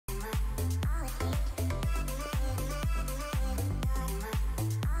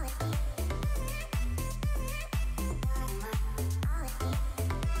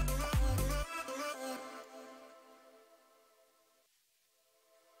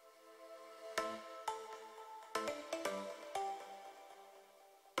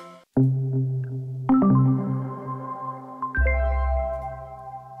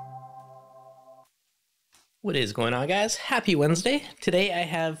What is going on, guys? Happy Wednesday. Today I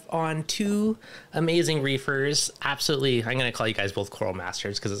have on two amazing reefers. Absolutely, I'm going to call you guys both coral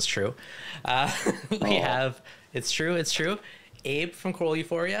masters because it's true. Uh, we have, it's true. Abe from Coral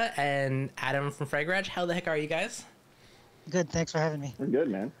Euphoria and Adam from Frag. How the heck are you guys? Good, thanks for having me. We're good,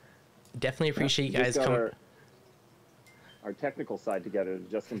 man. Definitely appreciate you We just guys got coming. our technical side together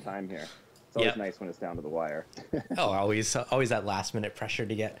just in time here. It's always nice when it's down to the wire. Oh, always that last minute pressure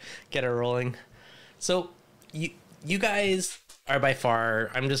to get it rolling. So you guys are by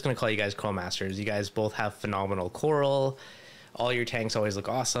far, I'm just going to call you guys coral masters. You guys both have phenomenal coral. All your tanks always look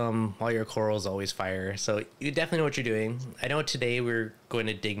awesome. All your corals always fire. So you definitely know what you're doing. I know today we're going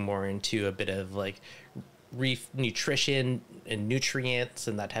to dig more into a bit of like reef nutrition and nutrients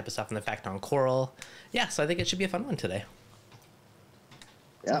and that type of stuff and the effect on coral. Yeah, so I think it should be a fun one today.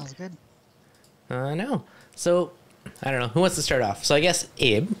 Yeah. Sounds good. I know. So I don't know who wants to start off. So I guess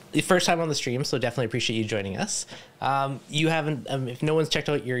Abe, the first time on the stream, so definitely appreciate you joining us. You haven't, if no one's checked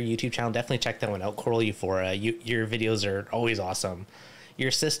out your YouTube channel, definitely check that one out. Coral Euphoria. Your videos are always awesome.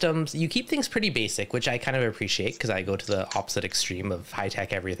 Your systems, you keep things pretty basic, which I kind of appreciate because I go to the opposite extreme of high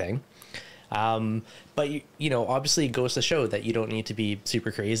tech everything. But you know, obviously it goes to show that you don't need to be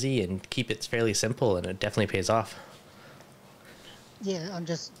super crazy and keep it fairly simple, and it definitely pays off. Yeah, I'm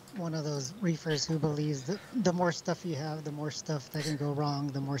just one of those reefers who believes that the more stuff you have, the more stuff that can go wrong,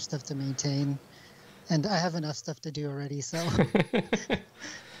 the more stuff to maintain. And I have enough stuff to do already, so.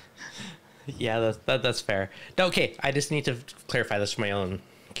 Yeah, that's fair. Okay, I just need to clarify this for my own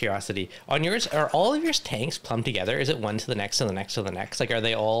curiosity. On yours, are all of your tanks plumbed together? Is it one to the next to the next to the next? Like, are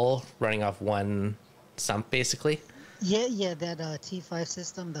they all running off one sump, basically? Yeah, that T5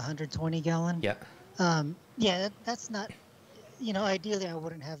 system, the 120 gallon. Yeah. Yeah, that's not, ideally I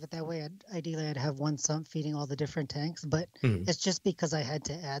wouldn't have it that way. Ideally I'd have one sump feeding all the different tanks, but it's just because I had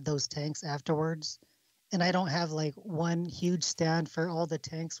to add those tanks afterwards. And I don't have like one huge stand for all the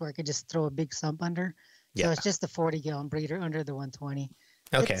tanks where I could just throw a big sump under. So it's just a 40-gallon breeder under the 120.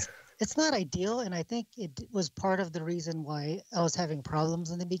 Okay. It's not ideal, and I think it was part of the reason why I was having problems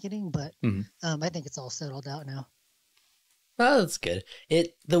in the beginning, but I think it's all settled out now. Oh, that's good.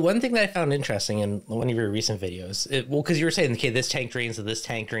 The one thing that I found interesting in one of your recent videos, because you were saying, okay, this tank drains to this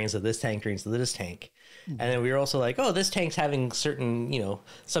tank, drains to this tank, drains to this tank. And then we were also like, oh, this tank's having certain,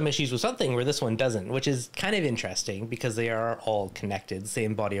 some issues with something where this one doesn't, which is kind of interesting because they are all connected,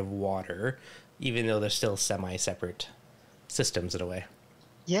 same body of water, even though they're still semi-separate systems in a way.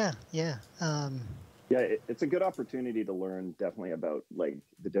 Yeah. Yeah, it's a good opportunity to learn definitely about like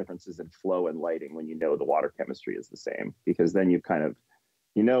the differences in flow and lighting when you know the water chemistry is the same, because then you kind of,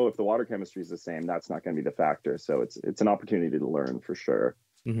 if the water chemistry is the same, that's not going to be the factor. So it's an opportunity to learn for sure.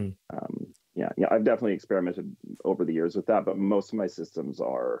 Yeah, I've definitely experimented over the years with that, but most of my systems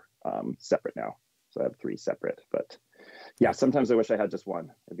are separate now. So I have 3 separate, but yeah, sometimes I wish I had just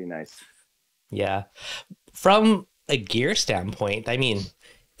one. It'd be nice. Yeah. From a gear standpoint, I mean,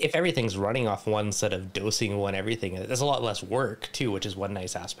 if everything's running off one set of dosing one everything, there's a lot less work too, which is one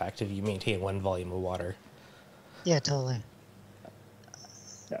nice aspect if you maintain one volume of water. Yeah, totally.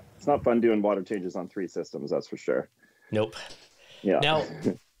 Yeah, it's not fun doing water changes on 3 systems, that's for sure. Nope. Yeah. Now,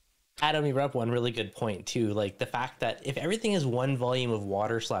 Adam, you brought up one really good point too, like the fact that if everything is one volume of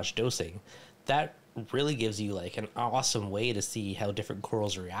water / dosing, that really gives you like an awesome way to see how different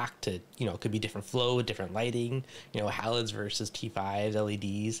corals react to, it could be different flow, different lighting, halids versus T5s,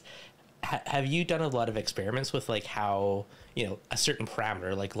 LEDs. Have you done a lot of experiments with like how, a certain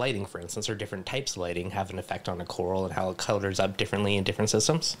parameter like lighting, for instance, or different types of lighting have an effect on a coral and how it colors up differently in different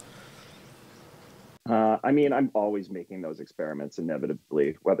systems? I mean, I'm always making those experiments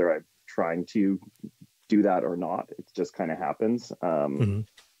inevitably, whether I'm trying to do that or not. It just kind of happens.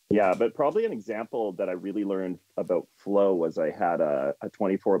 Yeah, but probably an example that I really learned about flow was I had a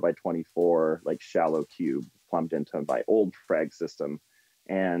 24 by 24 like shallow cube plumbed into my old Frag system,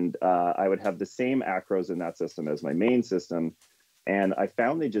 and I would have the same acros in that system as my main system, and I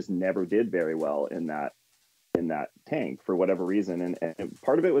found they just never did very well in that tank for whatever reason. And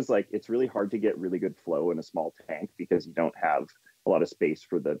part of it was like it's really hard to get really good flow in a small tank because you don't have a lot of space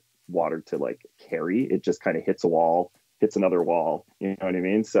for the water to like carry. It just kind of hits a wall, hits another wall, you know what I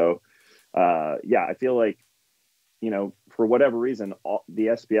mean? So yeah, I feel like, for whatever reason, the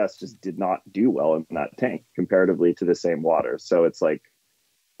SBS just did not do well in that tank comparatively to the same water. So it's like,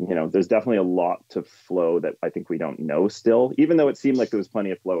 there's definitely a lot to flow that I think we don't know still, even though it seemed like there was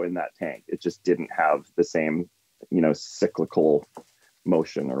plenty of flow in that tank. It just didn't have the same, cyclical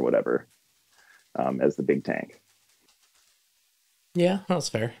motion or whatever as the big tank. Yeah, that's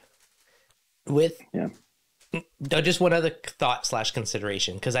fair. Just one other thought /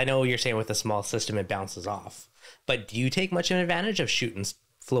 consideration, because I know you're saying with a small system it bounces off, but do you take much of an advantage of shooting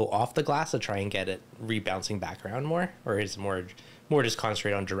flow off the glass to try and get it rebouncing back around more, or is it more just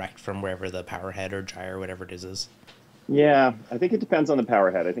concentrate on direct from wherever the power head or gyre or whatever it is? Yeah, I think it depends on the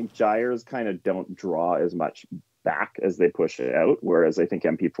power head. I think gyres kind of don't draw as much back as they push it out, whereas I think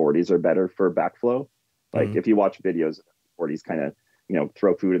MP40s are better for backflow. Like if you watch videos, 40s kind of, you know,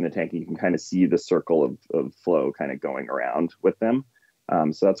 throw food in the tank, and you can kind of see the circle of flow kind of going around with them.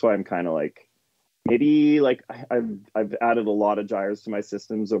 So that's why I'm kind of like, maybe like I've added a lot of gyres to my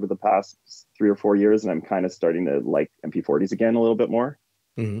systems over the past 3 or 4 years, and I'm kind of starting to like MP40s again a little bit more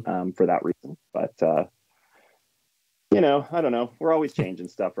for that reason. But you know, I don't know. We're always changing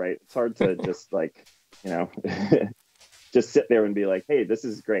stuff, right? It's hard to just like, you know, just sit there and be like, hey, this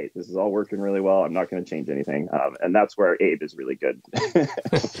is great. This is all working really well. I'm not going to change anything. And that's where Abe is really good.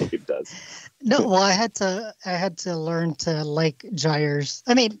 Abe does. No, well, I had to learn to like gyres.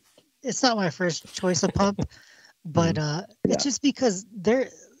 I mean, it's not my first choice of pump, but it's just because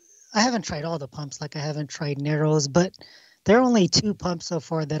I haven't tried all the pumps. Like I haven't tried Narrows, but there are only 2 pumps so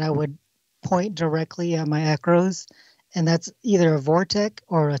far that I would point directly at my acros, and that's either a Vortec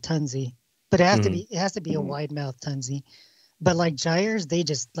or a Tunzi. But it has to be a wide mouth Tunzi. But like gyres, they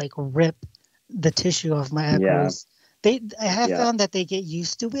just like rip the tissue off my acros. I have found that they get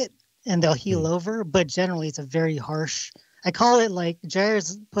used to it and they'll heal over, but generally it's a very harsh. I call it like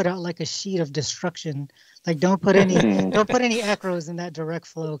gyres put out like a sheet of destruction. Like don't put any acros in that direct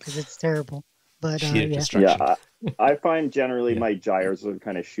flow because it's terrible. But I find generally my gyres are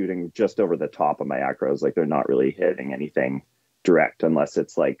kind of shooting just over the top of my acros. Like they're not really hitting anything direct unless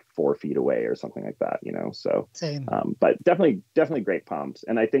it's like 4 feet away or something like that, you know. So same. But definitely great pumps.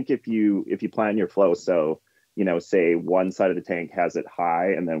 And I think if you plan your flow, so you know, say one side of the tank has it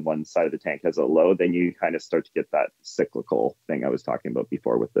high and then one side of the tank has it low, then you kind of start to get that cyclical thing I was talking about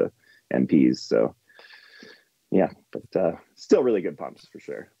before with the MPs. So yeah, but still really good pumps for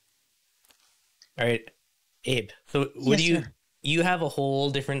sure. All right, Abe. So you have a whole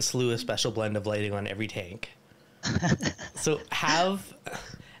different slew of special blend of lighting on every tank. So have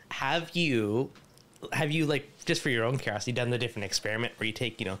you like, just for your own curiosity, done the different experiment where you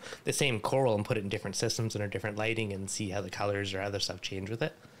take, you know, the same coral and put it in different systems under different lighting and see how the colors or other stuff change with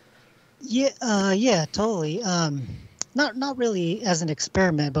it? Yeah, totally. Not really as an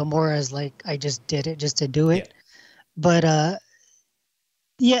experiment, but more as like I just did it just to do it. Yeah. But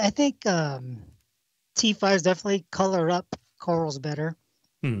I think T5s definitely color up corals better.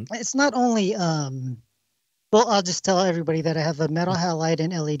 It's not only well, I'll just tell everybody that I have a metal halide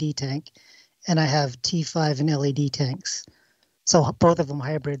and LED tank, and I have T5 and LED tanks. So both of them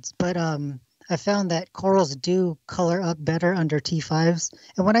hybrids. But I found that corals do color up better under T5s.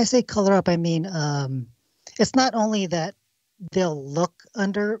 And when I say color up, I mean it's not only that they'll look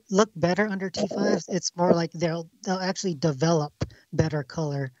better under T5s. It's more like they'll actually develop better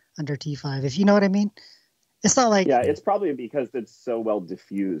color under T5, if you know what I mean. It's not like... Yeah, it's probably because it's so well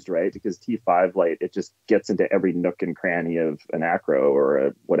diffused, right? Because T5 light, it just gets into every nook and cranny of an acro or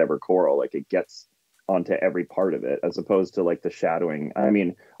a whatever coral. Like it gets onto every part of it, as opposed to like the shadowing. I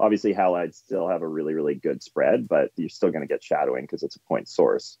mean, obviously halides still have a really, really good spread, but you're still going to get shadowing because it's a point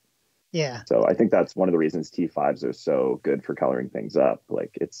source. Yeah. So I think that's one of the reasons T5s are so good for coloring things up.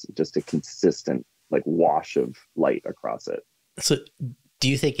 Like it's just a consistent like wash of light across it. So do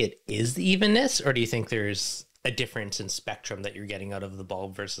you think it is the evenness, or do you think there's a difference in spectrum that you're getting out of the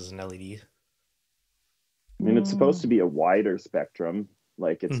bulb versus an LED? I mean, it's supposed to be a wider spectrum.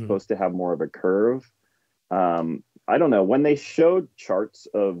 Like it's supposed to have more of a curve. I don't know. When they showed charts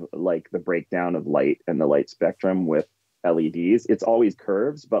of like the breakdown of light and the light spectrum with LEDs, it's always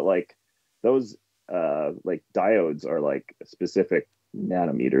curves, but like those like diodes are like specific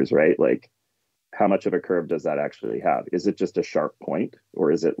nanometers, right? Like how much of a curve does that actually have? Is it just a sharp point, or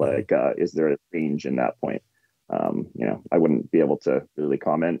is it like is there a range in that point? You know, I wouldn't be able to really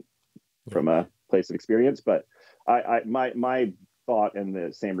comment from a place of experience, but my thought, and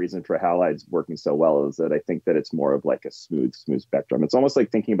the same reason for halides working so well, is that I think that it's more of like a smooth spectrum. It's almost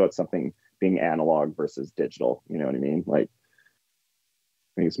like thinking about something being analog versus digital. You know what I mean? Like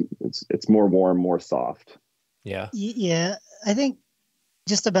I think it's more warm, more soft. Yeah. Yeah, I think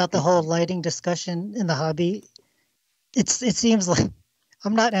just about the whole lighting discussion in the hobby, it seems like,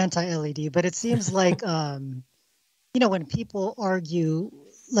 I'm not anti-LED, but it seems like you know, when people argue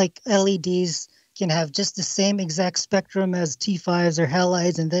like LEDs can have just the same exact spectrum as T5s or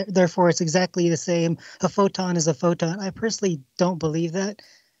halides, and therefore it's exactly the same. A photon is a photon. I personally don't believe that.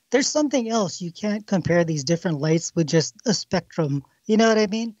 There's something else. You can't compare these different lights with just a spectrum. You know what I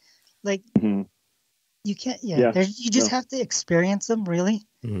mean? Like You can't. Yeah, Yeah. you just have to experience them, really.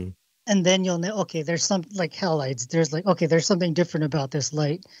 Mm-hmm. And then you'll know, okay, there's some like halides. There's like, okay, there's something different about this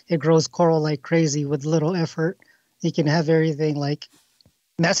light. It grows coral like crazy with little effort. You can have everything like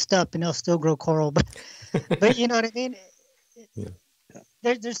messed up and it'll still grow coral. But you know what I mean? Yeah.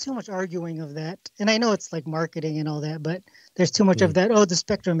 There's too much arguing of that. And I know it's like marketing and all that, but there's too much of Mm. that. Oh, the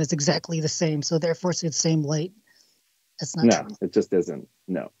spectrum is exactly the same. So therefore it's the same light. That's not No, true. it just isn't.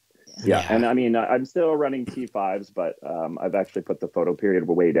 No. Yeah. And I mean, I'm still running T5s, but I've actually put the photo period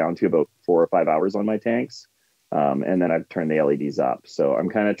way down to about 4 or 5 hours on my tanks. And then I've turned the LEDs up. So I'm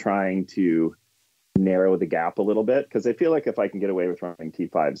kind of trying to narrow the gap a little bit, because I feel like if I can get away with running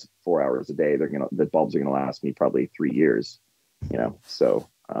T5s 4 hours a day, the bulbs are going to last me probably 3 years, So,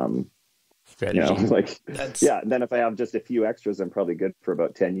 like, yeah. And then if I have just a few extras, I'm probably good for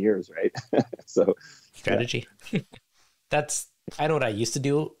about 10 years. Right. So strategy. Yeah. I know what I used to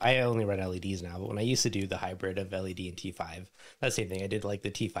do. I only run LEDs now, but when I used to do the hybrid of LED and T5, that's the same thing. I did like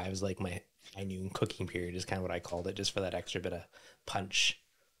the T5 is like my noon cooking period is kind of what I called it, just for that extra bit of punch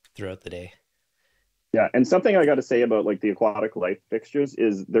throughout the day. Yeah. And something I got to say about like the aquatic light fixtures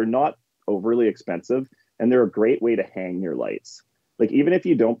is they're not overly expensive, and they're a great way to hang your lights. Like, even if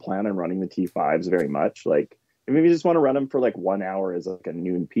you don't plan on running the T5s very much, like if you just want to run them for like 1 hour as like a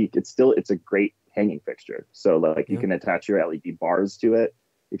noon peak, it's a great hanging fixture. So like you can attach your LED bars to it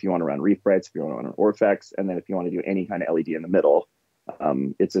if you want to run reef brights, if you want to run Orphex, and then if you want to do any kind of LED in the middle,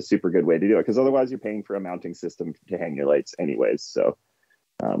 it's a super good way to do it, because otherwise you're paying for a mounting system to hang your lights anyways. So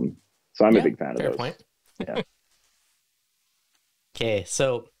I'm a big fan of those. Point. Yeah. Okay,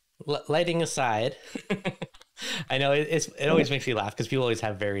 so lighting aside, I know it always makes me laugh because people always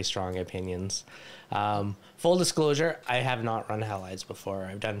have very strong opinions. Full disclosure, I have not run halides before.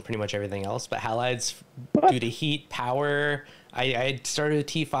 I've done pretty much everything else, but halides, due to heat, power, I started with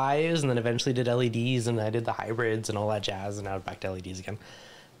T5s and then eventually did LEDs, and I did the hybrids and all that jazz, and now back to LEDs again.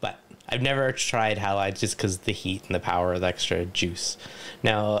 But I've never tried halides just because the heat and the power, the extra juice.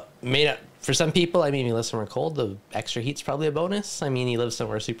 Now, for some people, I mean, you live somewhere cold, the extra heat's probably a bonus. I mean, you live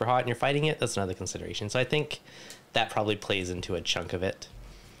somewhere super hot and you're fighting it, that's another consideration. So I think that probably plays into a chunk of it.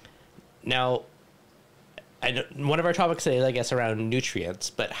 Now, one of our topics today, I guess, around nutrients,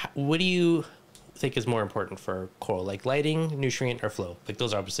 but what do you think is more important for coral? Like lighting, nutrient, or flow? Like,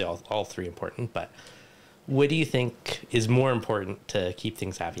 those are obviously all three important, but what do you think is more important to keep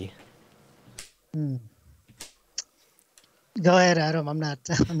things happy? Go ahead, Adam. I'm not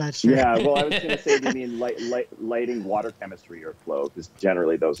sure. Yeah, well, I was going to say, do you mean lighting, water chemistry, or flow? Because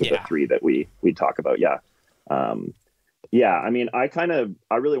generally those are the three that we talk about. Yeah. Yeah, I mean, I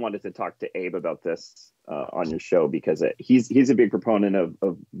really wanted to talk to Abe about this on your show, because he's a big proponent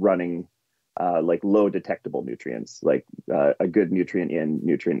of running like low detectable nutrients, like a good nutrient in,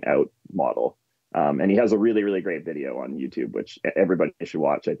 nutrient out model. And he has a really, really great video on YouTube, which everybody should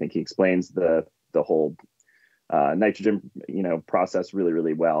watch. I think he explains the whole nitrogen, process really,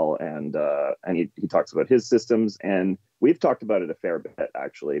 really well. And he talks about his systems, and we've talked about it a fair bit,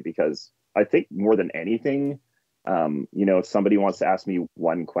 actually, because I think more than anything, if somebody wants to ask me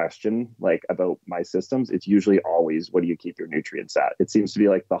one question, like about my systems, it's usually always, what do you keep your nutrients at? It seems to be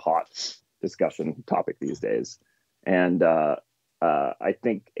like the hot discussion topic these days. And I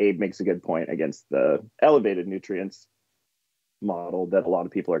think Abe makes a good point against the elevated nutrients model that a lot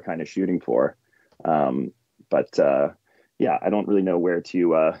of people are kind of shooting for. But I don't really know where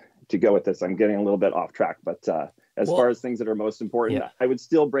to go with this. I'm getting a little bit off track, but as far as things that are most important, I would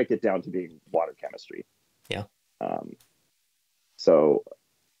still break it down to being water chemistry. Yeah. So,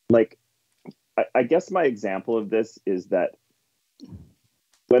 like, I guess my example of this is that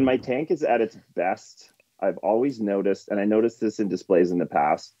when my tank is at its best, I've always noticed, and I noticed this in displays in the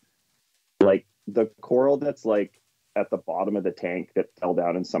past, like the coral that's like at the bottom of the tank that fell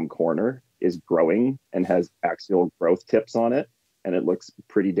down in some corner is growing and has axial growth tips on it, and it looks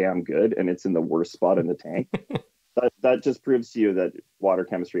pretty damn good, and it's in the worst spot in the tank. That just proves to you that water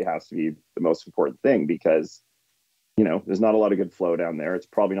chemistry has to be the most important thing, because there's not a lot of good flow down there. It's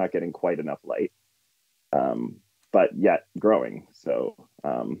probably not getting quite enough light, but yet growing. So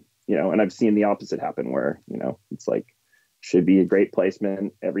and I've seen the opposite happen, where it's like, should be a great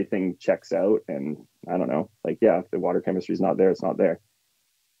placement, everything checks out, and I don't know, like, if the water chemistry is not there, it's not there.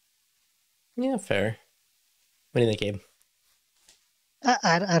 Yeah, fair. What do you think, Abe?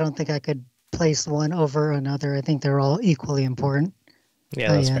 I don't think I could place one over another. I think they're all equally important.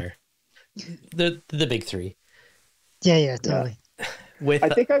 Yeah, that's fair. The big three. Yeah, totally. Yeah. I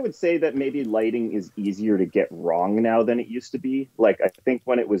think I would say that maybe lighting is easier to get wrong now than it used to be. Like, I think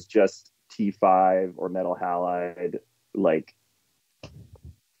when it was just T5 or metal halide, like,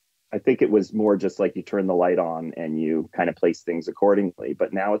 I think it was more just like you turn the light on and you kind of place things accordingly.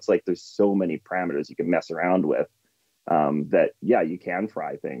 But now it's like there's so many parameters you can mess around with, that, yeah, you can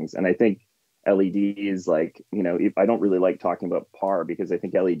fry things. And I think LEDs, like, you know, I don't really like talking about par, because I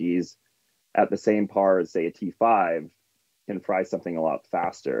think LEDs at the same par as, say, a T5 can fry something a lot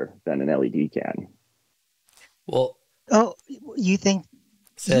faster than an LED can. Well, oh, you think?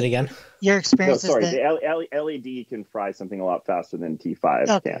 Say it again. Your experience No, sorry, is that... the LED can fry something a lot faster than T5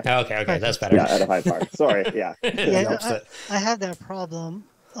 Okay. can. Okay, that's better. Yeah, at a high par. Sorry, yeah. Yeah, I have that problem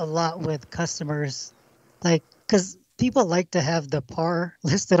a lot with customers, like, because people like to have the par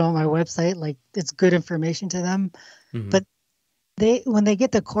listed on my website, like it's good information to them, but when they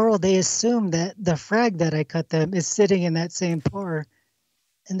get the coral, they assume that the frag that I cut them is sitting in that same par,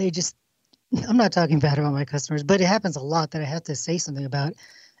 and they just... I'm not talking bad about my customers, but it happens a lot that I have to say something about,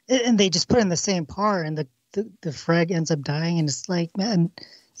 and they just put in the same par, and the frag ends up dying, and it's like, man,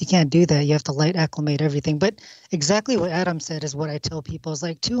 you can't do that. You have to light acclimate everything. But exactly what Adam said is what I tell people is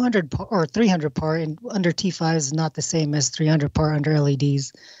like 200 par or 300 par and under T5 is not the same as 300 par under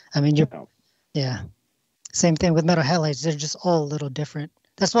LEDs. I mean, yeah, same thing with metal halides. They're just all a little different.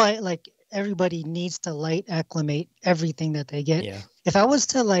 That's why, like, everybody needs to light acclimate everything that they get. Yeah. If I was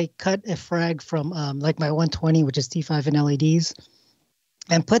to like cut a frag from like my 120, which is T5 and LEDs,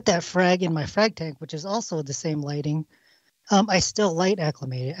 and put that frag in my frag tank, which is also the same lighting, I still light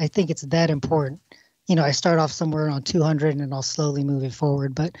acclimate it. I think it's that important. You know, I start off somewhere on 200 and I'll slowly move it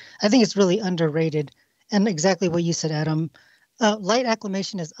forward. But I think it's really underrated. And exactly what you said, Adam, light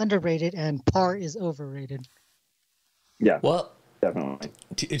acclimation is underrated and par is overrated. Yeah. Well, definitely.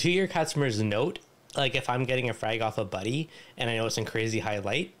 To your customer's note, like if I'm getting a frag off a buddy and I know it's in crazy high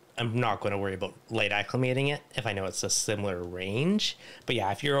light, I'm not going to worry about light acclimating it if I know it's a similar range. But yeah,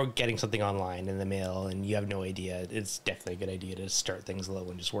 if you're getting something online in the mail and you have no idea, it's definitely a good idea to start things low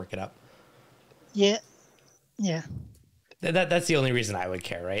and just work it up. Yeah. That's the only reason I would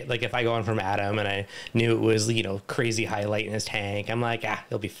care, right? Like if I go on from Adam and I knew it was, you know, crazy high light in his tank, I'm like,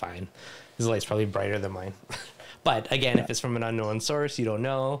 he'll be fine. His light's probably brighter than mine. But again, if it's from an unknown source, you don't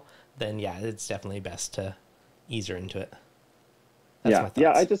know, then yeah, it's definitely best to ease her into it.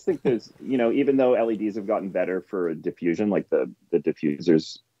 Yeah, I just think there's, you know, even though LEDs have gotten better for diffusion, like the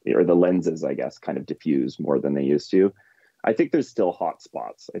diffusers or the lenses, I guess, kind of diffuse more than they used to, I think there's still hot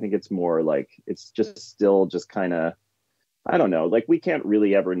spots. I think it's more like it's just still just kind of, I don't know, like we can't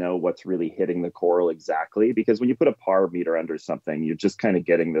really ever know what's really hitting the coral exactly, because when you put a par meter under something, you're just kind of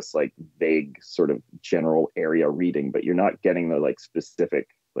getting this like vague sort of general area reading, but you're not getting the like specific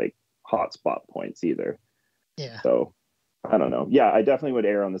like hotspot points either. Yeah. So I don't know. Yeah, I definitely would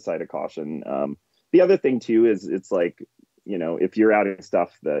err on the side of caution. The other thing too is it's like, you know, if you're adding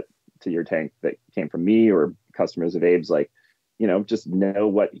stuff that to your tank that came from me or customers of Abe's, like, you know, just know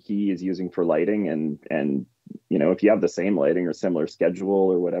what he is using for lighting, and you know, if you have the same lighting or similar schedule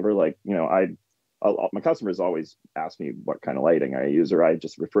or whatever, like, you know, my customers always ask me what kind of lighting I use, or I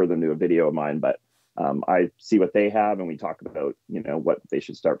just refer them to a video of mine, but I see what they have and we talk about, you know, what they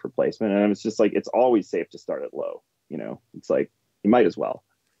should start for placement. And it's just like, it's always safe to start it low. You know, it's like, you might as well.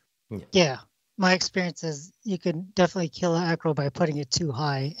 Yeah. My experience is you can definitely kill an acro by putting it too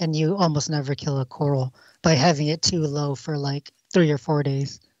high, and you almost never kill a coral by having it too low for like 3 or 4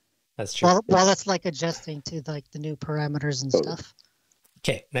 days. That's true. While it's like adjusting to like the new parameters and stuff.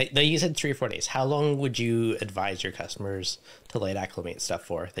 Okay. Now you said 3 or 4 days. How long would you advise your customers to light acclimate stuff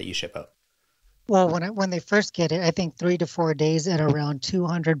for that you ship out? Well, when they first get it, I think 3 to 4 days at around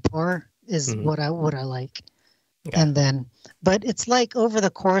 200 par is what I like. Okay. And then, but it's like over the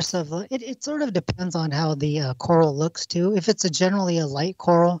course of it sort of depends on how the coral looks too. If it's generally a light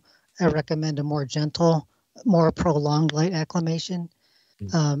coral, I recommend a more gentle, more prolonged light acclimation.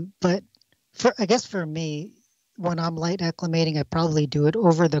 But I guess for me, when I'm light acclimating, I probably do it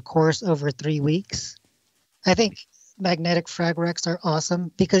over the course over 3 weeks. I think magnetic frag racks are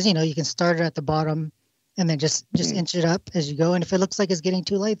awesome because, you know, you can start it at the bottom and then just inch it up as you go. And if it looks like it's getting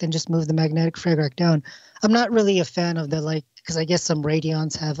too light, then just move the magnetic frag rack down. I'm not really a fan of the because I guess some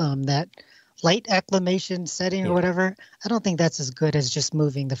Radions have that light acclimation setting or whatever. I don't think that's as good as just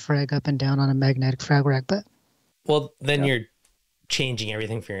moving the frag up and down on a magnetic frag rack. But well, then you're changing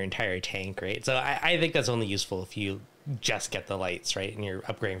everything for your entire tank, right? So I think that's only useful if you just get the lights, right? And you're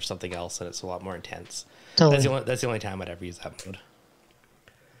upgrading for something else and it's a lot more intense. Totally. That's the only time I'd ever use that mode.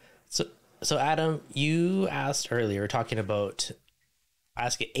 So Adam, you asked earlier,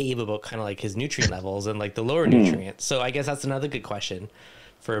 asking Abe about kind of like his nutrient levels and like the lower nutrients. So I guess that's another good question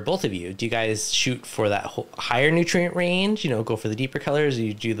for both of you. Do you guys shoot for that higher nutrient range? You know, go for the deeper colors? Or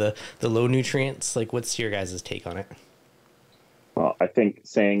you do the low nutrients? Like, what's your guys' take on it? Well, I think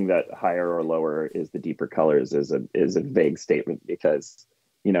saying that higher or lower is the deeper colors is a vague statement because,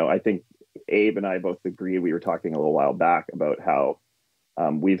 I think Abe and I both agree. We were talking a little while back about how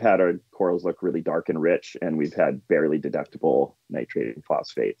we've had our corals look really dark and rich, and we've had barely detectable nitrate and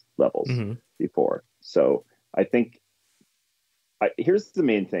phosphate levels before. So I think here's the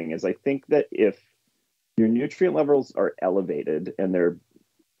main thing is I think that if your nutrient levels are elevated and they're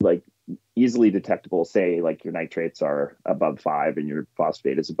like easily detectable, say like your nitrates are above 5 and your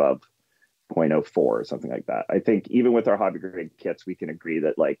phosphate is above 0.04 or something like that. I think even with our hobby grade kits, we can agree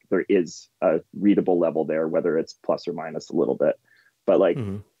that like there is a readable level there, whether it's plus or minus a little bit. But like,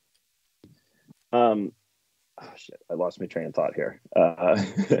 oh shit, I lost my train of thought here.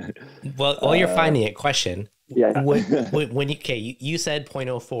 Well, while you're finding it, question. Yeah. when you said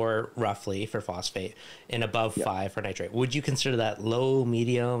 0.04 roughly for phosphate and above 5 for nitrate. Would you consider that low,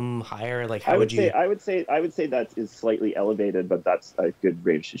 medium, higher? Like how would you? I would say that is slightly elevated, but that's a good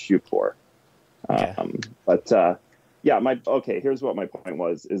range to shoot for. Okay. Here's what my point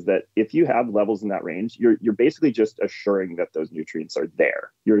was: is that if you have levels in that range, you're basically just assuring that those nutrients are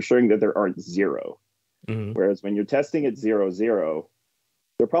there. You're assuring that there aren't zero. Whereas when you're testing at 0,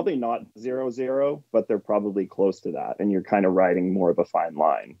 they're probably not 0, but they're probably close to that, and you're kind of riding more of a fine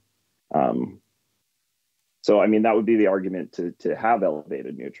line. So I mean, that would be the argument to have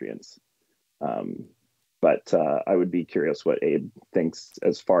elevated nutrients. But I would be curious what Abe thinks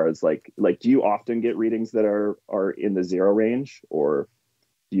as far as like do you often get readings that are in the 0 range, or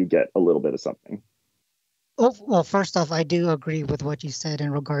do you get a little bit of something? Oh, well, first off, I do agree with what you said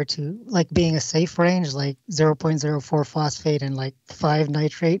in regard to like being a safe range, like 0.04 phosphate and like 5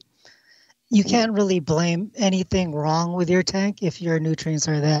 nitrate. You can't really blame anything wrong with your tank if your nutrients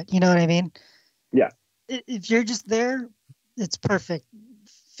are that. You know what I mean? Yeah. If you're just there, it's perfect.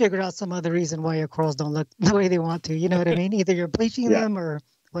 Figure out some other reason why your corals don't look the way they want to. You know what I mean? Either you're bleaching them or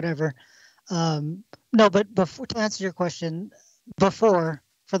whatever. No, but before, to answer your question,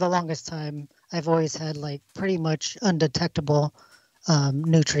 for the longest time, I've always had like pretty much undetectable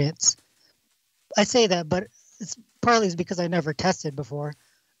nutrients. I say that, but it's partly because I never tested before.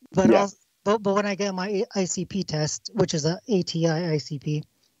 But also, but when I get my ICP test, which is a ATI ICP,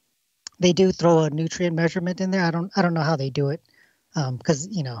 they do throw a nutrient measurement in there. I don't know how they do it because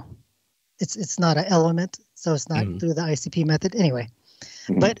it's not an element, so it's not through the ICP method anyway.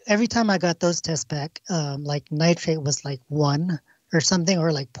 But every time I got those tests back, like nitrate was like 1 or something,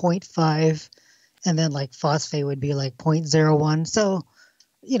 or like 0.5, and then like phosphate would be like 0.01. So,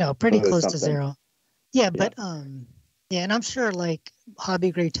 pretty close to 0. Yeah, but and I'm sure like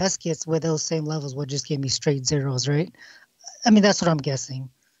hobby grade test kits with those same levels would just give me straight zeros, right? I mean, that's what I'm guessing.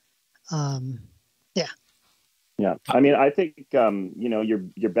 Yeah. I mean, I think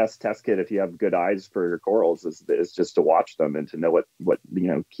your best test kit, if you have good eyes for your corals, is just to watch them and to know what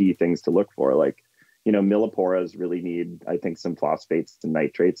key things to look for. Like, milliporas really need, I think, some phosphates and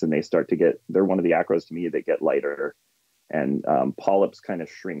nitrates, and they're one of the acros to me that get lighter, and polyps kind of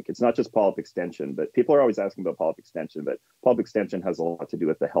shrink. It's not just polyp extension, but people are always asking about polyp extension, but polyp extension has a lot to do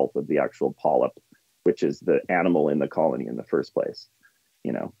with the health of the actual polyp, which is the animal in the colony in the first place.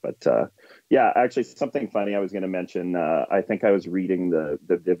 Actually something funny I was going to mention, I think I was reading the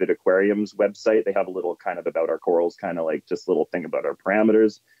Vivid Aquarium's website. They have a little kind of about our corals, kind of like just a little thing about our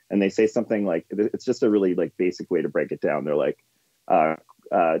parameters. And they say something like, it's just a really like basic way to break it down. They're like,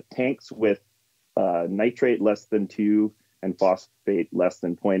 tanks with nitrate less than 2 and phosphate less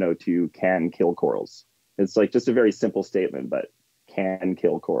than 0.02 can kill corals. It's like just a very simple statement, but can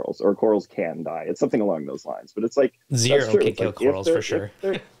kill corals, or corals can die. It's something along those lines, but it's like 0 can kill corals for sure.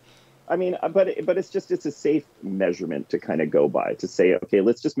 I mean, but it's a safe measurement to kind of go by, to say, okay,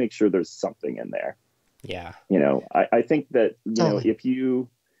 let's just make sure there's something in there. Yeah. I think that, if you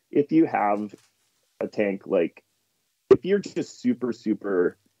have a tank, like if you're just super,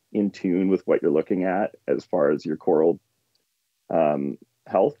 super in tune with what you're looking at as far as your coral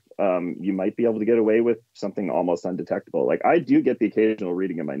health, you might be able to get away with something almost undetectable. Like I do get the occasional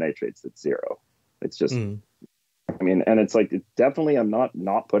reading of my nitrates at 0. It's just, I mean, and it's like, definitely I'm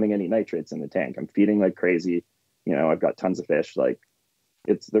not putting any nitrates in the tank. I'm feeding like crazy. I've got tons of fish. Like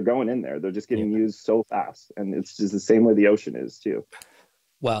they're going in there. They're just getting used so fast. And it's just the same way the ocean is too.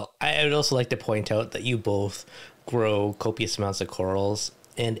 Well, I would also like to point out that you both grow copious amounts of corals,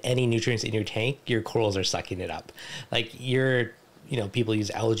 and any nutrients in your tank, your corals are sucking it up. Like people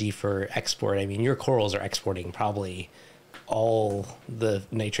use algae for export. I mean, your corals are exporting probably all the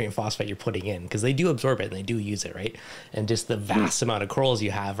nitrate and phosphate you're putting in, because they do absorb it and they do use it, right? And just the vast amount of corals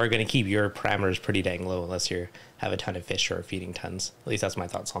you have are going to keep your parameters pretty dang low unless you have a ton of fish or feeding tons. At least that's my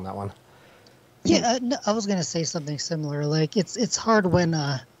thoughts on that one. Yeah, no, I was gonna say something similar. Like it's hard when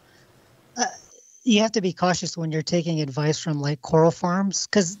you have to be cautious when you're taking advice from like coral farms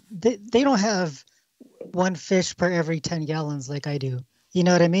because they don't have one fish per every 10 gallons like I do. You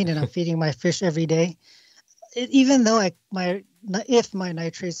know what I mean? And I'm feeding my fish every day. Even though if my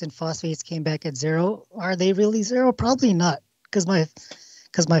nitrates and phosphates came back at zero, are they really zero? Probably not, because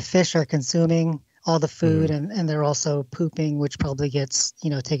my fish are consuming all the food and they're also pooping, which probably gets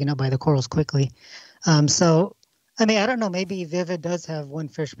taken up by the corals quickly. So I mean, I don't know. Maybe Vivid does have one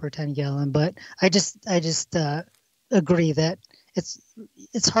fish per 10 gallon, but I just agree that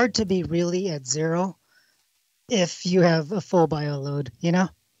it's hard to be really at zero if you have a full bio load. Yeah.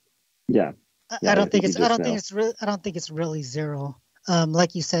 I don't think it's really zero.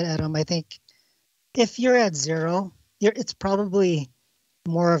 Like you said, Adam, I think if you're at zero, it's probably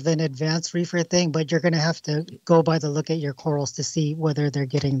more of an advanced reefer thing, but you're going to have to go by the look at your corals to see whether they're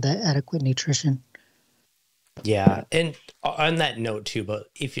getting the adequate nutrition. Yeah. And on that note too, but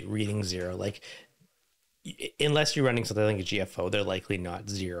if you're reading zero, like unless you're running something like a GFO, they're likely not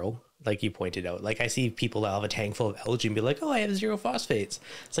zero. Like you pointed out, like I see people that have a tank full of algae and be like, "Oh, I have zero phosphates."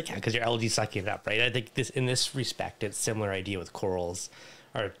 It's like, yeah, because your algae sucking it up, right? I think in this respect, it's similar idea with corals,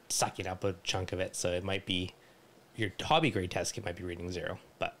 are sucking up a chunk of it. So it might be your hobby grade test kit might be reading zero,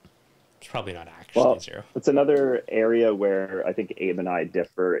 but it's probably not actually zero. It's another area where I think Abe and I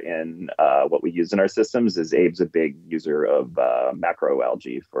differ in what we use in our systems. Is Abe's a big user of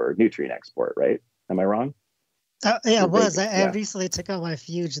macroalgae for nutrient export, right? Am I wrong? Yeah, it was. I recently took out my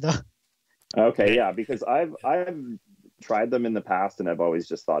fuge though. Okay, yeah, because I've tried them in the past and I've always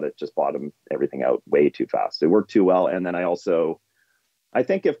just thought it just bottomed everything out way too fast. It worked too well. And then I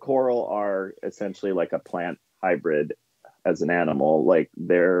think if coral are essentially like a plant hybrid as an animal, like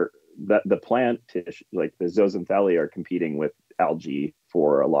the plant tissue, like the zooxanthellae are competing with algae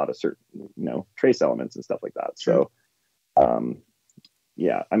for a lot of certain, trace elements and stuff like that. Sure. So,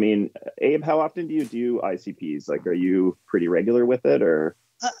 yeah, I mean, Abe, how often do you do ICPs? Like, are you pretty regular with it or?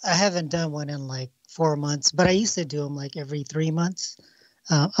 I haven't done one in like 4 months, but I used to do them like every 3 months.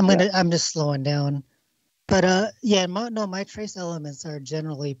 I'm just slowing down, but my trace elements are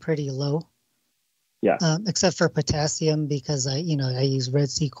generally pretty low. Yeah. Except for potassium because I use Red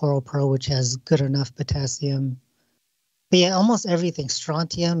Sea Coral Pro, which has good enough potassium. But yeah, almost everything,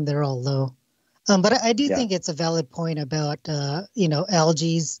 strontium, they're all low. But I do think it's a valid point about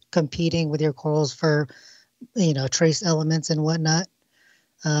algae's competing with your corals for trace elements and whatnot.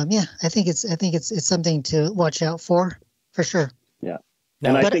 I think it's something to watch out for sure. Yeah.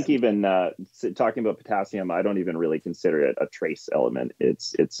 And I think even talking about potassium, I don't even really consider it a trace element.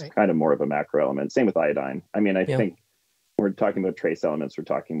 It's right. Kind of more of a macro element. Same with iodine. I mean, I think when we're talking about trace elements, we're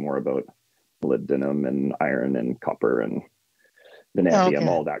talking more about molybdenum and iron and copper and vanadium,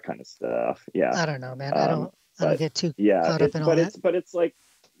 all that kind of stuff. Yeah. I don't know, man. I don't get too caught up in all that. But it's like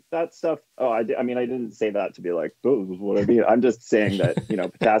that stuff. Oh, I mean, I didn't say that to be like, oh, what I mean. I'm just saying that,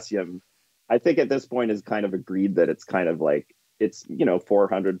 potassium, I think at this point is kind of agreed that it's kind of like, it's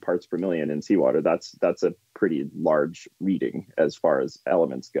 400 parts per million in seawater. That's a pretty large reading as far as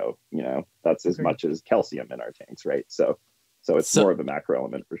elements go. That's as much as calcium in our tanks, right? So it's more of a macro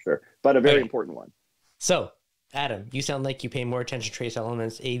element for sure, but a very important one. So Adam, you sound like you pay more attention to trace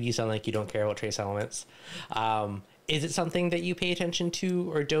elements. Abe, you sound like you don't care about trace elements. Is it something that you pay attention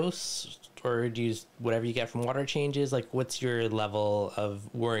to or dose, or do you use whatever you get from water changes? Like, what's your level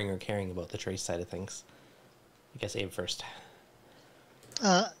of worrying or caring about the trace side of things? I guess Abe first.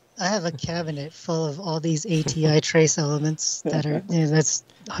 I have a cabinet full of all these ATI trace elements that are that's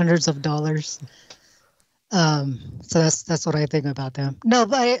hundreds of dollars. So that's what I think about them. No,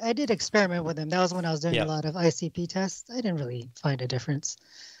 but I did experiment with them. That was when I was doing a lot of ICP tests. I didn't really find a difference.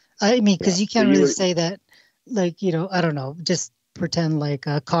 I mean, because you can't really say that, like, I don't know, just pretend like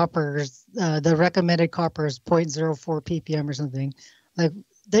copper's, the recommended copper is 0.04 ppm or something. Like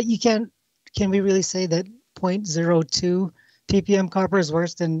that you can't, can we really say that 0.02 ppm copper is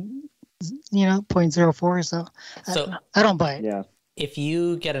worse than 0.04? So I don't buy it. Yeah. If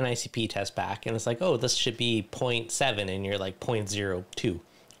you get an ICP test back and it's like, oh, this should be 0.7 and you're like 0.02,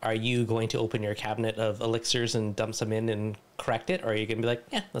 are you going to open your cabinet of elixirs and dump some in and correct it, or are you going to be like,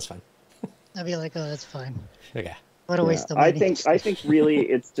 yeah, that's fine? I'd be like, oh, that's fine. Okay. What a waste of money. I think really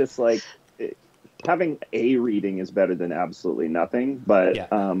it's just like having a reading is better than absolutely nothing,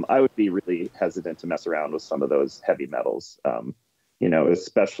 but I would be really hesitant to mess around with some of those heavy metals,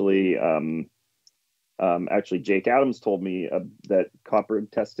 especially actually Jake Adams told me that copper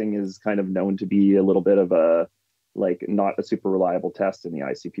testing is kind of known to be a little bit of a, like, not a super reliable test in the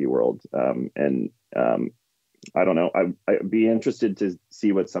ICP world. I don't know. I'd be interested to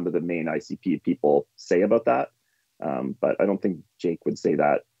see what some of the main ICP people say about that. But I don't think Jake would say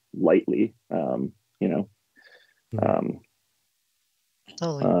that lightly, you know.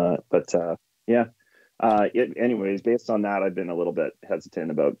 Totally. Yeah. Anyways, based on that, I've been a little bit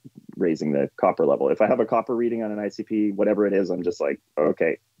hesitant about raising the copper level. If I have a copper reading on an ICP, whatever it is, I'm just like,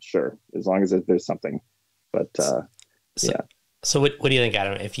 okay, sure, as long as there's something. But yeah. So what do you think,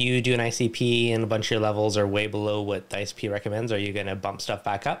 Adam? If you do an ICP and a bunch of your levels are way below what the ICP recommends, are you going to bump stuff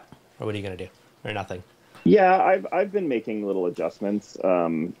back up, or what are you going to do, or nothing? Yeah, I've been making little adjustments.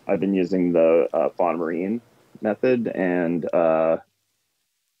 I've been using the fawn marine method, and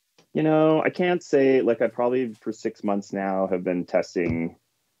you know, I can't say, like, I probably for 6 months now have been testing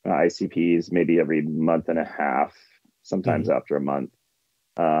ICPs maybe every month and a half, sometimes after a month.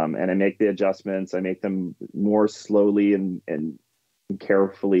 And I make the adjustments. I make them more slowly and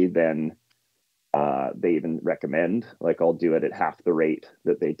carefully than they even recommend. Like, I'll do it at half the rate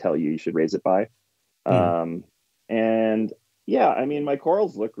that they tell you should raise it by. And yeah, I mean, my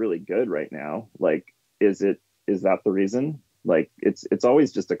corals look really good right now. Like, is that the reason? Like, it's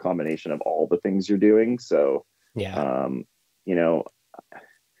always just a combination of all the things you're doing. So, yeah, you know,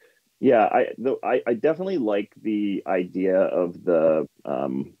 yeah, I definitely like the idea of the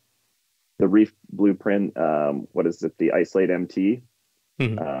Reef Blueprint. What is it? The Isolate MT.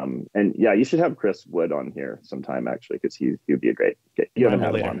 And yeah, you should have Chris Wood on here sometime, actually, because he'd be a great. You haven't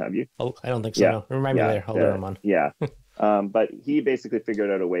had him on, have you? Oh, I don't think so. No. Remind me later. I'll lure him on. Yeah. But he basically figured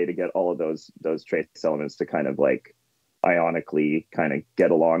out a way to get all of those trace elements to kind of like ionically kind of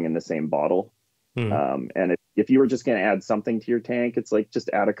get along in the same bottle. And if you were just going to add something to your tank, it's like just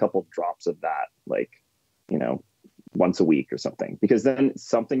add a couple drops of that, like, you know, once a week or something, because then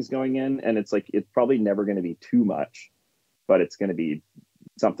something's going in, and it's like, it's probably never going to be too much, but it's going to be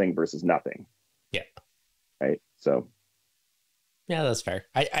something versus nothing. Yeah. Right. So. Yeah, that's fair.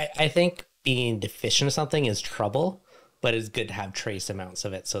 I think being deficient of something is trouble, but it's good to have trace amounts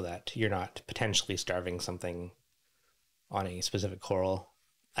of it so that you're not potentially starving something on a specific coral.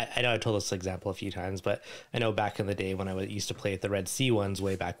 I know I told this example a few times, but I know back in the day when I used to play at the Red Sea ones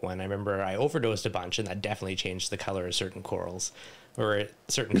way back when, I remember I overdosed a bunch, and that definitely changed the color of certain corals, or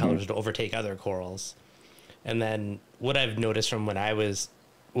certain colors to overtake other corals. And then what I've noticed from when I was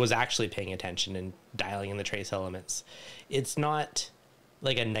actually paying attention and dialing in the trace elements, it's not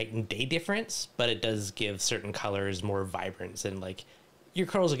like a night and day difference, but it does give certain colors more vibrance, and like your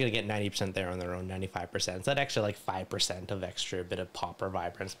corals are going to get 90% there on their own, 95%. It's that extra like 5% of extra bit of pop or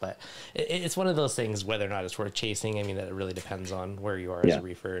vibrance, but it's one of those things, whether or not it's worth chasing. I mean, that it really depends on where you are as a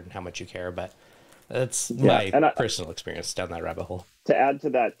reefer and how much you care, but that's my personal experience down that rabbit hole. To add to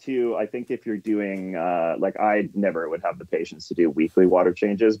that too, I think if you're doing, like, I never would have the patience to do weekly water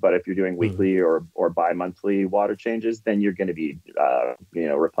changes, but if you're doing weekly or bi-monthly water changes, then you're going to be, you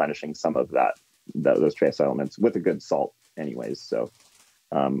know, replenishing some of those trace elements with a good salt anyways. So,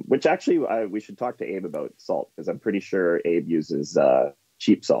 which actually we should talk to Abe about salt, because I'm pretty sure Abe uses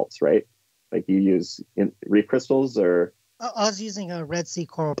cheap salts, right? Like, you use reef crystals, or? I was using a Red Sea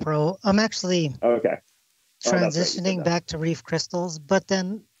Coral Pro. I'm actually transitioning back to reef crystals, but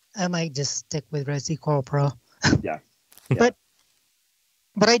then I might just stick with Red Sea Coral Pro. Yeah. But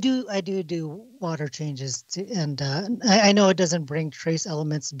I do water changes and I know it doesn't bring trace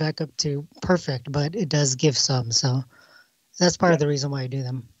elements back up to perfect, but it does give some. So that's part of the reason why I do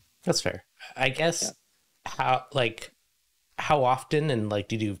them. That's fair. I guess how often, and like,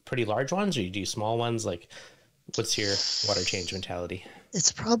 do you do pretty large ones or you do small ones? Like, what's your water change mentality?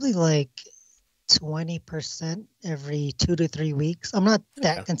 It's probably like 20% every 2 to 3 weeks. I'm not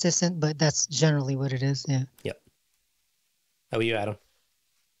that consistent, but that's generally what it is. Yeah. Yep. How about you, Adam?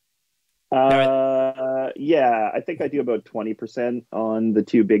 Yeah, I think I do about 20% on the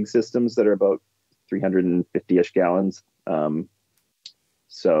two big systems that are about 350-ish gallons.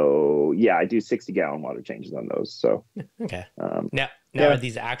 So yeah, I do 60-gallon water changes on those. So okay. Now are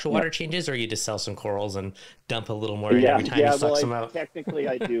these actual water changes, or you just sell some corals and dump a little more in every time you suck them out? Technically,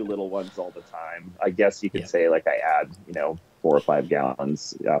 I do little ones all the time. I guess you could say, like, I add, 4 or 5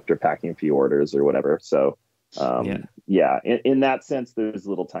 gallons after packing a few orders or whatever. So in that sense, there's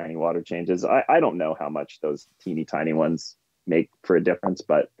little tiny water changes. I don't know how much those teeny tiny ones make for a difference,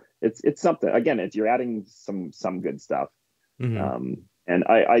 but it's something. Again, you're adding some good stuff. And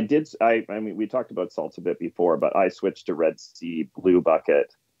I mean, we talked about salts a bit before, but I switched to Red Sea Blue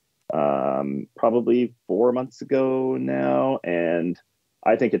Bucket probably 4 months ago now, and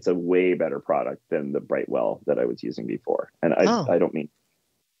I think it's a way better product than the Brightwell that I was using before. And I don't mean,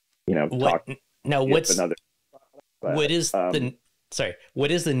 talk. Now, what is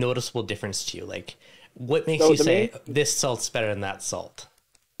the noticeable difference to you? Like, What makes you say this salt's better than that salt?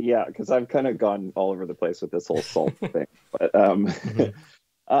 Yeah, because I've kind of gone all over the place with this whole salt thing. But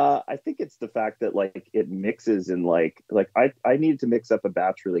I think it's the fact that like it mixes in I needed to mix up a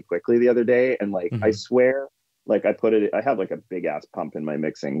batch really quickly the other day, and like I swear, like I have like a big ass pump in my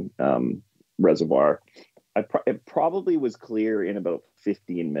mixing reservoir. It probably was clear in about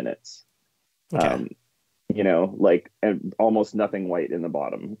 15 minutes. Okay. And almost nothing white in the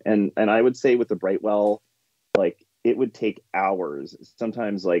bottom. And I would say with the Brightwell, like it would take hours,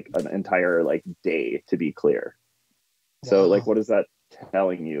 sometimes like an entire like day to be clear. Wow. So like, what is that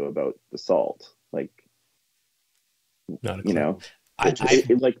telling you about the salt? Like, not a clue.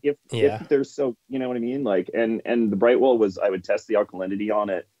 If there's so, you know what I mean? Like, and the Brightwell I would test the alkalinity on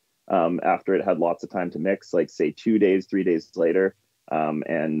it after it had lots of time to mix, like say 2 days, 3 days later.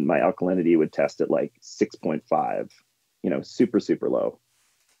 And my alkalinity would test at like 6.5, super, super low.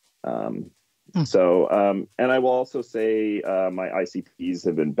 So, and I will also say my ICPs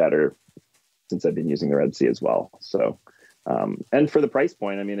have been better since I've been using the Red Sea as well. So, and for the price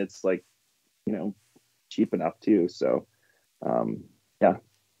point, I mean, it's like, cheap enough too. So, yeah,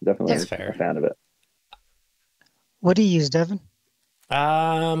 definitely a fan of it. What do you use, Devin?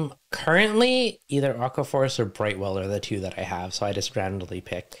 Currently either Aquaforce or Brightwell are the two that I have, so I just randomly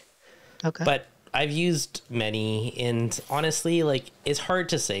pick. Okay. But I've used many, and honestly, like it's hard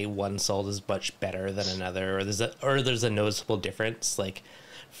to say one salt is much better than another, or there's a noticeable difference. Like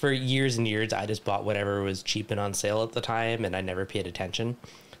for years and years, I just bought whatever was cheap and on sale at the time, and I never paid attention.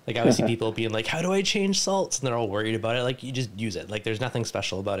 Like I always see people being like, "How do I change salts?" and they're all worried about it. Like you just use it. Like there's nothing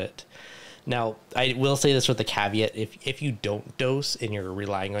special about it. Now, I will say this with the caveat, if you don't dose and you're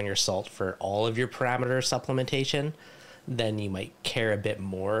relying on your salt for all of your parameter supplementation, then you might care a bit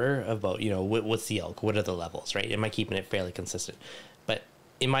more about, what's the elk, what are the levels, right? Am I keeping it fairly consistent? But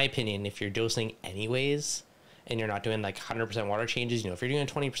in my opinion, if you're dosing anyways, and you're not doing like 100% water changes, if you're doing a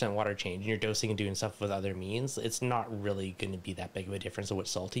 20% water change and you're dosing and doing stuff with other means, it's not really going to be that big of a difference of what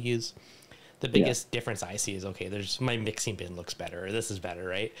salt to use. The biggest difference I see is, okay, my mixing bin looks better, or this is better,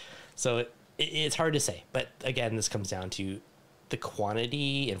 right? So it's hard to say. But again, this comes down to the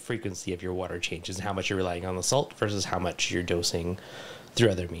quantity and frequency of your water changes and how much you're relying on the salt versus how much you're dosing through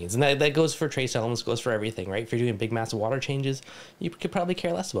other means. And that goes for trace elements, goes for everything, right? If you're doing big, massive water changes, you could probably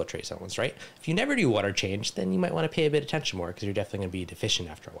care less about trace elements, right? If you never do water change, then you might want to pay a bit of attention more because you're definitely going to be deficient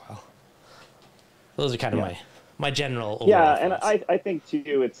after a while. Those are kind of my general overall and I think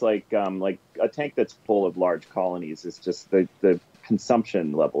too it's like a tank that's full of large colonies is just the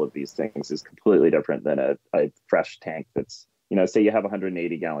consumption level of these things is completely different than a fresh tank that's say you have a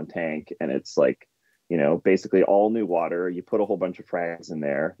 180 gallon tank and it's like basically all new water, you put a whole bunch of frags in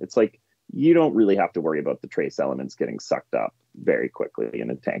there, it's like you don't really have to worry about the trace elements getting sucked up very quickly in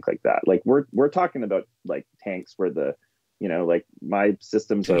a tank like that. Like we're talking about like tanks where the like my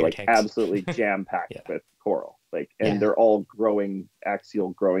systems are like tanks. Absolutely jam-packed with coral, and they're all axial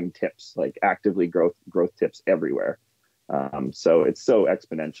growing tips, like actively growth tips everywhere. So it's so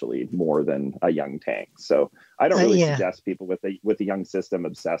exponentially more than a young tank. So I don't really suggest people with a young system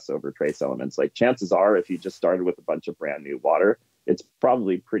obsess over trace elements. Like chances are, if you just started with a bunch of brand new water, it's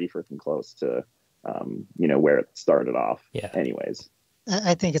probably pretty freaking close to, where it started off. Yeah. Anyways,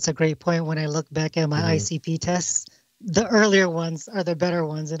 I think it's a great point. When I look back at my ICP tests, the earlier ones are the better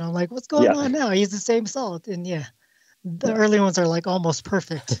ones, and I'm like, what's going on now? I use the same salt, and the early ones are like almost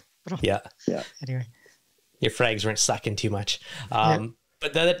perfect. Anyway. Your frags weren't sucking too much.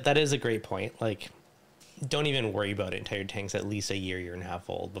 But that is a great point. Like, don't even worry about it until your tank's at least a year and a half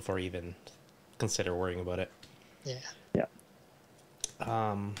old before you even consider worrying about it. Yeah.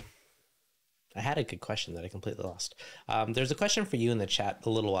 I had a good question that I completely lost. There's a question for you in the chat a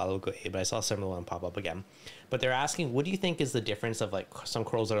little while ago, Abe, but I saw a similar one pop up again. But they're asking, what do you think is the difference of like some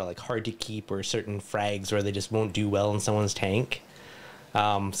corals that are like hard to keep or certain frags where they just won't do well in someone's tank?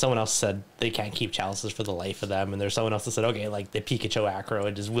 Someone else said they can't keep chalices for the life of them, and there's someone else that said, okay, like the Pikachu acro,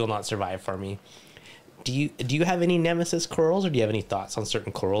 it just will not survive for me. Do you have any nemesis corals, or do you have any thoughts on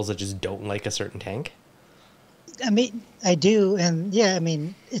certain corals that just don't like a certain tank? I mean, I do, and I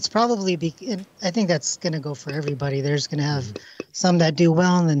mean, it's probably and I think that's going to go for everybody. There's going to have some that do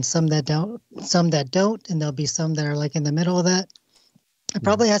well, and then some that don't, and there'll be some that are like in the middle of that. It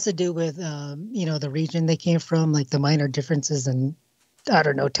probably has to do with the region they came from, like the minor differences in, I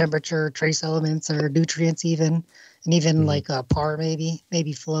don't know, temperature, trace elements, or nutrients even, and even like PAR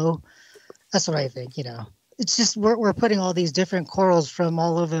maybe flow. That's what I think, It's just we're putting all these different corals from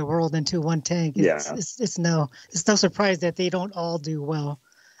all over the world into one tank. It's no surprise that they don't all do well.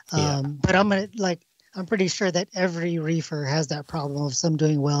 But I'm pretty sure that every reefer has that problem of some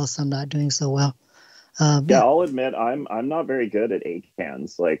doing well, some not doing so well. Yeah, I'll admit I'm not very good at egg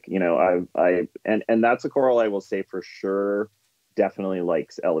cans. Like, and that's a coral I will say for sure definitely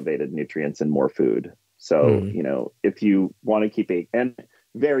likes elevated nutrients and more food. So, if you want to keep and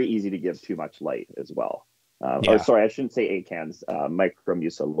very easy to give too much light as well. Or sorry, I shouldn't say egg cans,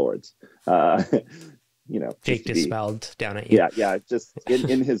 Micromusa lords. Jake just smiled down at you. Yeah. Just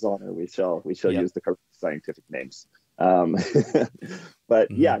in his honor, we shall use the correct scientific names. But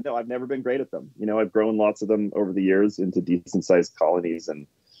yeah, no, I've never been great at them. I've grown lots of them over the years into decent sized colonies, and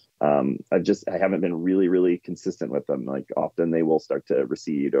I haven't been really, really consistent with them. Like often they will start to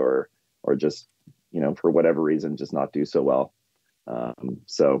recede or just, for whatever reason, just not do so well.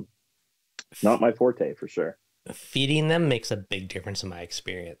 So not my forte for sure. Feeding them makes a big difference in my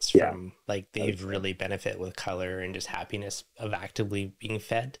experience. From like they've really benefit with color and just happiness of actively being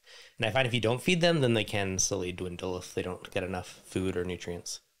fed. And I find if you don't feed them, then they can slowly dwindle if they don't get enough food or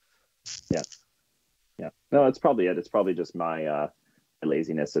nutrients. Yeah. No, that's probably it. It's probably just my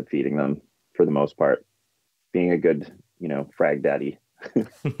laziness of feeding them for the most part. Being a good, frag daddy.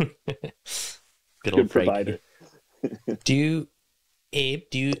 Good old provider. Abe,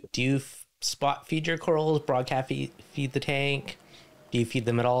 do you spot feed your corals, broadcast feed the tank? Do you feed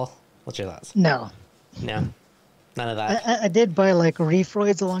them at all? What's your thoughts? No, none of that. I did buy like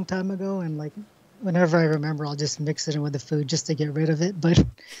ReefDudes a long time ago, and like whenever I remember, I'll just mix it in with the food just to get rid of it, but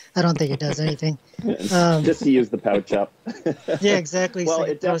I don't think it does anything. Just to use the pouch up. Yeah, exactly. Well, so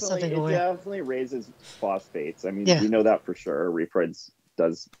it definitely raises phosphates. I mean, we know that for sure. ReefDudes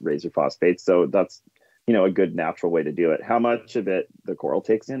does raise your phosphates, so that's a good natural way to do it. How much of it the coral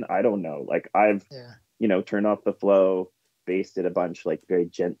takes in, I don't know. Like I've turned off the flow, basted a bunch like very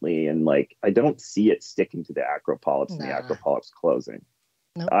gently, and like I don't see it sticking to the acropolyps and the acropolyps closing.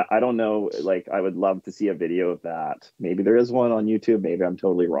 Nope. I don't know. Like I would love to see a video of that. Maybe there is one on YouTube. Maybe I'm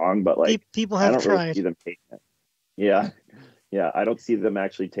totally wrong, but like people have tried. Really see them taking it. Yeah, I don't see them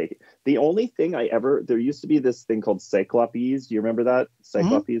actually take it. The only thing there used to be this thing called cyclopes. Do you remember that?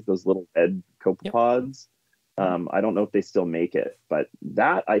 Cyclopes, those little red copepods. I don't know if they still make it, but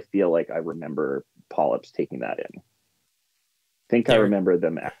that I feel like I remember polyps taking that in. I think I remember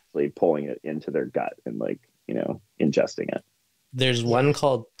them actually pulling it into their gut and like, ingesting it. There's one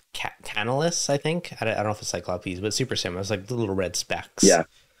called Canalus, I think. I don't know if it's cyclopes, but super similar. It's like the little red specks. Yeah.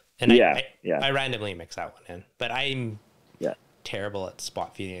 And I randomly mix that one in, but I'm terrible at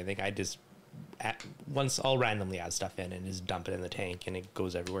spot feeding. I think I just I'll randomly add stuff in and just dump it in the tank, and it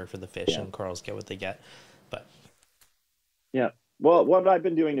goes everywhere for the fish, and corals get what they get. But well, what I've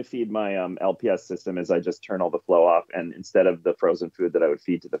been doing to feed my LPS system is I just turn all the flow off, and instead of the frozen food that I would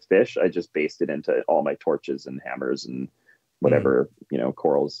feed to the fish, I just baste it into all my torches and hammers and whatever.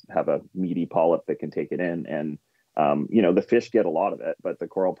 Corals have a meaty polyp that can take it in, and the fish get a lot of it, but the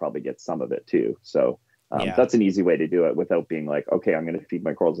coral probably gets some of it too. So that's an easy way to do it without being like, okay, I'm going to feed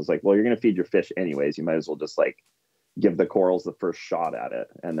my corals. It's like, well, you're going to feed your fish anyways. You might as well just like give the corals the first shot at it,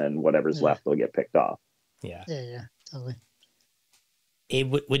 and then whatever's left will get picked off. Yeah, totally. Hey,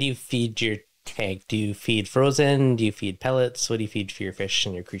 what do you feed your tank? Do you feed frozen? Do you feed pellets? What do you feed for your fish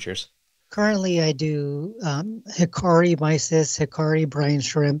and your creatures? Currently, I do hikari mysis, hikari brine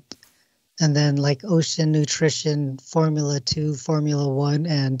shrimp, and then like Ocean Nutrition Formula 2, Formula 1,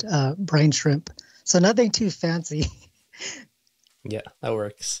 and brine shrimp. So nothing too fancy. Yeah, that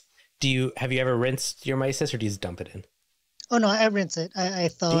works. Have you ever rinsed your mysis, or do you just dump it in? Oh no, I rinse it. I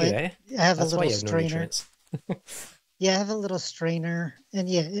thaw it. I have That's a little strainer. Yeah, I have a little strainer, and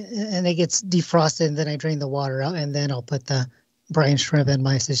and it gets defrosted, and then I drain the water out, and then I'll put the brine shrimp and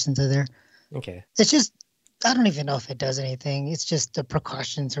mysis into there. Okay. It's just, I don't even know if it does anything. It's just a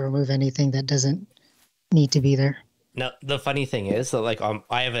precaution to remove anything that doesn't need to be there. Now, the funny thing is that like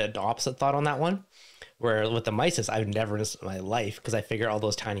I have an opposite thought on that one, where with the mysis, I've never rinsed in my life because I figure all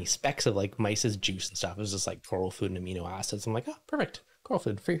those tiny specks of like mysis juice and stuff is just like coral food and amino acids. I'm like, oh, perfect, coral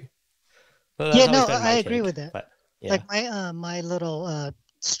food free. Well, I agree with that. But, like my little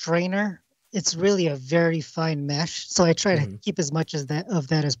strainer, it's really a very fine mesh, so I try to keep as much of that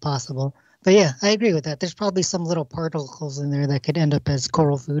as possible. But yeah, I agree with that. There's probably some little particles in there that could end up as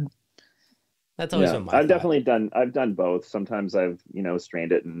coral food. That's always been my thought. I've done both. Sometimes I've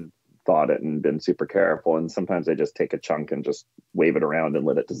strained it and thawed it and been super careful, and sometimes I just take a chunk and just wave it around and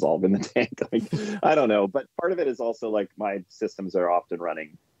let it dissolve in the tank. Like, I don't know, but part of it is also like my systems are often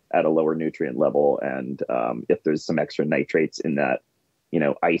running at a lower nutrient level, and if there's some extra nitrates in that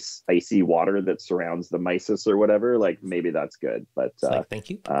icy water that surrounds the mysis or whatever, like maybe that's good. But thank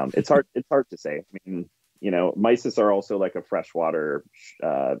you. It's hard to say. I mean, mysis are also like a freshwater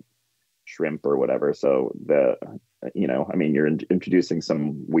shrimp or whatever, so you know, I mean, you're introducing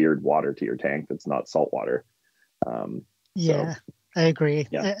some weird water to your tank that's not salt water. Yeah, so, I agree.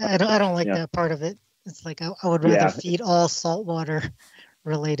 Yeah. I don't like that part of it. It's like I would rather feed all saltwater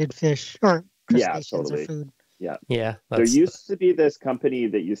related fish or crustaceans or food. Yeah. There used to be this company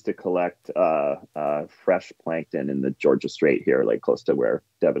that used to collect fresh plankton in the Georgia Strait here, like close to where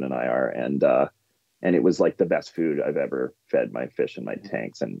Devin and I are, and it was like the best food I've ever fed my fish in my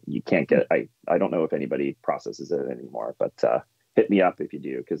tanks. And you can't get I don't know if anybody processes it anymore, but hit me up if you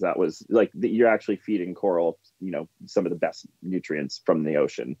do, because that was like you're actually feeding coral, you know, some of the best nutrients from the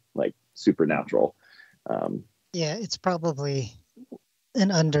ocean, like super natural. Yeah, it's probably an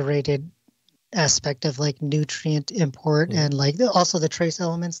underrated aspect of like nutrient import and like also the trace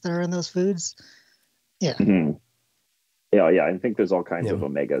elements that are in those foods. Yeah. Mm-hmm. Yeah. I think there's all kinds of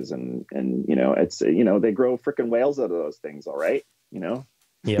omegas and you know, it's, you know, they grow freaking whales out of those things. All right. You know?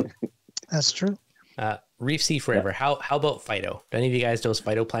 Yep. That's true. Reef Sea Forever. How about phyto? Do any of you guys dose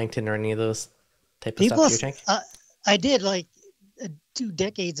phytoplankton or any of those type of stuff in your tank? I did like 2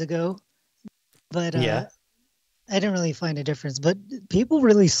 decades ago, but I didn't really find a difference, but people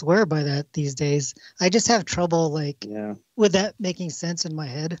really swear by that these days. I just have trouble with that making sense in my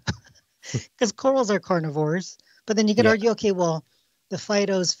head because corals are carnivores, but then you could argue, okay, well, the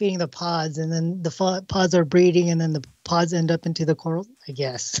phyto's feeding the pods and then the pods are breeding and then the pods end up into the coral, I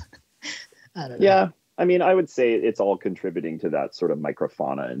guess. I don't know. Yeah. I mean, I would say it's all contributing to that sort of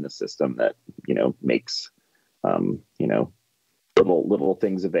microfauna in the system that, you know, makes, you know, little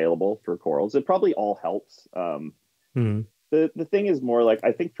things available for corals. It probably all helps. The thing is more like,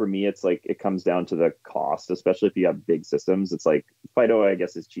 I think for me, it's like, it comes down to the cost, especially if you have big systems. It's like phyto, I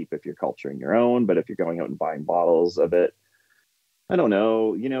guess, is cheap if you're culturing your own, but if you're going out and buying bottles of it, I don't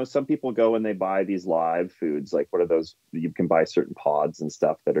know. You know, some people go and they buy these live foods. Like, what are those? You can buy certain pods and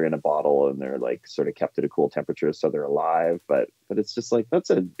stuff that are in a bottle and they're like sort of kept at a cool temperature, so they're alive. But it's just like, that's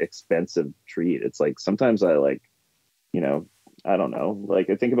an expensive treat. It's like, sometimes I like, you know, I don't know. Like,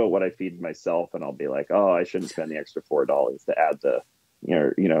 I think about what I feed myself and I'll be like, oh, I shouldn't spend the extra $4 to add the,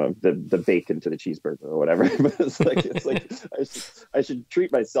 the bacon to the cheeseburger or whatever. But it's like I should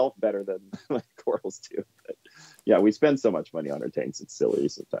treat myself better than my corals do. But yeah, we spend so much money on our tanks. It's silly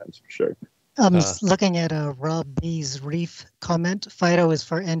sometimes, for sure. I'm looking at a Rob B's reef comment. Phyto is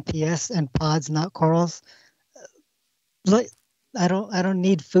for NPS and pods, not corals. Like, I don't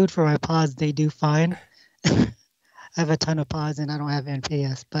need food for my pods. They do fine. I have a ton of pods and I don't have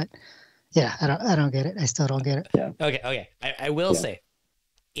NPS, but yeah, I don't get it. I still don't get it. Yeah. Okay. I will say,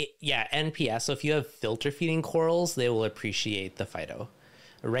 NPS. So if you have filter feeding corals, they will appreciate the phyto.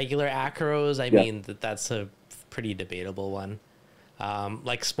 Regular acros, I mean, that's a pretty debatable one.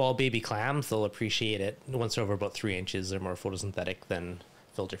 Like small baby clams, they'll appreciate it once they're over about 3 inches. They're more photosynthetic than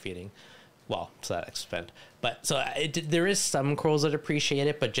filter feeding. Well, to that extent. But so there is some corals that appreciate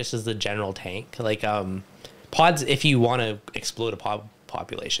it, but just as the general tank, like pods, if you want to explode a pod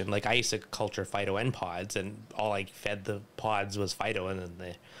population, like I used to culture phyto and pods, and all I fed the pods was phyto, and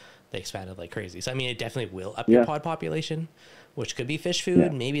then they expanded like crazy. So I mean, it definitely will up your pod population, which could be fish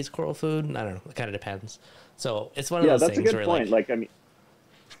food, maybe it's coral food. I don't know. It kind of depends. So it's one of those things. Yeah, that's a good point. Like, I mean,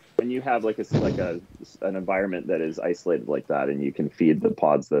 when you have like an environment that is isolated like that, and you can feed the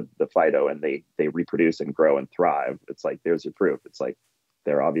pods the phyto, and they reproduce and grow and thrive, it's like, there's your proof. It's like,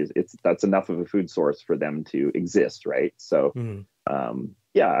 they're obvious. That's enough of a food source for them to exist, right? So,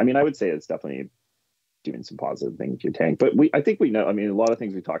 I mean, I would say it's definitely doing some positive things to your tank. But I think we know. I mean, a lot of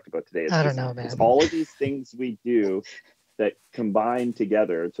things we talked about today. I don't know, man. It's all of these things we do that combine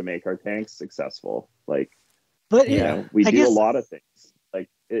together to make our tanks successful. Like, but we do a lot of things. Like,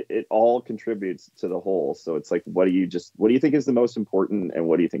 it all contributes to the whole. So it's like, what do you think is the most important, and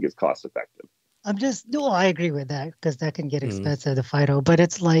what do you think is cost effective? I agree with that, because that can get expensive, the phyto. But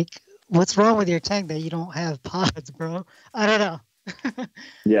it's like, what's wrong with your tank that you don't have pods, bro? I don't know.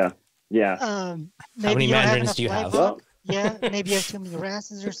 Yeah. How many mandarins do you have? Yeah, maybe you have too many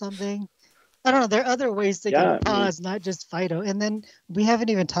wrasses or something. I don't know. There are other ways to get pods, not just phyto. And then we haven't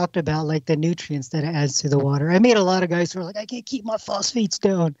even talked about like the nutrients that it adds to the water. I made a lot of guys who are like, I can't keep my phosphates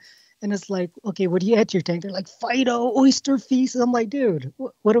down. And it's like, okay, what do you add to your tank? They're like, phyto, oyster feast. I'm like, dude,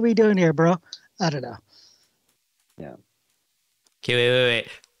 what are we doing here, bro? I don't know. Yeah. Okay, wait.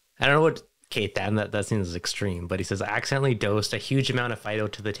 I don't know what Kate, that seems extreme, but he says, I accidentally dosed a huge amount of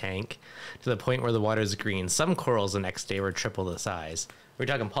phyto to the tank to the point where the water is green. Some corals the next day were triple the size. We're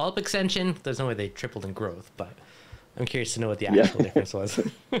talking polyp extension. There's no way they tripled in growth, but I'm curious to know what the actual difference was.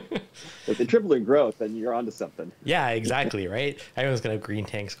 If they tripled in growth, then you're onto something. Yeah, exactly, right? Everyone's going to have green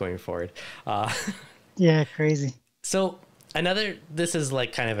tanks going forward. Yeah, crazy. So This is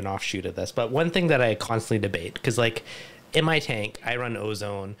like kind of an offshoot of this, but one thing that I constantly debate, because like in my tank, I run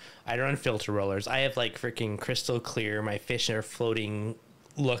ozone, I run filter rollers, I have like freaking crystal clear, my fish are floating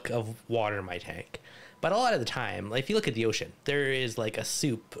look of water in my tank. But a lot of the time, like if you look at the ocean, there is like a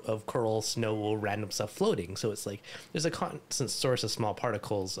soup of coral, snow, random stuff floating. So it's like there's a constant source of small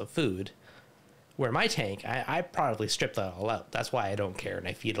particles of food. Where my tank, I probably strip that all out. That's why I don't care, and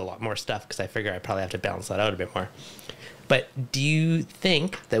I feed a lot more stuff because I figure I probably have to balance that out a bit more. But do you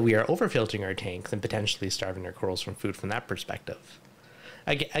think that we are overfiltering our tanks and potentially starving our corals from food from that perspective?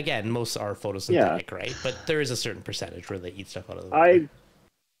 Again, most are photosynthetic, right? But there is a certain percentage where they eat stuff out of the water.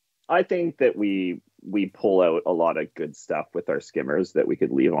 I think that we pull out a lot of good stuff with our skimmers that we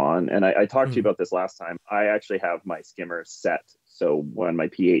could leave on. And I talked to you about this last time. I actually have my skimmer set. So when my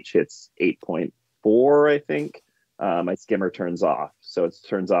pH hits 8.4, I think, my skimmer turns off. So it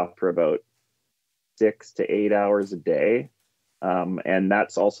turns off for about 6 to 8 hours a day. And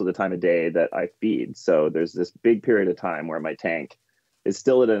that's also the time of day that I feed. So there's this big period of time where my tank is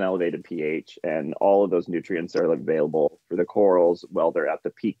still at an elevated pH and all of those nutrients are available for the corals while they're at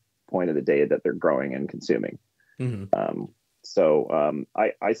the peak point of the day that they're growing and consuming.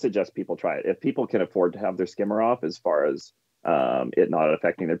 I suggest people try it. If people can afford to have their skimmer off as far as it not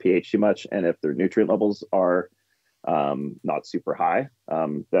affecting their pH too much, and if their nutrient levels are not super high,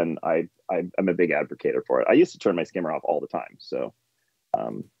 then I'm a big advocate for it. I used to turn my skimmer off all the time. So,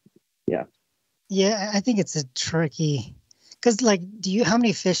 Yeah, I think it's a tricky, because like, how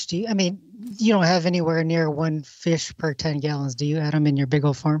many fish do you, I mean, you don't have anywhere near one fish per 10 gallons. Do you, Adam, in your big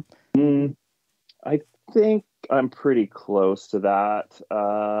old farm? I think I'm pretty close to that.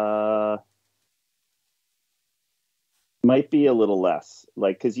 Might be a little less,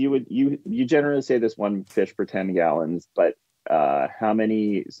 like, because you generally say this one fish per 10 gallons, but how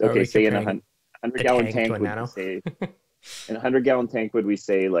many? Okay, say in a 100-gallon tank, would we say in a 100-gallon tank would we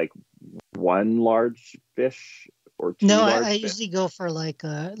say like one large fish or two? No, I usually go for like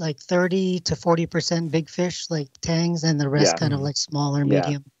 30 to 40% big fish, like tangs, and the rest kind of like smaller,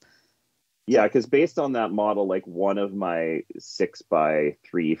 medium. Yeah, because based on that model, like one of my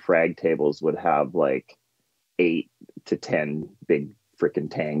 6x3 frag tables would have like 8 to 10 big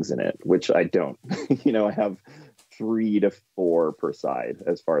freaking tangs in it, which I don't. I have 3 to 4 per side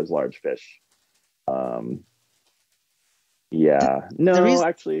as far as large fish.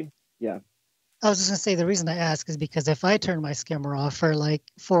 Actually. I was just gonna say, the reason I ask is because if I turn my skimmer off for like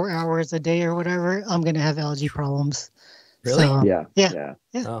 4 hours a day or whatever, I'm gonna have algae problems. Really? So, yeah.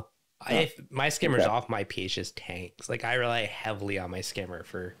 Oh, my skimmer's off. My pH is tanks. Like I rely heavily on my skimmer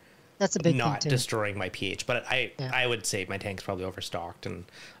for that's a big not thing too. destroying my pH. But I would say my tank's probably overstocked, and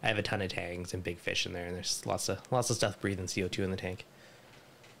I have a ton of tangs and big fish in there, and there's lots of stuff breathing CO2 in the tank.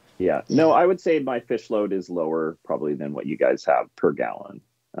 Yeah. No, I would say my fish load is lower probably than what you guys have per gallon.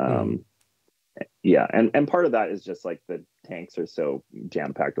 Yeah, and part of that is just like the tanks are so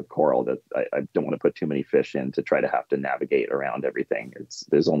jam-packed with coral that I don't want to put too many fish in to try to have to navigate around everything.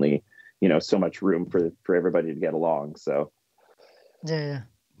 There's only so much room for everybody to get along. So yeah.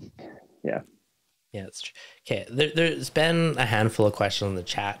 It's true. Okay, there's been a handful of questions in the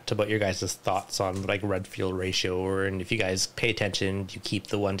chat about your guys' thoughts on like red fuel ratio, and if you guys pay attention, do you keep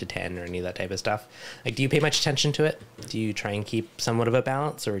the 1 to 10 or any of that type of stuff? Like, do you pay much attention to it? Do you try and keep somewhat of a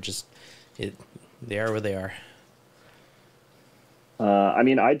balance, or just they are where they are? I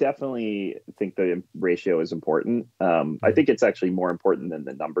mean, I definitely think the ratio is important. I think it's actually more important than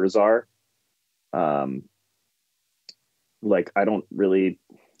the numbers are. Like, I don't really,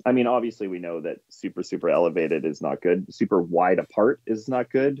 I mean, obviously we know that super, super elevated is not good. Super wide apart is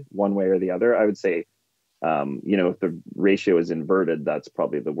not good one way or the other. I would say, if the ratio is inverted, that's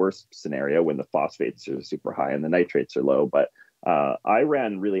probably the worst scenario when the phosphates are super high and the nitrates are low. But I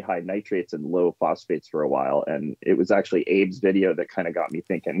ran really high nitrates and low phosphates for a while. And it was actually Abe's video that kind of got me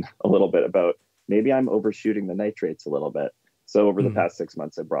thinking a little bit about maybe I'm overshooting the nitrates a little bit. So over the past 6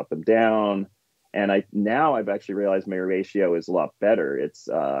 months, I brought them down. And I've actually realized my ratio is a lot better. It's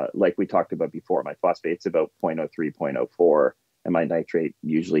like we talked about before, my phosphate's about 0.03, 0.04, and my nitrate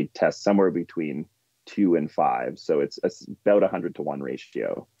usually tests somewhere between 2 and 5. So it's about 100 to 1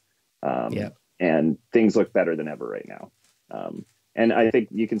 ratio. And things look better than ever right now. And I think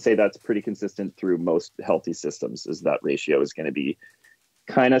you can say that's pretty consistent through most healthy systems, is that ratio is going to be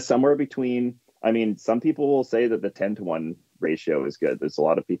kind of somewhere between, I mean, some people will say that the 10 to 1 ratio is good. There's a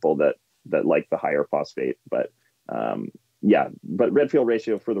lot of people that like the higher phosphate, but but red fuel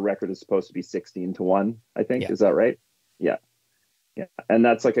ratio, for the record, is supposed to be 16 to 1, I think. Is that right? Yeah. And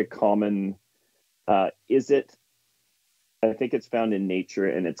that's like a common, I think it's found in nature,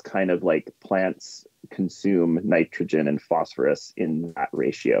 and it's kind of like plants consume nitrogen and phosphorus in that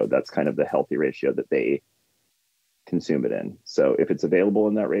ratio. That's kind of the healthy ratio that they consume it in. So if it's available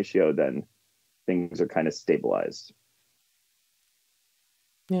in that ratio, then things are kind of stabilized.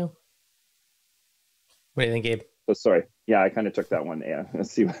 Yeah. What do you think, Gabe? Oh, sorry. Yeah, I kind of took that one. Yeah.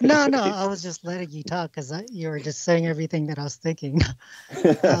 Let's see. No, I was just letting you talk because you were just saying everything that I was thinking.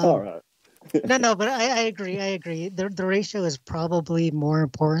 All right. No, but I agree. The ratio is probably more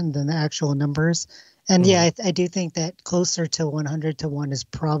important than the actual numbers. And yeah, I do think that closer to 100 to 1 is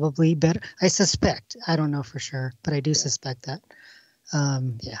probably better. I suspect. I don't know for sure, but I do suspect that.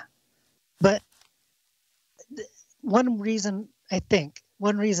 Yeah. But one reason why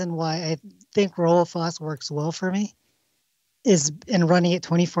I think RollFoss works well for me is in running it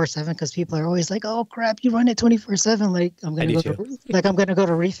 24/7, because people are always like, "Oh crap, you run it 24/7." Like I'm gonna go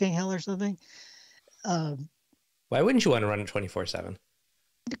to reefing hell or something. Why wouldn't you want to run it 24/7?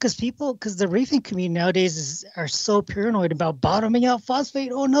 Because the reefing community nowadays are so paranoid about bottoming out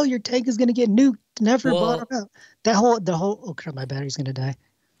phosphate. Oh no, your tank is gonna get nuked. Never bottom out. The whole oh crap, my battery's gonna die.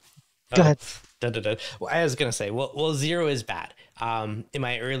 Go ahead. Well, I was gonna say, well, zero is bad. In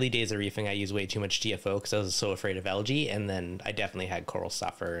my early days of reefing, I used way too much GFO because I was so afraid of algae, and then I definitely had coral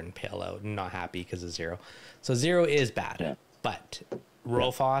suffer and pale out and not happy because of zero. So zero is bad, but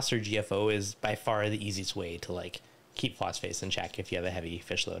RollFoss or GFO is by far the easiest way to like keep phosphates in check if you have a heavy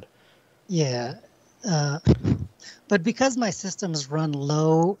fish load. Yeah, but because my systems run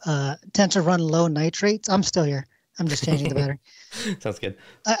low, tend to run low nitrates. I'm still here. I'm just changing the battery. Sounds good.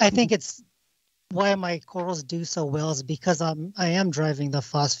 I think it's why my corals do so well is because I am driving the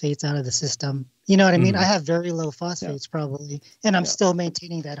phosphates out of the system. You know what I mean? I have very low phosphates probably, and I'm still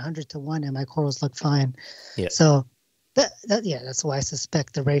maintaining that 100 to 1, and my corals look fine. Yeah. So that's why I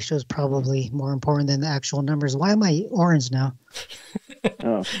suspect the ratio is probably more important than the actual numbers. Why am I orange now?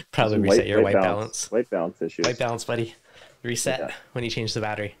 Probably reset your white balance. White balance issues. White balance, buddy. Reset when you change the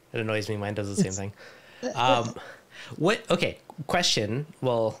battery. It annoys me. Mine does the same thing. Okay, question.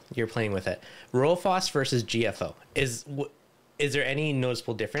 Well, you're playing with it. RollFoss versus GFO. Is there any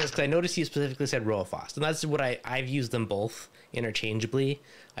noticeable difference? Because I noticed you specifically said RollFoss, and that's what I've used them both interchangeably.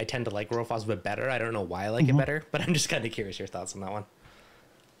 I tend to like RollFoss a bit better. I don't know why I like it better, but I'm just kind of curious your thoughts on that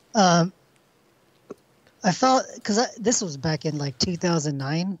one. I felt, because this was back in like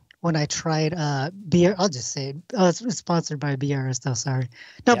 2009 when I tried BR. I'll just say it's sponsored by BRS though. Sorry,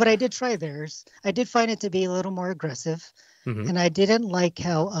 but I did try theirs. I did find it to be a little more aggressive, and I didn't like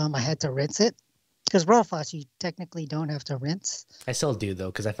how I had to rinse it, because RollFoss you technically don't have to rinse. I still do though,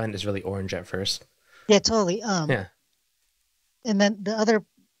 because I find it's really orange at first. Yeah, totally. And then the other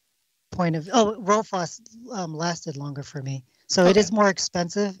point of RollFoss lasted longer for me. So it is more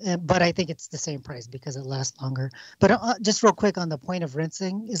expensive, but I think it's the same price because it lasts longer. But just real quick on the point of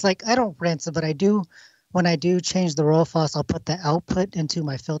rinsing, is like I don't rinse it, but I do. When I do change the RollFoss, I'll put the output into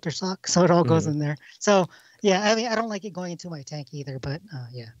my filter sock, so it all goes in there. So yeah, I mean I don't like it going into my tank either, but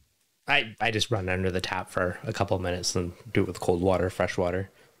yeah. I just run under the tap for a couple of minutes and do it with cold water, fresh water,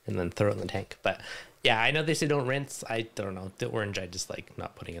 and then throw it in the tank. But yeah, I know they say don't rinse. I don't know. The orange I just like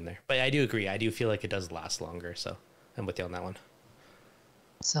not putting in there. But I do agree. I do feel like it does last longer, so I'm with you on that one.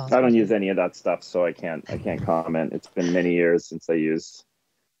 So I don't use any of that stuff, so I can't comment. It's been many years since I used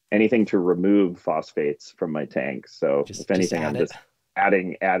anything to remove phosphates from my tank. So if anything, I'm just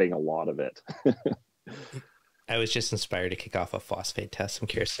adding a lot of it. I was just inspired to kick off a phosphate test. I'm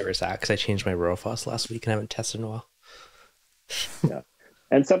curious where it's at because I changed my RollFoss last week and I haven't tested in a while. Yeah.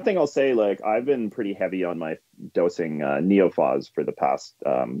 And something I'll say, like I've been pretty heavy on my dosing Neophos for the past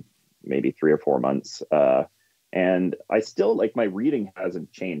maybe 3 or 4 months. And I still like my reading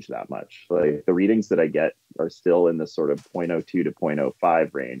hasn't changed that much. Like the readings that I get are still in the sort of 0.02 to 0.05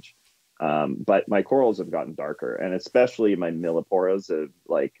 range. But my corals have gotten darker, and especially my milliporas have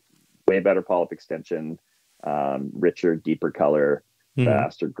like way better polyp extension, richer, deeper color,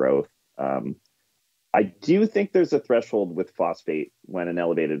 faster growth. I do think there's a threshold with phosphate when an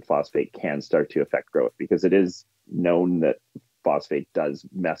elevated phosphate can start to affect growth, because it is known that phosphate does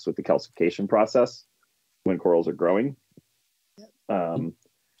mess with the calcification process when corals are growing.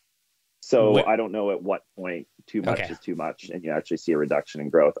 So I don't know at what point too much is too much and you actually see a reduction in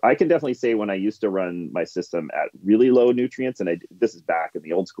growth. I can definitely say when I used to run my system at really low nutrients, and this is back in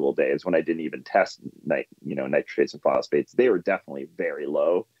the old school days when I didn't even test nitrates and phosphates, they were definitely very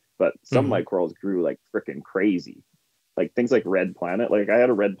low. But some of my corals grew like freaking crazy. Like things like Red Planet. Like I had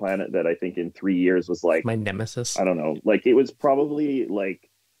a Red Planet that I think in 3 years was like my nemesis. I don't know. Like it was probably like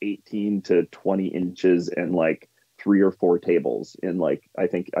 18 to 20 inches and like 3 or 4 tables in like, I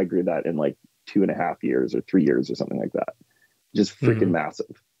think I grew that in like 2.5 years or 3 years or something like that. Just freaking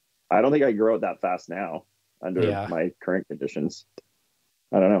massive. I don't think I grow it that fast now under my current conditions.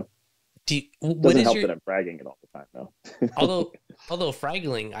 I don't know. Doesn't help that I'm fragging it all the time, though. although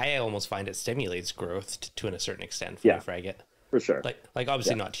fragging, I almost find it stimulates growth to a certain extent when you frag it. For sure. Like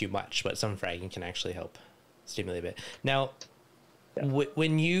obviously not too much, but some fragging can actually help stimulate a bit. Now,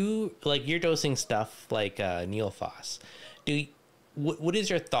 when you're dosing stuff like Neophos, what is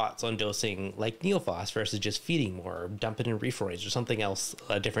your thoughts on dosing like Neophos versus just feeding more, or dumping in Reefroids or something else,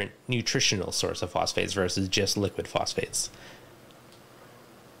 a different nutritional source of phosphates versus just liquid phosphates?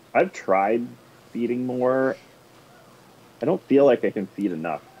 I've tried feeding more. I don't feel like I can feed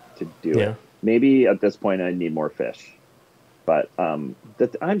enough to do it. Maybe at this point I need more fish. But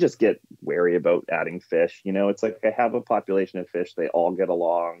I just get wary about adding fish. You know, it's like I have a population of fish. They all get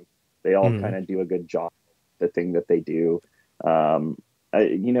along. They all kind of do a good job, the thing that they do.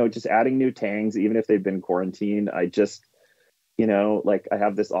 Just adding new tangs, even if they've been quarantined, I just, like I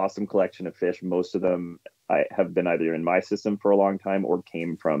have this awesome collection of fish. Most of them I have been either in my system for a long time or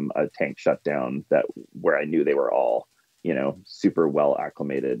came from a tank shutdown where I knew they were all, super well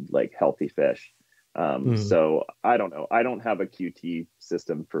acclimated, like healthy fish. So I don't know. I don't have a QT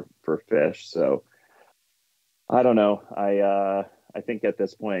system for fish. So I don't know. I think at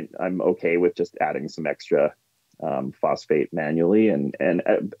this point I'm okay with just adding some extra phosphate manually.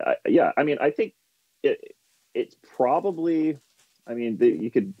 I think it's probably,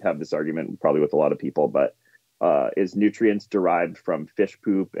 you could have this argument probably with a lot of people, but is nutrients derived from fish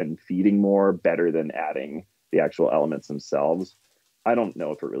poop and feeding more better than adding the actual elements themselves? I don't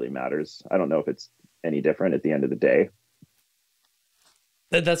know if it really matters. I don't know if it's any different at the end of the day.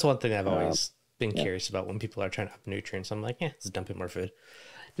 That's one thing I've always been curious about when people are trying to up nutrients. I'm like, just dump in more food.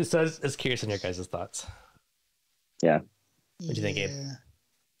 Just as curious on your guys' thoughts. Yeah. What do you think, Abe?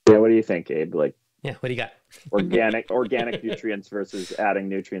 Yeah, what do you think, Abe? Like, what do you got? organic nutrients versus adding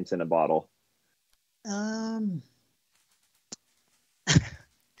nutrients in a bottle.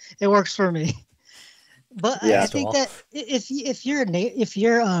 It works for me. But I think that if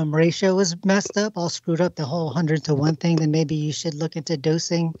your ratio is messed up, all screwed up, the whole 100-to-1 thing, then maybe you should look into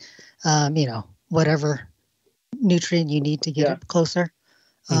dosing, whatever nutrient you need to get it closer.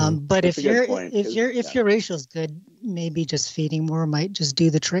 But if your ratio is good, maybe just feeding more might just do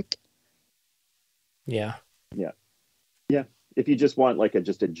the trick. Yeah. If you just want like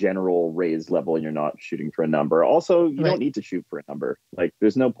just a general raised level and you're not shooting for a number. Also, you don't need to shoot for a number. Like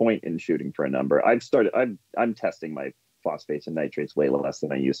there's no point in shooting for a number. I'm testing my phosphates and nitrates way less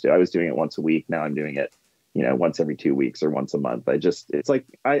than I used to. I was doing it once a week. Now I'm doing it, once every 2 weeks or once a month. It's like,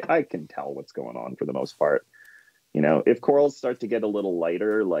 I can tell what's going on for the most part. If corals start to get a little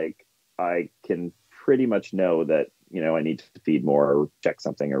lighter, like I can pretty much know that, I need to feed more or check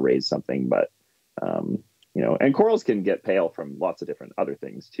something or raise something. But, and corals can get pale from lots of different other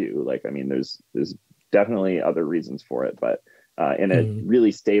things too. Like, there's definitely other reasons for it, but in a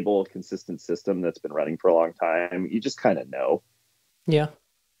really stable, consistent system that's been running for a long time, you just kind of know. Yeah.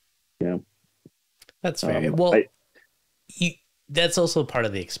 That's fair. That's also part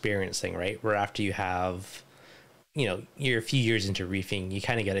of the experience thing, right? Where after you have, you're a few years into reefing, you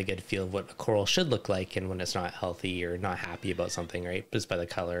kind of get a good feel of what a coral should look like, and when it's not healthy or not happy about something, right? Just by the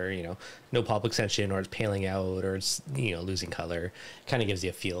color, no pulp extension, or it's paling out, or it's losing color, kind of gives you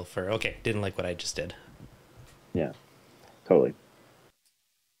a feel for, okay, didn't like what I just did. Yeah, totally.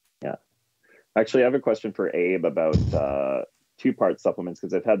 Yeah, actually, I have a question for Abe about two-part supplements,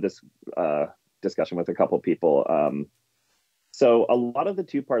 because I've had this discussion with a couple of people. So a lot of the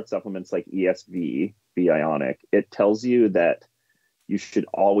two-part supplements like ESV, B-Ionic, it tells you that you should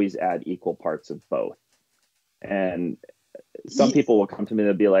always add equal parts of both. And some people will come to me and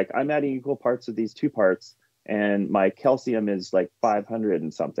they'll be like, I'm adding equal parts of these two parts, and my calcium is like 500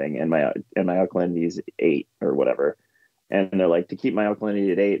 and something, and my alkalinity is 8 or whatever. And they're like, to keep my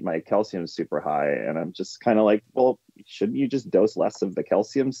alkalinity at 8, my calcium is super high. And I'm just kind of like, well, shouldn't you just dose less of the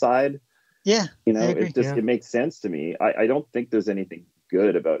calcium side? Yeah, it makes sense to me. I don't think there's anything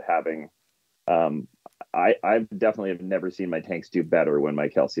good about having. I definitely have never seen my tanks do better when my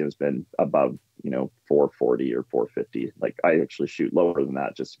calcium's been above 440 or 450. Like I actually shoot lower than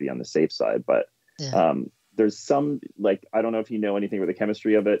that just to be on the safe side. But there's some, like, I don't know if you know anything about the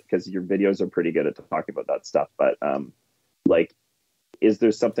chemistry of it, because your videos are pretty good at talking about that stuff. But like, is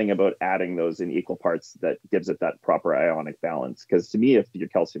there something about adding those in equal parts that gives it that proper ionic balance? Because to me, if your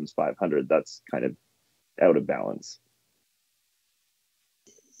calcium is 500, that's kind of out of balance.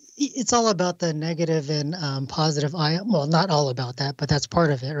 It's all about the negative and positive ion. Well, not all about that, but that's part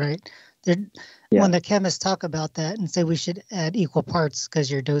of it, right? When the chemists talk about that and say we should add equal parts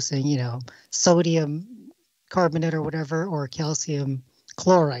because you're dosing, sodium carbonate or whatever, or calcium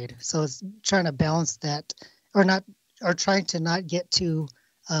chloride. So it's trying to balance that, or trying to not get too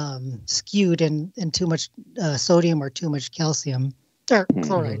skewed in too much sodium or too much calcium or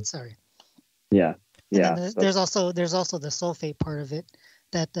chloride. Sorry. Yeah. And then there's also the sulfate part of it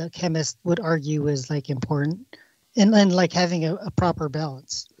that the chemist would argue is like important, and like having a proper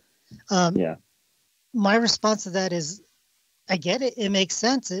balance. My response to that is, I get it. It makes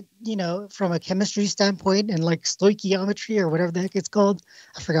sense. It, from a chemistry standpoint and like stoichiometry or whatever the heck it's called.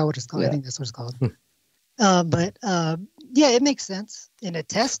 I forgot what it's called. I think that's what it's called. But it makes sense in a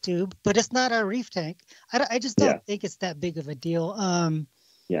test tube, but it's not a reef tank. I just don't think it's that big of a deal. I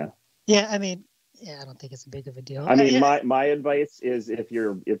don't think it's a big of a deal. I mean, my advice is if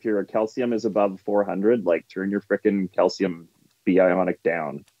your calcium is above 400, like turn your frickin' calcium bionic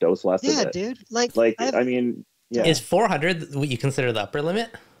down. Dose less of it. Yeah, dude. Is 400 what you consider the upper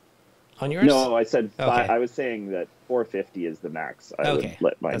limit on yours? No, I said okay. I was saying that 450 is the max I would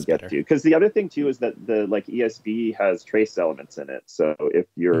let mine That's get better. to. Because the other thing too is that the ESV has trace elements in it. So if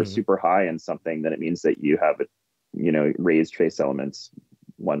you're super high in something, then it means that you have raised trace elements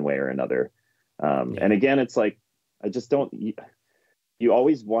one way or another. And again, it's like, I just don't, you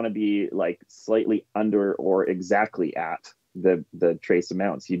always want to be like slightly under or exactly at the trace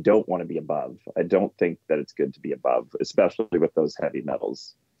amounts. You don't want to be above. I don't think that it's good to be above, especially with those heavy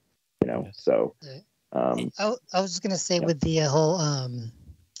metals, so. I was just going to say with the whole,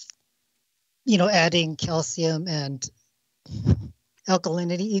 adding calcium and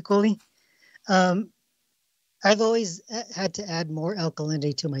alkalinity equally, I've always had to add more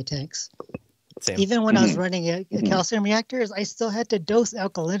alkalinity to my tanks. Same. Even when I was running a calcium reactor, I still had to dose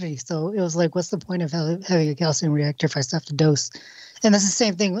alkalinity. So it was like, what's the point of having a calcium reactor if I still have to dose? And that's the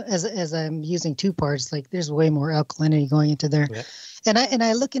same thing as I'm using 2 parts. Like there's way more alkalinity going into there. Yeah. And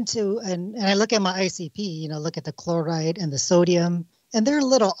I look into and I look at my ICP. Look at the chloride and the sodium, and they're a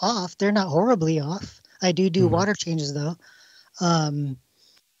little off. They're not horribly off. I do water changes though.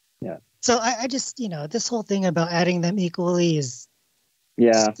 So I just this whole thing about adding them equally is.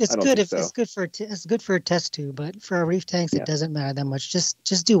 It's good if it's good for a test tube, but for our reef tanks, it doesn't matter that much.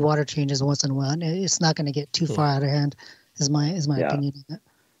 Just do water changes once in a while. It's not going to get too far out of hand. Is my opinion on that.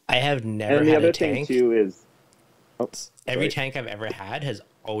 I have never and the had other a tank. Thing too is every tank I've ever had has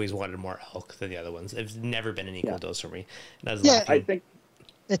always wanted more elk than the other ones. It's never been an equal dose for me. And I think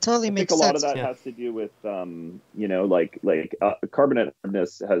it totally makes sense. I think a lot of that has to do with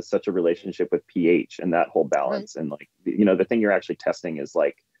carbonateness has such a relationship with pH and that whole balance. Right. And the thing you're actually testing is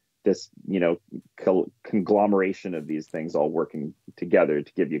like this conglomeration of these things all working together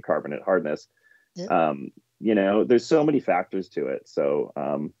to give you carbonate hardness. There's so many factors to it. So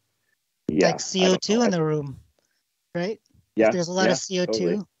like CO2 in the room, right? If there's a lot of CO2,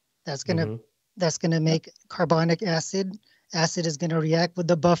 totally. That's gonna make carbonic acid. Acid is going to react with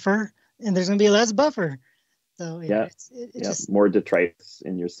the buffer, and there's going to be less buffer. So it's just more detritus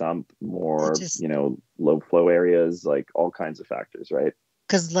in your sump, more low flow areas, like all kinds of factors, right?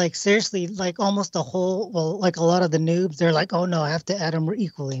 Because like seriously, like almost the whole, like a lot of the noobs, they're like, oh no, I have to add them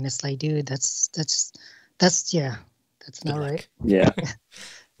equally, and it's like, dude, that's not right. Yeah,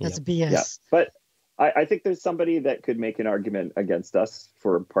 that's BS. Yeah, but I think there's somebody that could make an argument against us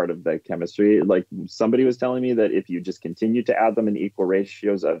for part of the chemistry. Like somebody was telling me that if you just continue to add them in equal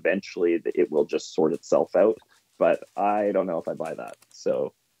ratios, eventually it will just sort itself out. But I don't know if I buy that.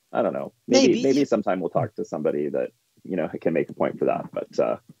 So I don't know. Maybe sometime we'll talk to somebody that can make a point for that. But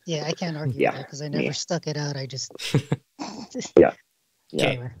I can't argue that because I never stuck it out. I just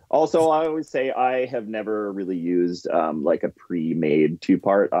Yeah. Also, I always say I have never really used like a pre-made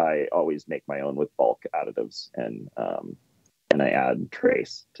 2-part. I always make my own with bulk additives, and I add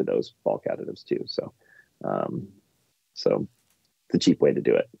trace to those bulk additives too. So, so the cheap way to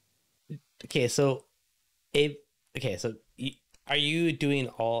do it. Okay, so are you doing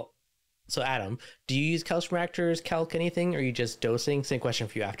all? So Adam, do you use calcium reactors, calc, anything, or are you just dosing? Same question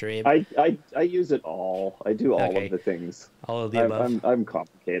for you after Abe. I use it all. I do all of the things. All of the above. I'm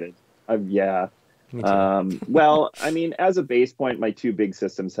complicated. Well, I mean, as a base point, my 2 big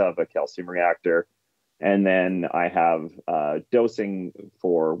systems have a calcium reactor, and then I have dosing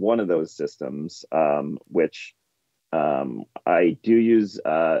for one of those systems, which I do use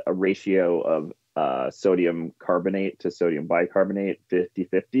a ratio of sodium carbonate to sodium bicarbonate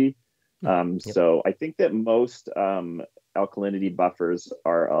 50-50. So I think that most alkalinity buffers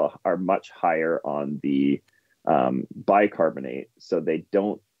are much higher on the bicarbonate, so they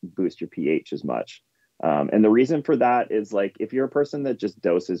don't boost your pH as much. And the reason for that is, like, if you're a person that just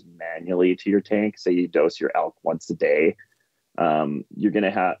doses manually to your tank, say you dose your elk once a day, you're going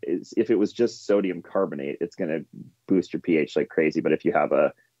to have, if it was just sodium carbonate, it's going to boost your pH like crazy. But if you have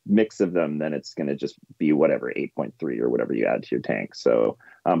a mix of them, then it's going to just be whatever, 8.3 or whatever you add to your tank. So,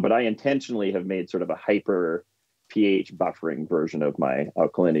 but I intentionally have made sort of a hyper pH buffering version of my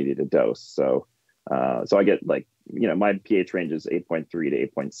alkalinity to dose. So, so I get like, my pH range is 8.3 to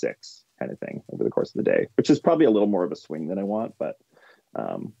 8.6 kind of thing over the course of the day, which is probably a little more of a swing than I want, but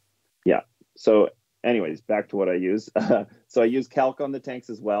yeah. So anyways, back to what I use. So I use calc on the tanks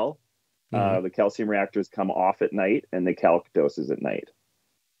as well. The calcium reactors come off at night and the calc doses at night.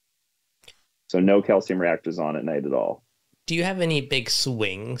 So no calcium reactors on at night at all. Do you have any big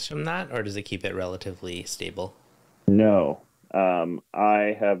swings from that, or does it keep it relatively stable? No.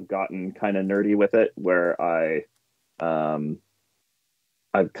 I have gotten kind of nerdy with it where I've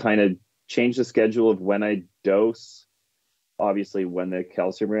kind of changed the schedule of when I dose, obviously when the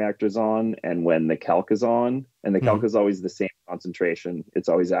calcium reactor's on and when the calc is on, and the calc is always the same concentration. It's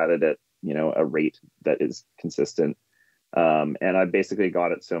always added at, a rate that is consistent. And I basically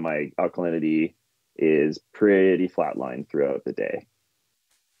got it so my alkalinity is pretty flatline throughout the day.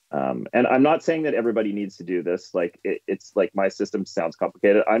 And I'm not saying that everybody needs to do this. Like it's like my system sounds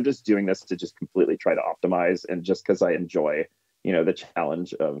complicated. I'm just doing this to just completely try to optimize, and just because I enjoy, the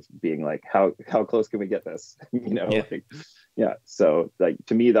challenge of being like, how close can we get this? Yeah. So like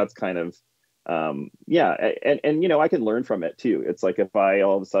to me, that's kind of yeah. And I can learn from it too. It's like if I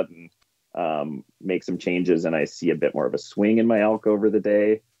all of a sudden make some changes and I see a bit more of a swing in my alk over the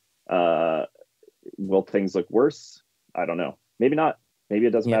day, will things look worse? I don't know. Maybe not. Maybe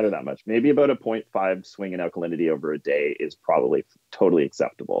it doesn't matter that much. Maybe about a 0.5 swing in alkalinity over a day is probably totally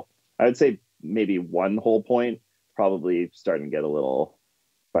acceptable. I would say maybe 1 whole point, probably starting to get a little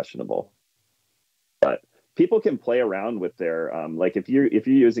questionable. But people can play around with their, like if you're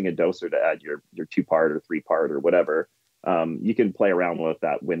using a doser to add your 2-part or 3-part or whatever, you can play around with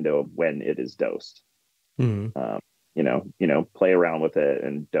that window of when it is dosed. Play around with it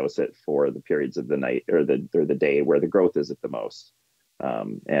and dose it for the periods of the night or the day where the growth is at the most.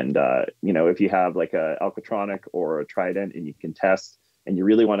 If you have like a alkatronic or a trident and you can test and you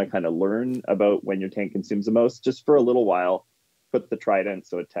really want to kind of learn about when your tank consumes the most, just for a little while, put the trident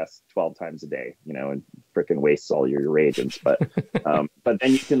so it tests 12 times a day, and freaking wastes all your reagents. But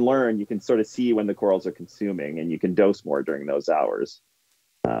then you can learn, you can sort of see when the corals are consuming and you can dose more during those hours.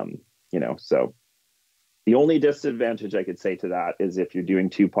 So the only disadvantage I could say to that is if you're doing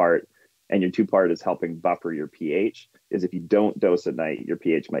 2-part and your 2-part is helping buffer your pH, is if you don't dose at night, your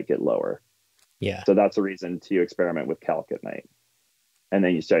pH might get lower. Yeah. So that's a reason to experiment with calc at night. And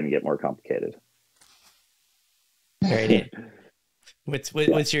then you're starting to get more complicated. All right.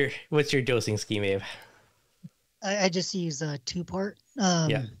 What's your dosing scheme, Abe? I just use a 2-part.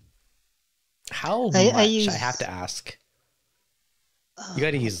 Yeah. How much? I have to ask. You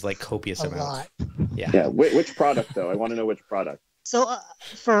got to use like copious amounts. Lot. Yeah. Yeah. Which product though? I want to know which product. So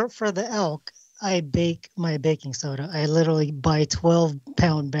for the elk, I bake my baking soda. I literally buy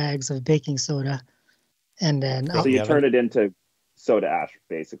 12-pound bags of baking soda, and then so you turn it into soda ash.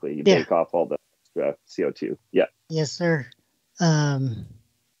 Basically, you bake off all the extra CO2. Yeah. Yes, sir.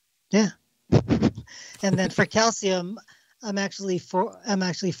 Yeah. And then for calcium, I'm actually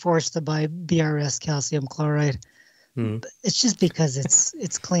forced to buy BRS calcium chloride. It's just because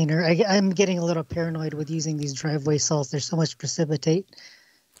it's cleaner. I'm getting a little paranoid with using these driveway salts. There's so much precipitate.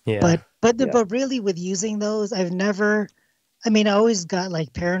 Yeah. But really with using those, I always got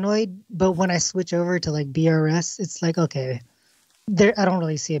like paranoid, but when I switch over to like BRS, it's like, okay, I don't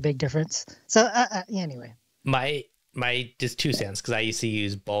really see a big difference. So anyway. My just 2 cents, because I used to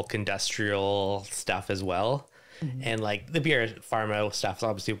use bulk industrial stuff as well. And like the beer pharma stuff is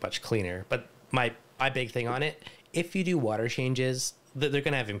obviously much cleaner, but my big thing on it, if you do water changes, they're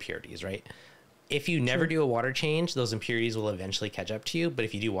going to have impurities, right? If you never do a water change, those impurities will eventually catch up to you. But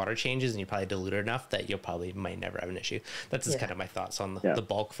if you do water changes and you probably dilute it enough that you might never have an issue. That's just kind of my thoughts on the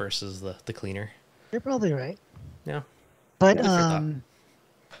bulk versus the cleaner. You're probably right. Yeah. But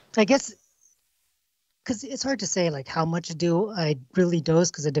I guess because it's hard to say like how much do I really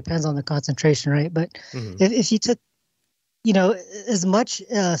dose, because it depends on the concentration, right? But if you took as much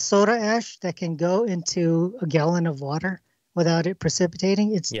soda ash that can go into a gallon of water without it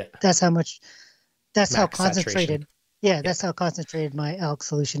precipitating, that's how much. That's how concentrated. That's how concentrated my alk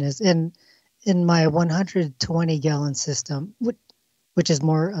solution is. And in my 120-gallon system, which is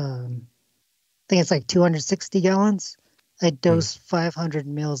more, I think it's like 260 gallons. I dose 500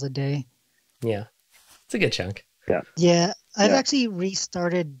 mils a day. Yeah, it's a good chunk. Yeah, I've actually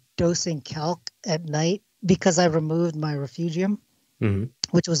restarted dosing calc at night because I removed my refugium.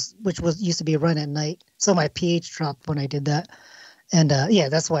 which was used to be run at night. So my pH dropped when I did that, and yeah,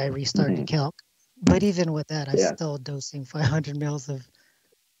 that's why I restarted calc. But even with that, I'm still dosing 500 mils of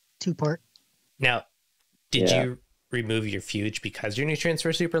 2-part. Now, did you remove your fuge because your nutrients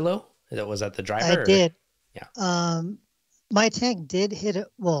were super low? Was that the driver? I did. Yeah. My tank did hit it.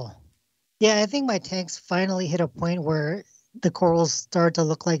 Well, yeah, I think my tanks finally hit a point where the corals started to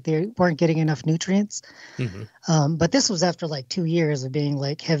look like they weren't getting enough nutrients. But this was after like 2 years of being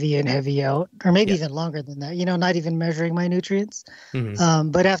like heavy in, heavy out, or maybe even longer than that, not even measuring my nutrients.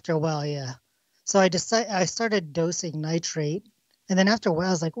 But after a while, yeah. So I started dosing nitrate. And then after a while,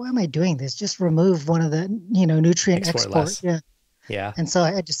 I was like, why am I doing this? Just remove one of the, nutrient export. Yeah. Yeah. And so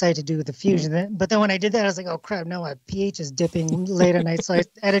I decided to do the fusion. But then when I did that, I was like, oh crap, no, my pH is dipping late at night. So I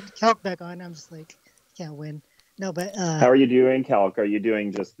added calc back on. I'm just like, can't win. No, but how are you doing calc? Are you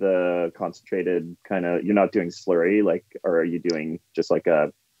doing just the concentrated kind of? You're not doing slurry, or are you doing just like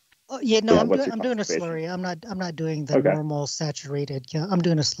a? Oh yeah, no, I'm doing a slurry. I'm not doing the normal saturated. I'm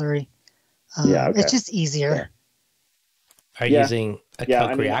doing a slurry. It's just easier. Are you using a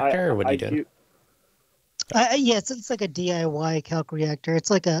calc reactor, or what are you doing? It's like a DIY calc reactor. It's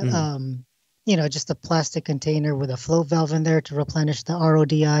like a just a plastic container with a float valve in there to replenish the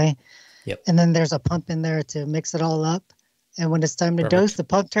RODI. Yep. And then there's a pump in there to mix it all up. And when it's time to dose, the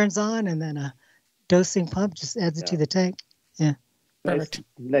pump turns on, and then a dosing pump just adds it to the tank. Yeah.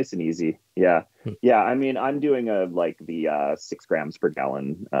 Nice and easy. Yeah. Yeah. I mean, I'm doing the 6 grams per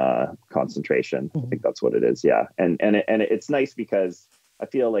gallon concentration. I think that's what it is. Yeah. And it's nice because I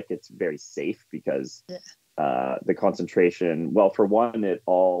feel like it's very safe because the concentration, well, for one, it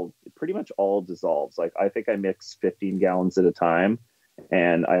pretty much all dissolves. Like I think I mix 15 gallons at a time,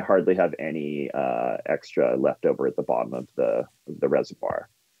 and I hardly have any extra left over at the bottom of the reservoir.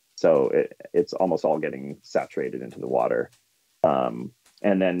 So it's almost all getting saturated into the water.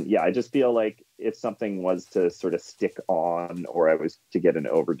 And then, I just feel like if something was to sort of stick on, or I was to get an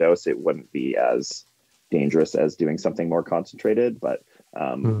overdose, it wouldn't be as dangerous as doing something more concentrated. But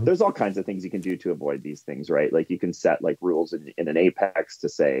there's all kinds of things you can do to avoid these things, right? Like you can set like rules in an apex to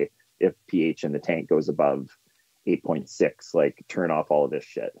say, if pH in the tank goes above 8.6, like turn off all of this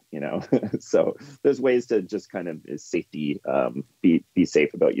shit, So there's ways to just kind of safety, be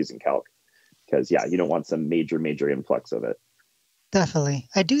safe about using calc, because you don't want some major influx of it. Definitely.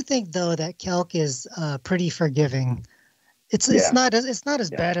 I do think though that calc is pretty forgiving. It's not as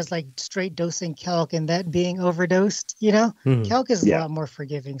bad as like straight dosing calc and that being overdosed, Calc is a lot more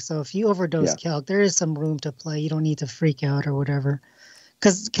forgiving. So if you overdose calc, there is some room to play. You don't need to freak out or whatever.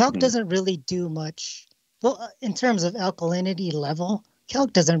 Because calc doesn't really do much. Well, in terms of alkalinity level,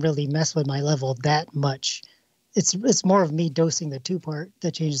 calc doesn't really mess with my level that much. It's more of me dosing the 2-part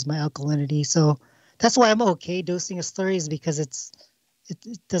that changes my alkalinity. So that's why I'm okay dosing a slurry, is because it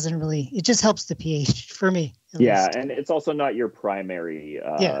doesn't really, it just helps the pH for me. Least. And it's also not your primary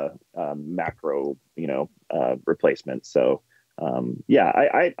macro, replacement. So I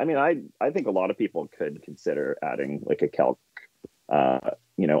mean, I think a lot of people could consider adding like a calc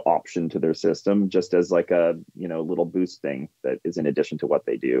option to their system, just as like a little boost thing that is in addition to what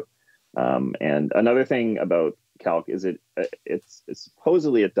they do. And another thing about calc is it's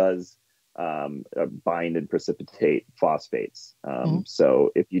supposedly it does bind and precipitate phosphates.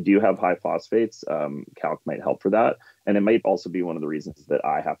 So if you do have high phosphates, calc might help for that. And it might also be one of the reasons that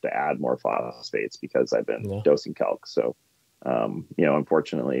I have to add more phosphates, because I've been dosing calc. So,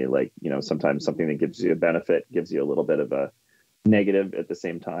 unfortunately, sometimes something that gives you a benefit gives you a little bit of a negative at the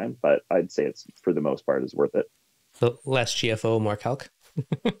same time, but I'd say it's, for the most part, is worth it. So less GFO, more calc.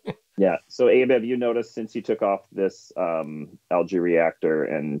 Yeah. So Abe, have you noticed since you took off this algae reactor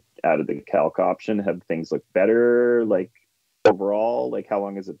and added the calc option, have things looked better, like overall? Like how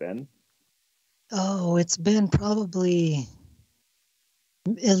long has it been? Oh, it's been probably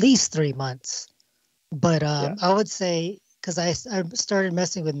at least 3 months. But I would say, because I started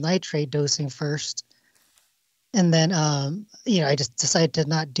messing with nitrate dosing first. And then, I just decided to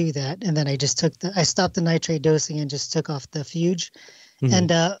not do that. And then I just I stopped the nitrate dosing and just took off the fuge.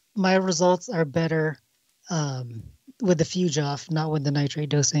 And my results are better with the fuge off, not with the nitrate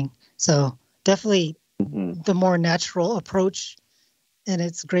dosing. So definitely the more natural approach. And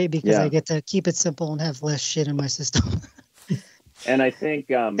it's great because I get to keep it simple and have less shit in my system. And I think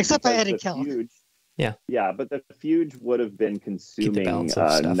except I added calc. Yeah, but the fuge would have been consuming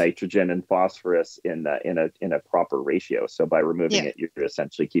nitrogen and phosphorus in a proper ratio. So by removing it, you're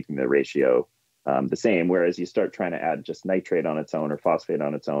essentially keeping the ratio the same. Whereas you start trying to add just nitrate on its own or phosphate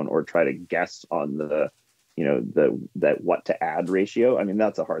on its own, or try to guess on that what to add ratio. I mean,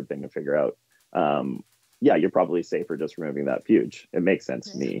 that's a hard thing to figure out. yeah, you're probably safer just removing that fuge. It makes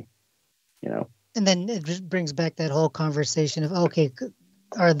sense to me, you know. And then it just brings back that whole conversation of, okay,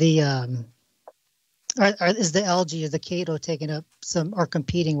 are the is the algae, is the chaeto taking up some, or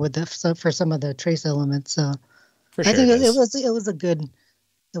competing with for some of the trace elements? So For I sure think it is. it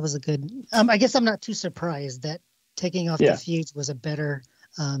was a good. I guess I'm not too surprised that taking off the fuge was a better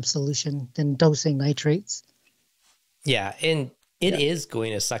solution than dosing nitrates. Yeah, and it is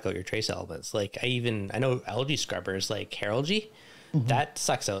going to suck out your trace elements. Like I know algae scrubbers like hair algae, that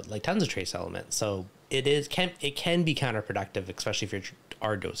sucks out like tons of trace elements. So it can be counterproductive, especially if you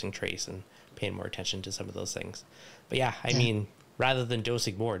are dosing trace and paying more attention to some of those things. But yeah, I mean, rather than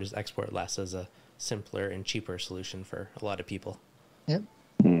dosing more, just export less as a simpler and cheaper solution for a lot of people. Yep.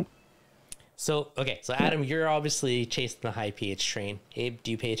 So, okay. So Adam, you're obviously chasing the high pH train. Abe, do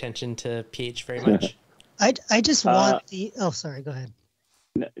you pay attention to pH very much? I just want oh, sorry, go ahead.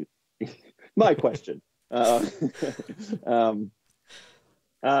 My question. I don't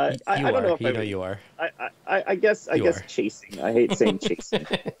know if you are. I guess chasing. I hate saying chasing.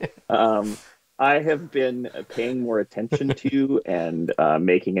 I have been paying more attention to and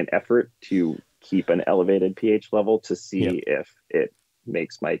making an effort to keep an elevated pH level to see if it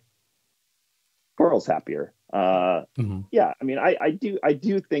makes my corals happier. Yeah, I mean, I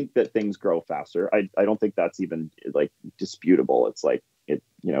do think that things grow faster. I don't think that's even like disputable. It's like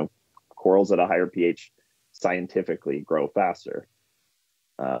corals at a higher pH scientifically grow faster.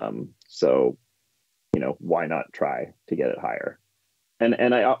 So, why not try to get it higher?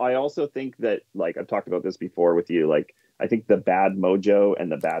 And I also think that, like, I've talked about this before with you, like, I think the bad mojo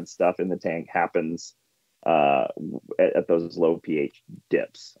and the bad stuff in the tank happens at those low pH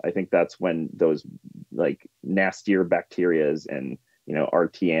dips. I think that's when those like nastier bacterias and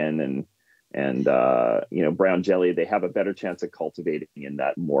RTN and brown jelly, they have a better chance of cultivating in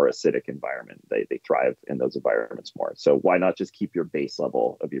that more acidic environment. They thrive in those environments more. So why not just keep your base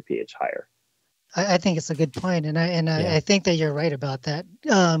level of your pH higher? I think it's a good point, and I think that you're right about that.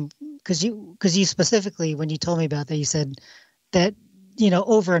 Because you specifically, when you told me about that, you said that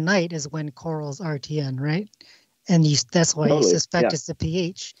overnight is when corals RTN, right? And that's why you suspect it's the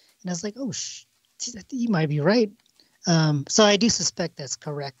pH. And I was like, oh, you might be right. So I do suspect that's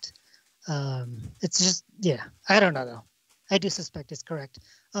correct. It's just, I don't know though. I do suspect it's correct.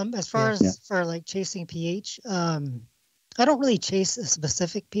 As far as for like chasing pH, I don't really chase a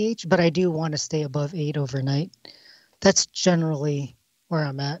specific pH, but I do want to stay above 8 overnight. That's generally where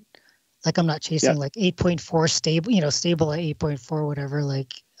I'm at. Like, I'm not chasing like 8.4 stable, stable at 8.4, whatever.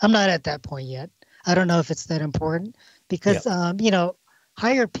 Like, I'm not at that point yet. I don't know if it's that important because,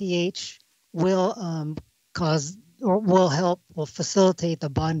 higher pH will cause or will facilitate the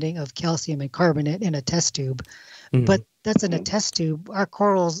bonding of calcium and carbonate in a test tube. But that's in a test tube. Our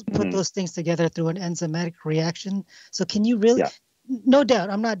corals put those things together through an enzymatic reaction. So can you really, no doubt,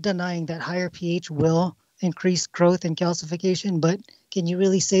 I'm not denying that higher pH will increase growth and calcification, but can you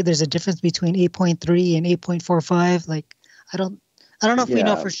really say there's a difference between 8.3 and 8.45? Like, I don't know if we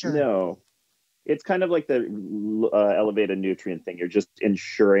know for sure. No, it's kind of like the elevated nutrient thing. You're just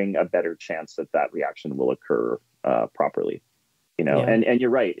ensuring a better chance that reaction will occur properly, and you're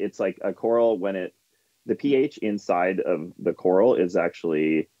right. It's like a coral the pH inside of the coral is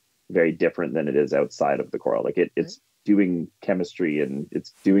actually very different than it is outside of the coral. Like it's doing chemistry and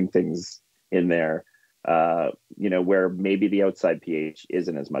it's doing things in there, where maybe the outside pH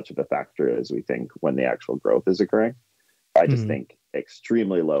isn't as much of a factor as we think when the actual growth is occurring. I just think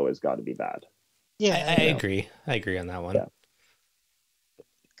extremely low has got to be bad. Yeah, I agree. I agree on that one. Yeah.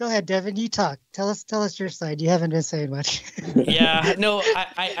 Go ahead, Devin. You talk. Tell us your side. You haven't been saying much. Yeah, no,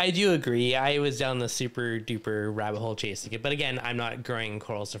 I do agree. I was down the super duper rabbit hole chasing it, but again, I'm not growing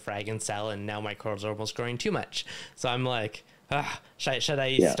corals to frag and sell, and now my corals are almost growing too much. So I'm like, should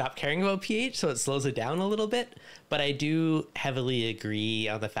I stop caring about pH so it slows it down a little bit? But I do heavily agree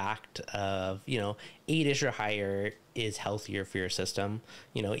on the fact of 8-ish or higher is healthier for your system.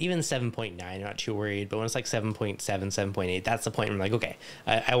 Even 7.9, I'm not too worried. But when it's like 7.7, 7.8, that's the point where I'm like, okay,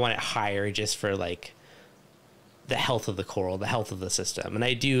 I want it higher just for like the health of the coral, the health of the system. And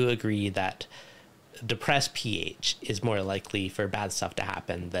I do agree that depressed pH is more likely for bad stuff to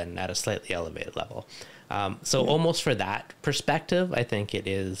happen than at a slightly elevated level. So almost for that perspective, I think it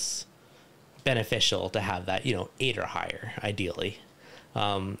is beneficial to have that, 8 or higher, ideally.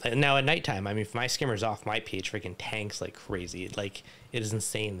 Now at nighttime, I mean, if my skimmer's off, my pH freaking tanks like crazy. Like, it is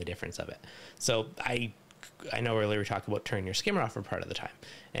insane, the difference of it. So I know earlier we talked about turning your skimmer off for part of the time.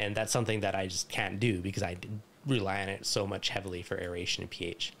 And that's something that I just can't do because I rely on it so much heavily for aeration and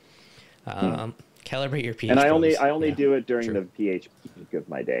pH. Calibrate your pH. And I only do it during the pH peak of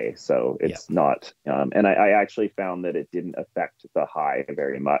my day, so it's not. And I actually found that it didn't affect the high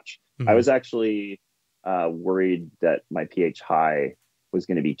very much. I was actually worried that my pH high was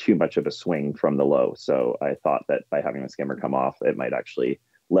going to be too much of a swing from the low. So I thought that by having the skimmer come off, it might actually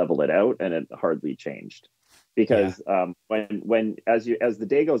level it out, and it hardly changed. Because when as the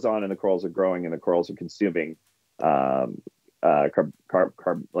day goes on and the corals are growing and the corals are consuming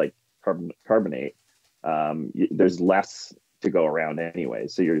carbonate, there's less to go around anyway.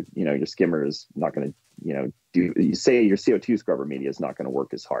 So your skimmer is not going to you say your CO2 scrubber media is not going to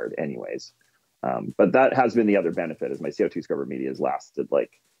work as hard anyways. But that has been the other benefit, is my CO2 scrubber media has lasted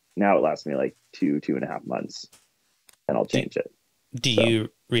now it lasts me 2.5 months, and I'll change it. Do you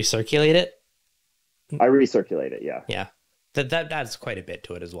recirculate it? I recirculate it, yeah. Yeah, that adds quite a bit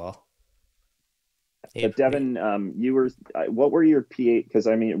to it as well. But Devin, what were your pH? Because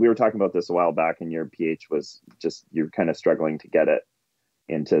we were talking about this a while back, and your pH was just, you're kind of struggling to get it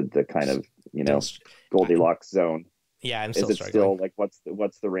into the kind of Goldilocks zone. Yeah, I'm still struggling. Is it still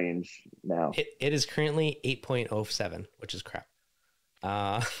what's the range now? It is currently 8.07, which is crap.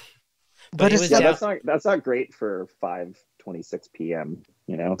 But that's not great for 5:26 p.m.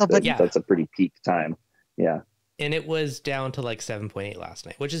 That's a pretty peak time. Yeah. And it was down to 7.8 last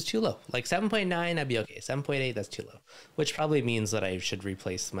night, which is too low. 7.9, I'd be okay. 7.8, that's too low, which probably means that I should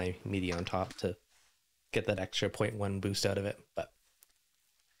replace my media on top to get that extra 0.1 boost out of it. But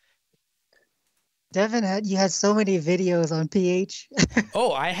Devin had so many videos on pH.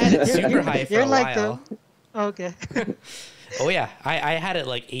 Oh, I had it super high for a while. Okay. Oh yeah, I had it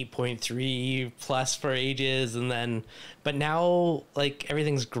 8.3 plus for ages, but now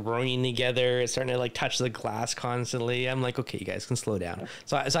everything's growing together. It's starting to touch the glass constantly. I'm okay, you guys can slow down.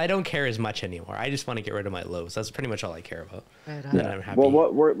 So I don't care as much anymore. I just want to get rid of my lows. That's pretty much all I care about. And I'm happy.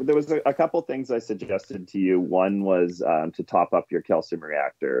 Well, there was a couple things I suggested to you. One was to top up your calcium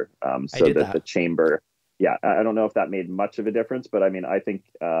reactor so that the chamber. Yeah, I don't know if that made much of a difference, but I think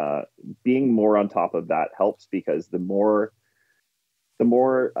being more on top of that helps, because the more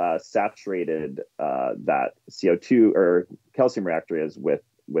saturated that CO2 or calcium reactor is with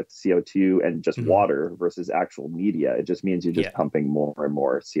CO2 and just water versus actual media, it just means you're just pumping more and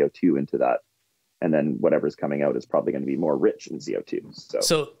more CO2 into that, and then whatever's coming out is probably going to be more rich in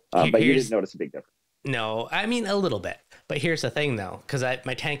CO2. But you didn't notice a big difference. No, a little bit. But here's the thing, though, because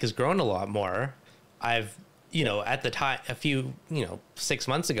my tank has grown a lot more. I've, at the time, 6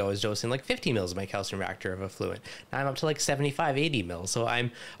 months ago, I was dosing 50 mils of my calcium reactor of effluent. Now I'm up to 75, 80 mils. So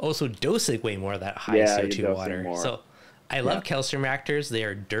I'm also dosing way more of that high CO2 water. More. So I love calcium reactors. They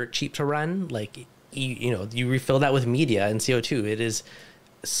are dirt cheap to run. You refill that with media and CO2. It is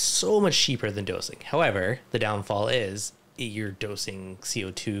so much cheaper than dosing. However, the downfall is you're dosing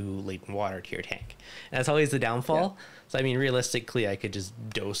CO2 laden water to your tank. And that's always the downfall. Yeah. So, realistically, I could just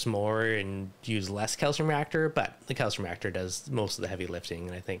dose more and use less calcium reactor, but the calcium reactor does most of the heavy lifting.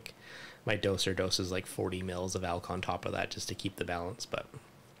 And I think my doser doses 40 mils of alk on top of that just to keep the balance. But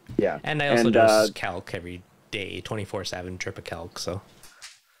yeah. And I also dose calc every day, 24/7 drip of calc. So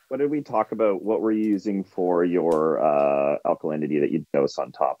what did we talk about? What were you using for your alkalinity that you dose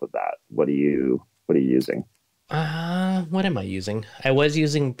on top of that? What are you using? What am I using? I was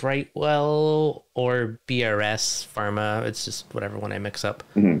using Brightwell or BRS Pharma. It's just whatever one I mix up.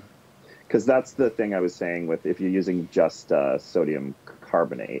 Because that's the thing I was saying with, if you're using just sodium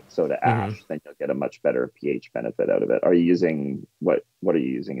carbonate, soda ash, then you'll get a much better pH benefit out of it. Are you using, what are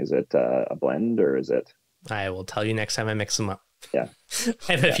you using? Is it a blend, or is it? I will tell you next time I mix them up. Yeah.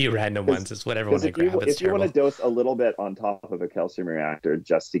 I have a few random ones. It's whatever one I grab. If you want to dose a little bit on top of a calcium reactor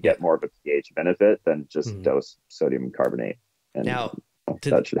just to get more of a pH benefit, then just dose sodium carbonate, and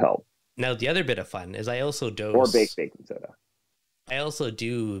that should help. Now, the other bit of fun is I also dose... Or baked baking soda. I also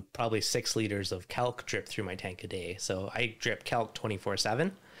do probably 6 liters of calc drip through my tank a day. So I drip calc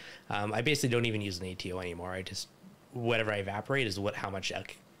 24/7. I basically don't even use an ATO anymore. I just... Whatever I evaporate is how much...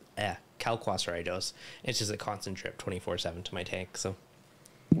 calquaster I dose. It's just a constant drip 24/7 to my tank. So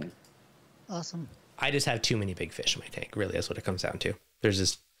awesome. I just have too many big fish in my tank. Really, that's what it comes down to. There's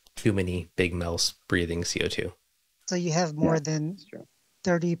just too many big mouths breathing CO2. So you have more than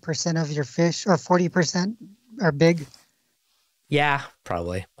 30% of your fish, or 40% are big? Yeah,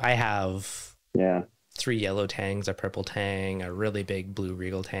 probably. I have 3 yellow tangs, a purple tang, a really big blue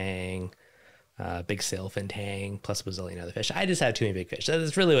regal tang, big sailfin tang, plus a bazillion other fish. I just have too many big fish.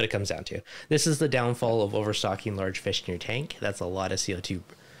 That's really what it comes down to. This is the downfall of overstocking large fish in your tank. That's a lot of CO2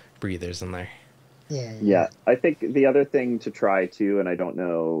 breathers in there. Yeah. I think the other thing to try too, and I don't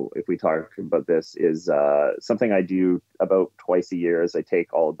know if we talked about this, is something I do about twice a year is I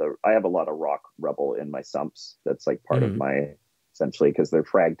have a lot of rock rubble in my sumps. That's like part of my, essentially, because they're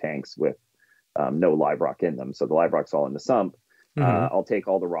frag tanks with no live rock in them. So the live rock's all in the sump. I'll take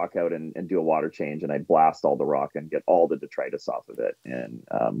all the rock out and do a water change, and I blast all the rock and get all the detritus off of it. And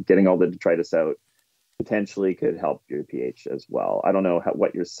getting all the detritus out potentially could help your pH as well. I don't know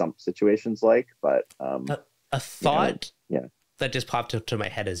what your sump situation's like, but a thought that just popped into my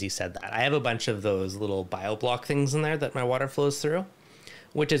head as you said that. I have a bunch of those little bioblock things in there that my water flows through,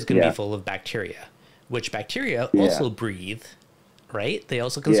 which is going to be full of bacteria, which bacteria also breathe, right? They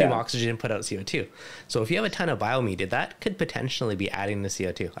also consume oxygen and put out CO2. So if you have a ton of biomedia, that could potentially be adding the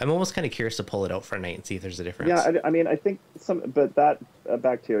CO2. I'm almost kind of curious to pull it out for a night and see if there's a difference. Yeah, I mean, I think but that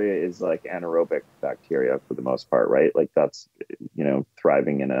bacteria is like anaerobic bacteria for the most part, right? Like that's,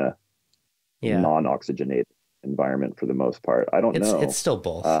 thriving in a non-oxygenated environment for the most part. I don't know. It's still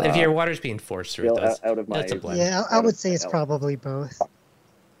both. If your water's being forced through it, that's a blend. Yeah, I would say it's probably both.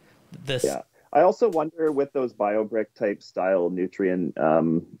 I also wonder with those BioBrick type style nutrient,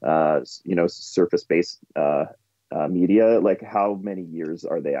 surface-based media, like how many years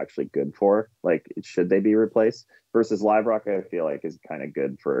are they actually good for? Like, should they be replaced? Versus live rock, I feel like is kind of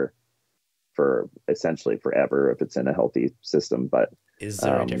good for essentially forever if it's in a healthy system. But is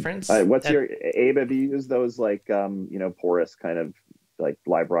there a difference? What's your Abe? Have you used those like porous kind of like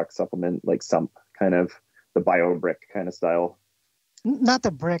live rock supplement, like sump kind of the BioBrick kind of style? Not the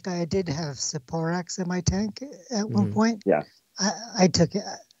brick. I did have Siporax in my tank at one point. Yeah. I took it.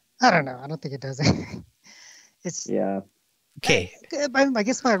 I don't know. I don't think it does anything. Okay. I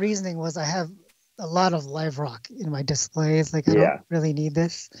guess my reasoning was I have a lot of live rock in my displays. Like I don't really need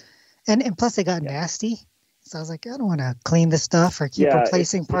this. And plus it got nasty. So I was like, I don't want to clean this stuff or keep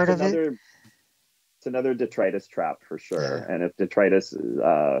replacing part of it. It's another detritus trap for sure. Yeah. And if detritus,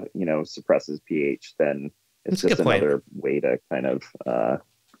 suppresses pH, then it's just another way to kind of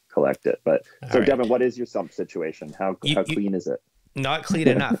collect it. But so, Devin, what is your sump situation? How clean is it? Not clean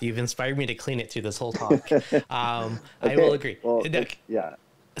enough. You've inspired me to clean it through this whole talk. I will agree. Well,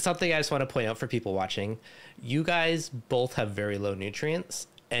 something I just want to point out for people watching: you guys both have very low nutrients,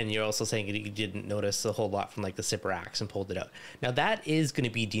 and you're also saying that you didn't notice a whole lot from like the Siporax and pulled it out. Now that is going to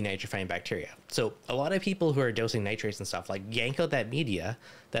be denitrifying bacteria. So a lot of people who are dosing nitrates and stuff, like yank out that media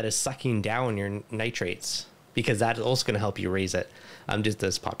that is sucking down your nitrates, because that is also going to help you raise it. Just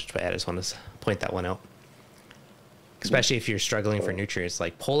this popped into my head. I just want to point that one out. Especially if you're struggling for nutrients,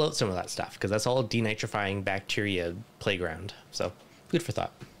 like pull out some of that stuff, because that's all denitrifying bacteria playground. So good for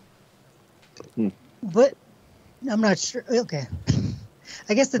thought. But I'm not sure. Okay.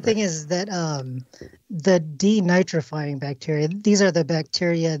 I guess the thing is that the denitrifying bacteria, these are the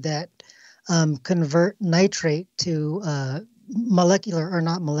bacteria that convert nitrate to molecular, or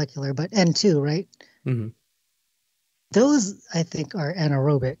not molecular, but N2, right? Mm-hmm. Those, I think, are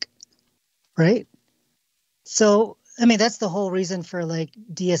anaerobic, right? So, I mean, that's the whole reason for like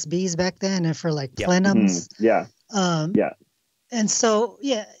DSBs back then and for like plenums. And so,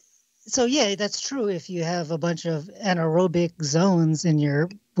 that's true if you have a bunch of anaerobic zones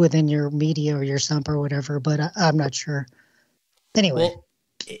within your media or your sump or whatever, but I'm not sure. Anyway. Well,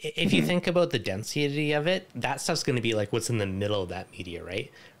 if you think about the density of it, that stuff's going to be like what's in the middle of that media, right?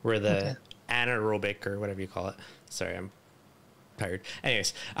 Where the anaerobic, or whatever you call it. Sorry, I'm tired.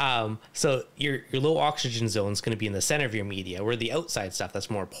 Anyways, so your low oxygen zone is going to be in the center of your media, where the outside stuff that's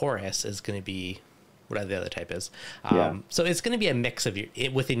more porous is going to be whatever the other type is. So it's going to be a mix of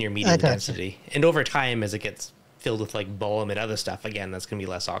within your medium density. And over time, as it gets filled with like bulm and other stuff, again, that's going to be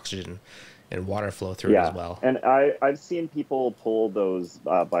less oxygen and water flow through as well. And I've seen people pull those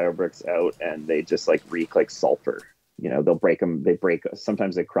BioBricks out and they just like reek like sulfur. They'll break them.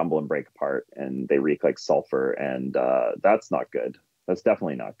 Sometimes they crumble and break apart, and they reek like sulfur, and that's not good. That's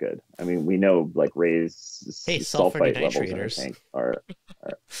definitely not good. I mean, we know like raised sulfite levels in our tank are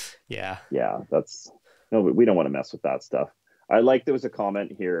that's no, we don't want to mess with that stuff. There was a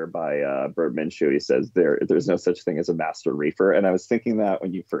comment here by Bert Minshew. He says there's no such thing as a master reefer, and I was thinking that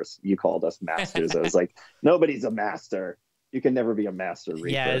when you called us masters, I was like, nobody's a master. You can never be a master reefer.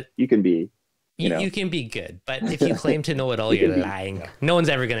 Yeah. You can be. You can be good, but if you claim to know it all, you're lying. No one's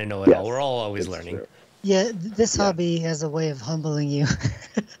ever going to know it all. We're all always learning. True. Yeah, this hobby has a way of humbling you.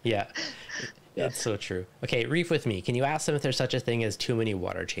 It's so true. Okay, Reef with me. Can you ask them if there's such a thing as too many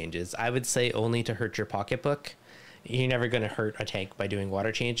water changes? I would say only to hurt your pocketbook. you're never going to hurt a tank by doing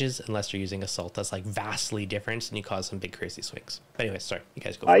water changes unless you're using a salt that's like vastly different and you cause some big crazy swings. But anyway, sorry, you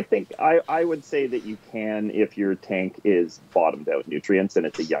guys go. I think I would say that you can if your tank is bottomed out nutrients and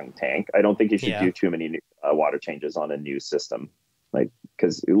it's a young tank. I don't think you should do too many water changes on a new system, like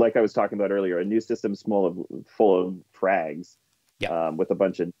because like I was talking about earlier, a new system full of frags. With a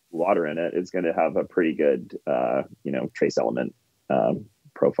bunch of water in it, it's going to have a pretty good, trace element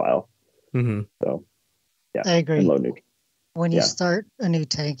profile. So, yeah, I agree. And low nutrient. When you start a new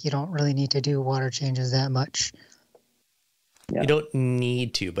tank, you don't really need to do water changes that much. You don't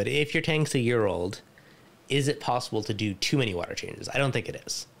need to, but if your tank's a year old, is it possible to do too many water changes? I don't think it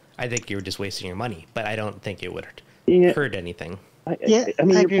is. I think you're just wasting your money, but I don't think it would hurt anything. I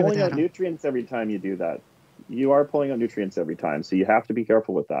mean, you're pulling out nutrients every time you do that. You are pulling out nutrients every time, so you have to be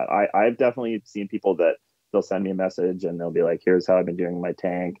careful with that. I've definitely seen people that they'll send me a message and they'll be like, here's how I've been doing my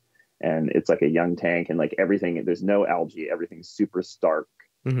tank. And it's like a young tank and like everything, there's no algae, everything's super stark.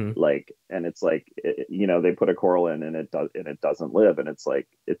 Like, and it's like, they put a coral in and it doesn't live. And it's like,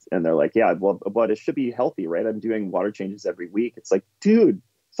 and they're like, yeah, well, but it should be healthy, right? I'm doing water changes every week. It's like, dude,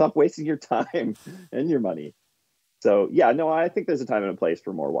 stop wasting your time and your money. So yeah, no, I think there's a time and a place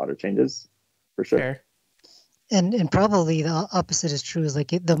for more water changes for sure. Fair. And probably the opposite is true. Is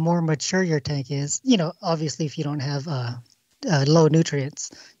like the more mature your tank is, obviously if you don't have low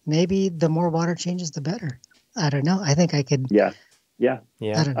nutrients, maybe the more water changes, the better. I don't know. I think I could. Yeah. I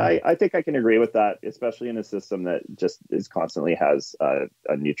don't know. I think I can agree with that, especially in a system that just constantly has a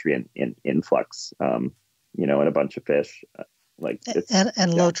nutrient influx, and a bunch of fish.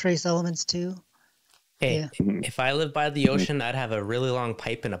 And low trace elements too. Hey, if I lived by the ocean, I'd have a really long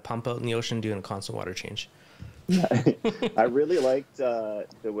pipe and a pump out in the ocean doing a constant water change. I really liked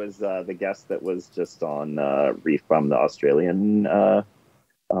there was the guest that was just on Reef from the Australian I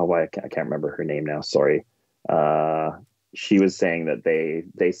can't remember her name now, sorry. She was saying that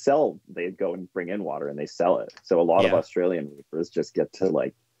they go and bring in water and they sell it, so a lot of Australian reefers just get to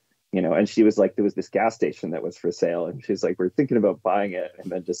like, and she was like, there was this gas station that was for sale and she's like, we're thinking about buying it and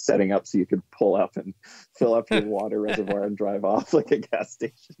then just setting up so you could pull up and fill up your water reservoir and drive off like a gas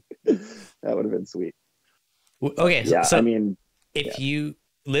station. That would have been sweet. Okay, yeah, so I mean, if you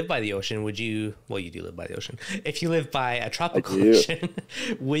live by the ocean, would you? Well, you do live by the ocean. If you live by a tropical ocean,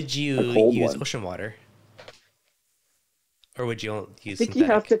 would you use ocean water, or would you use? I think you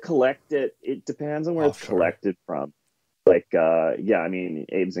have to collect it. It depends on where it's collected from. Like, I mean,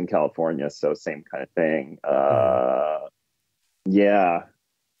 Abe's in California, so same kind of thing. Yeah,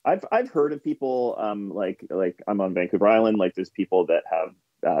 I've heard of people like I'm on Vancouver Island. Like, there's people that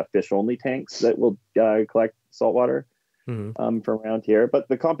have fish only tanks that will collect saltwater from around here, but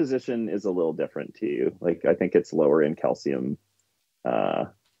the composition is a little different too. Like, I think it's lower in calcium.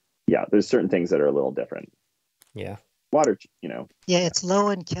 There's certain things that are a little different. Water, Yeah, it's low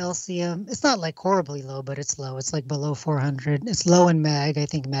in calcium. It's not like horribly low, but it's low. It's like below 400. It's low in mag. I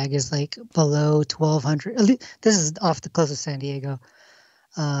think mag is like below 1200. This is off the coast of San Diego.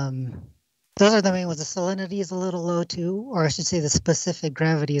 Those are the main ones. The salinity is a little low too, or I should say the specific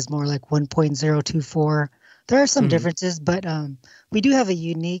gravity is more like 1.024. There are some differences, but we do have a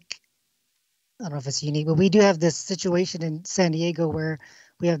unique, I don't know if it's unique, but we do have this situation in San Diego where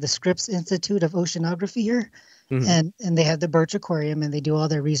we have the Scripps Institute of Oceanography here, and they have the Birch Aquarium, and they do all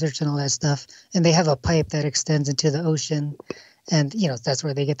their research and all that stuff, and they have a pipe that extends into the ocean, and that's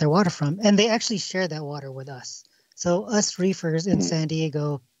where they get their water from, and they actually share that water with us. So us reefers in San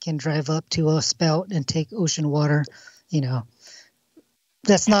Diego can drive up to a spout and take ocean water,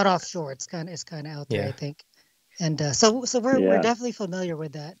 that's not offshore. It's kind of out there, I think. And so we're definitely familiar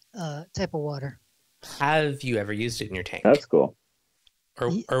with that type of water. Have you ever used it in your tank? That's cool.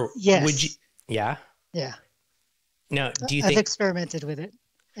 Or yes. Would you? Yeah. Yeah. Now, do you think I've experimented with it,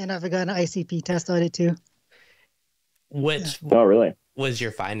 and I've got an ICP test on it too. Oh, really? Was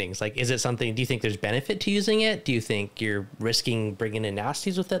your findings like? Is it something? Do you think there's benefit to using it? Do you think you're risking bringing in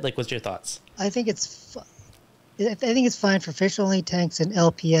nasties with it? Like, what's your thoughts? I think it's fine for fish only tanks and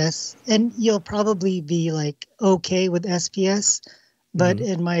LPS, and you'll probably be like okay with SPS, but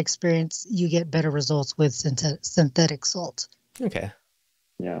in my experience, you get better results with synthetic salt. Okay.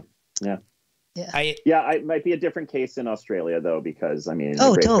 Yeah. It might be a different case in Australia though, because I mean,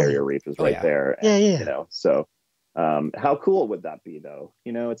 the Great totally. Barrier Reef is right there. And, so how cool would that be though?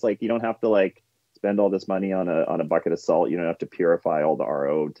 It's like you don't have to like spend all this money on a bucket of salt. You don't have to purify all the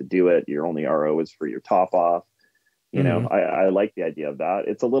RO to do it. Your only RO is for your top off. I like the idea of that.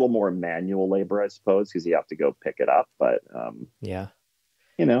 It's a little more manual labor, I suppose, because you have to go pick it up. But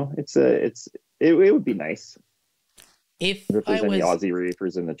it would be nice. If there's any Aussie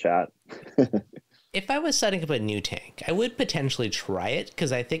reefers in the chat. If I was setting up a new tank, I would potentially try it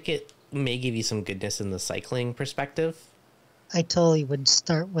because I think it may give you some goodness in the cycling perspective. I totally would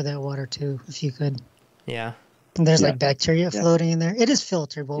start with that water too, if you could. Yeah. And there's like bacteria floating in there. It is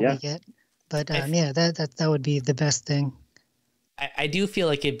filtered what we get, but yeah, that would be the best thing. I do feel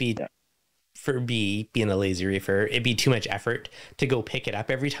like it'd be for me being a lazy reefer, it'd be too much effort to go pick it up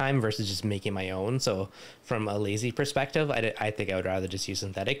every time versus just making my own. So from a lazy perspective, I think I would rather just use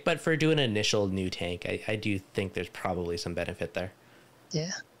synthetic. But for doing an initial new tank, I do think there's probably some benefit there.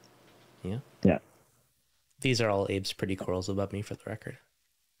 Yeah. Yeah. Yeah. These are all Abe's pretty corals above me, for the record.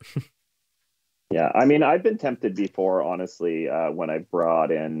 Yeah, I mean, I've been tempted before, honestly, when I've brought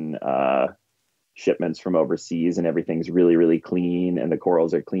in shipments from overseas and everything's really, really clean and the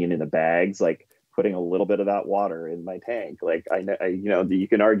corals are clean in the bags, like putting a little bit of that water in my tank. Like I you know, you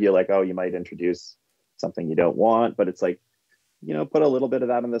can argue like, oh, you might introduce something you don't want, but it's like, you know, put a little bit of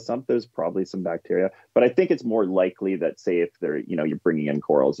that in the sump. There's probably some bacteria, but I think it's more likely that, say, if they're, you know, you're bringing in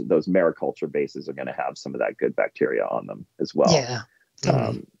corals, those mariculture bases are going to have some of that good bacteria on them as well. Yeah.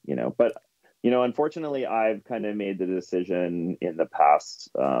 Totally. You know, but, you know, unfortunately, I've kind of made the decision in the past,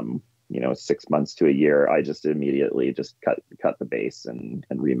 you know, 6 months to a year, I just immediately just cut the base and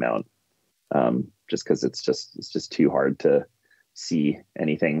remount, just because it's just too hard to see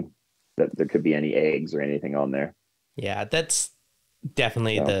anything that there could be any eggs or anything on there. Yeah, that's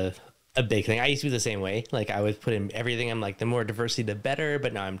definitely a big thing. I used to be the same way. Like I would put in everything. I'm like, the more diversity, the better.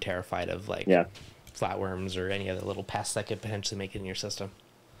 But now I'm terrified of like flatworms or any other little pests that could potentially make it in your system.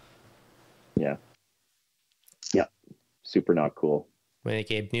 Yeah. Yeah. Super not cool. When it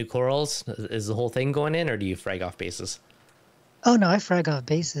gave new corals, is the whole thing going in, or do you frag off bases? Oh no, I frag off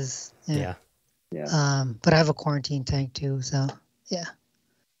bases. Yeah. But I have a quarantine tank too, so yeah.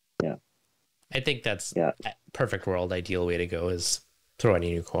 Yeah. I think that's a perfect world. Ideal way to go is throw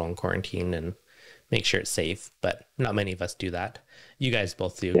any new coral in quarantine and make sure it's safe. But not many of us do that. You guys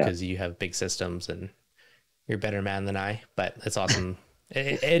both do because you have big systems and you're a better man than I. But it's awesome.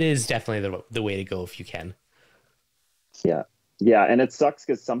 It is definitely the way to go if you can. Yeah. Yeah. And it sucks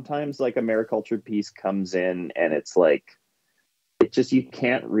because sometimes like a maricultured piece comes in and it's like, it just, you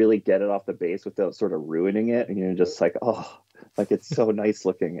can't really get it off the base without sort of ruining it. And you're just like, oh, like it's so nice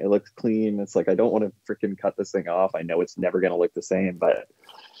looking. It looks clean. It's like, I don't want to freaking cut this thing off. I know it's never going to look the same, but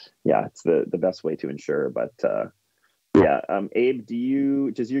yeah, it's the best way to ensure. But Abe,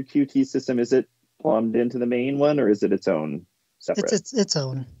 does your QT system, is it plumbed into the main one or is it its own separate? It's its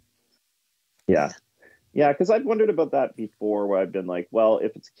own. Yeah. Yeah. Cause I've wondered about that before where I've been like, well,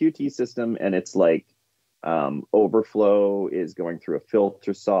 if it's a QT system and it's like, overflow is going through a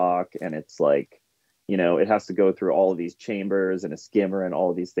filter sock and it's like, you know, it has to go through all of these chambers and a skimmer and all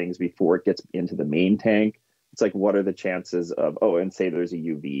of these things before it gets into the main tank. It's like, what are the chances of, and say there's a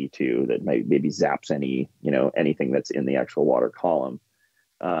UV too, that maybe zaps anything that's in the actual water column.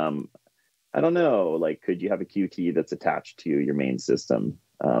 I don't know, like, could you have a QT that's attached to your main system?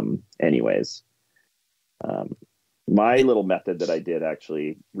 Anyways, my little method that I did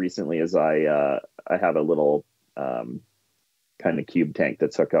actually recently is I have a little kind of cube tank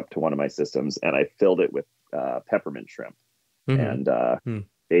that's hooked up to one of my systems, and I filled it with peppermint shrimp. Mm-hmm. And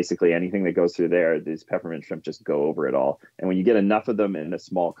basically anything that goes through there, these peppermint shrimp just go over it all. And when you get enough of them in a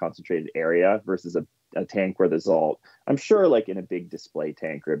small concentrated area versus a tank where there's all, I'm sure like in a big display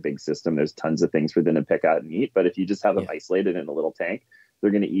tank or a big system, there's tons of things for them to pick out and eat. But if you just have them isolated in a little tank,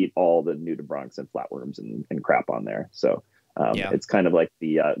 they're going to eat all the nudibranchs and flatworms and crap on there. So it's kind of like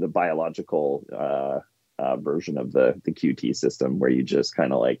the biological version of the QT system where you just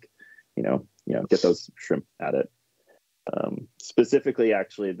kind of like, get those shrimp at it. Specifically,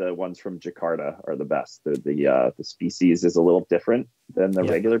 actually, the ones from Jakarta are the best. The species is a little different than the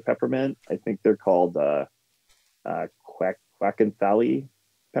regular peppermint. I think they're called Quackenthally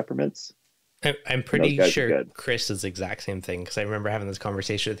peppermints. I'm pretty sure Chris is the exact same thing because I remember having this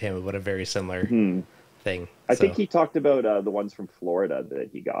conversation with him about a very similar thing. I think he talked about the ones from Florida that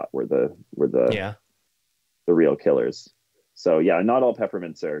he got were the real killers. So yeah, not all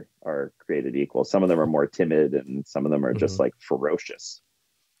peppermints are created equal. Some of them are more timid and some of them are just like ferocious.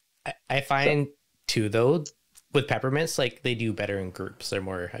 I find too though with peppermints, like they do better in groups. They're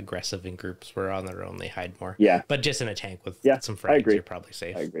more aggressive in groups where on their own they hide more. Yeah. But just in a tank with some friends, you're probably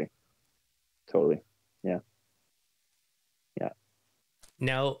safe. I agree. Totally. Yeah. Yeah.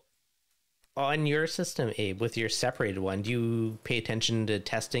 Now, on your system, Abe, with your separated one, do you pay attention to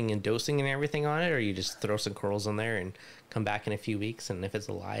testing and dosing and everything on it, or you just throw some corals in there and come back in a few weeks, and if it's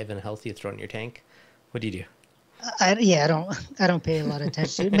alive and healthy, you throw it in your tank? What do you do? I don't pay a lot of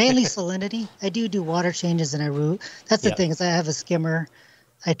attention to it. Mainly salinity. I do water changes and I root. That's the thing is I have a skimmer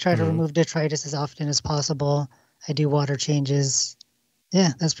I try to remove detritus as often as possible. I do water changes.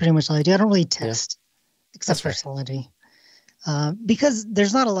 Yeah, that's pretty much all I do. I don't really test, except for salinity, because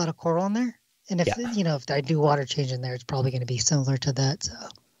there's not a lot of coral in there. And if if I do water change in there, it's probably going to be similar to that.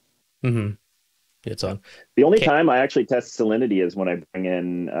 So. It's on. The only time I actually test salinity is when I bring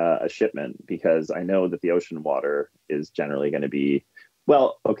in a shipment, because I know that the ocean water is generally going to be,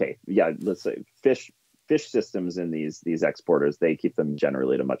 let's say fish systems in these exporters, they keep them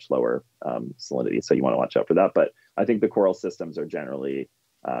generally at a much lower salinity. So you want to watch out for that. But I think the coral systems are generally,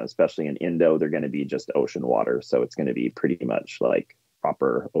 especially in Indo, they're going to be just ocean water. So it's going to be pretty much like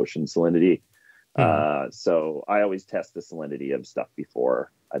proper ocean salinity. So I always test the salinity of stuff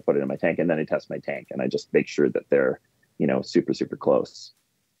before I put it in my tank, and then I test my tank, and I just make sure that they're, super, super close.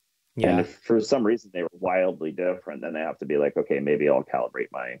 Yeah. And if for some reason they were wildly different, then I have to be like, okay, maybe I'll calibrate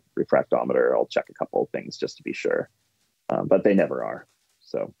my refractometer. I'll check a couple of things just to be sure. But they never are.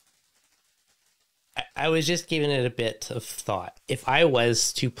 So I was just giving it a bit of thought. If I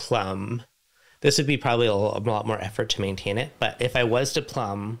was to plumb, this would be probably a lot more effort to maintain it. But if I was to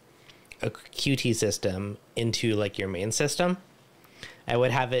plumb a QT system into like your main system, I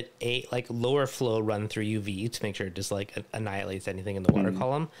would have it lower flow run through UV to make sure it just like annihilates anything in the water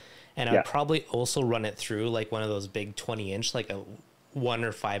column. And I'd probably also run it through like one of those big 20-inch, like a 1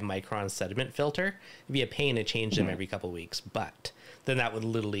 or 5 micron sediment filter. It'd be a pain to change them every couple of weeks, but then that would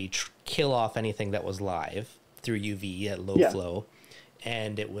literally kill off anything that was live through UV at low flow.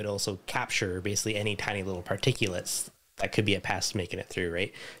 And it would also capture basically any tiny little particulates that could be a pest making it through,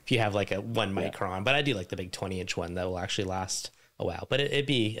 right? If you have like a 1 micron, but I do like the big 20-inch one that will actually last a while, but it'd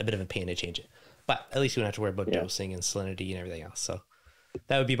be a bit of a pain to change it. But at least you don't have to worry about dosing and salinity and everything else. So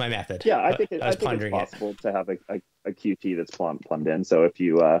that would be my method. Yeah, I think it's possible to have a QT that's plumbed in. So if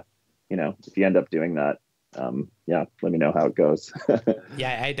you if you end up doing that, let me know how it goes.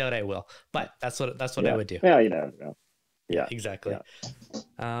 Yeah, I doubt I will, but that's what I would do. Yeah, you never know. Yeah, exactly.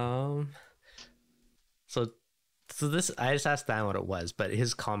 Yeah. So this, I just asked Dan what it was, but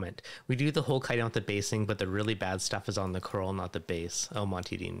his comment, we do the whole kiting out the basing, but the really bad stuff is on the coral, not the base. Oh,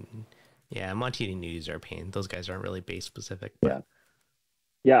 Montini nudies are a pain. Those guys aren't really base specific. But...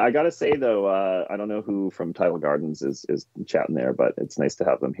 Yeah, I got to say, though, I don't know who from Tidal Gardens is chatting there, but it's nice to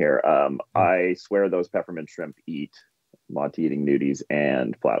have them here. I swear those peppermint shrimp eat Montini nudies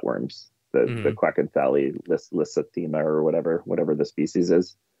and flatworms. The Quackenthale Lysithema or whatever the species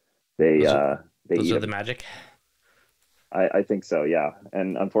is. Those are the magic? I think so, yeah.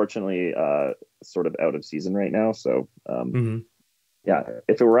 And unfortunately, sort of out of season right now. So, yeah,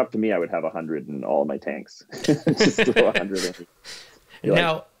 if it were up to me, I would have 100 in all of my tanks. Just throw 100 in.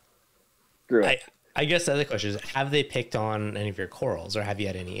 Now, I guess the other question is, have they picked on any of your corals, or have you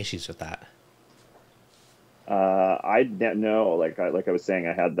had any issues with that? I don't know. Like I was saying,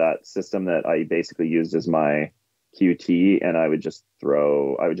 I had that system that I basically used as my QT, and I would just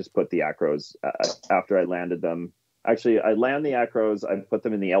put the acros after I landed them. Actually, I land the acros, I put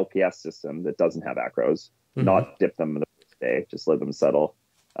them in the LPS system that doesn't have acros, not dip them the first day, just let them settle.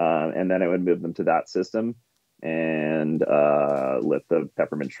 And then I would move them to that system and let the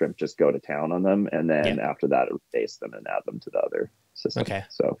peppermint shrimp just go to town on them. And then after that, I would base them and add them to the other system. Okay.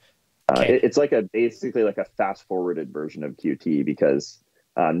 So it's like basically like a fast forwarded version of QT, because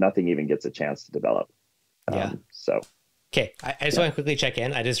nothing even gets a chance to develop. Okay, I just want to quickly check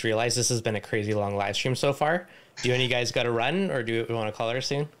in. I just realized this has been a crazy long live stream so far. Do any of you guys got to run, or do you want to call her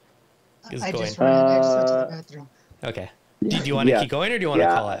soon? I just went to the bathroom. Okay. Do you want to keep going, or do you want to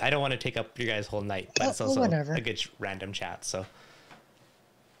call it? I don't want to take up your guys' whole night, but it's also a good random chat. So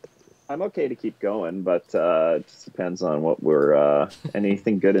I'm okay to keep going, but it just depends on what we're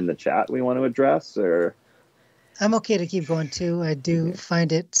anything good in the chat we want to address, or... I'm okay to keep going too. I do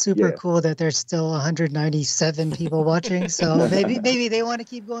find it super cool that there's still 197 people watching. So maybe they want to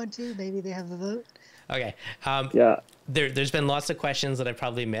keep going too. Maybe they have a vote. Okay. There's been lots of questions that I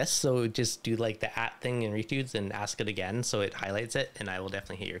probably missed. So just do like the @ thing in ReefDudes and ask it again, so it highlights it, and I will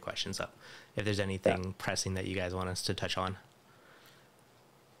definitely hit your questions up if there's anything pressing that you guys want us to touch on.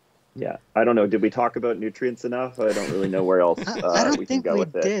 Yeah, I don't know. Did we talk about nutrients enough? I don't really know where else I don't we think can go we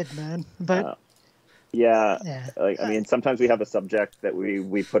with did, it. man. But I mean, sometimes we have a subject that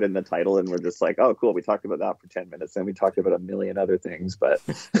we put in the title, and we're just like, oh, cool, we talked about that for 10 minutes, and we talked about a million other things. But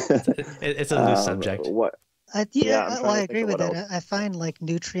it's a loose subject. I agree with that. I find like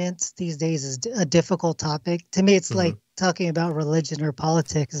nutrients these days is a difficult topic. To me, it's like talking about religion or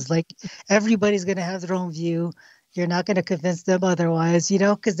politics. It's like everybody's going to have their own view. You're not going to convince them otherwise,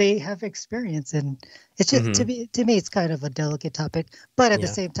 because they have experience. And it's just, to me, it's kind of a delicate topic. But at the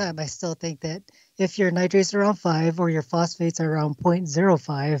same time, I still think that if your nitrates are around 5 or your phosphates are around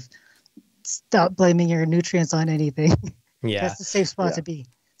 0.05, stop blaming your nutrients on anything. Yeah. That's the safe spot to be.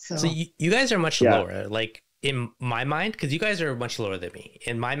 So you guys are much lower. Like in my mind, because you guys are much lower than me.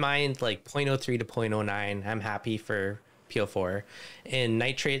 In my mind, like 0.03 to 0.09, I'm happy for PO4. In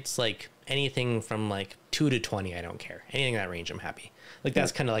nitrates, like anything from like 2 to 20, I don't care. Anything in that range, I'm happy. Like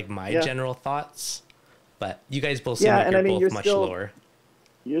that's kind of like my general thoughts. But you guys both seem like you're both much lower.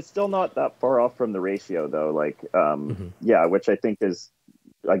 You're still not that far off from the ratio, though. Like, which I think is,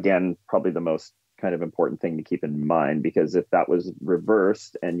 again, probably the most kind of important thing to keep in mind, because if that was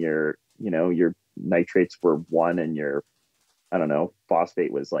reversed and your nitrates were 1 and your, I don't know,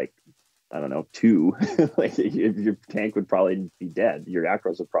 phosphate was like, I don't know, 2, like your tank would probably be dead. Your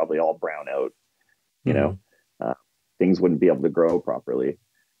acros would probably all brown out. Things wouldn't be able to grow properly.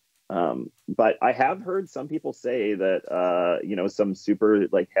 But I have heard some people say that, some super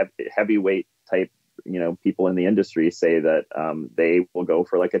like heavyweight type, people in the industry say that they will go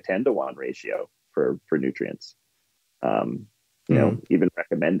for like a 10-to-1 ratio for nutrients, even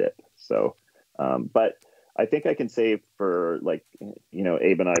recommend it. So, but I think I can say for like,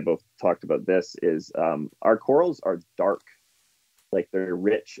 Abe and I both talked about this is our corals are dark, like they're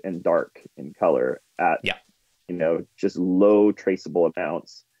rich and dark in color at, just low traceable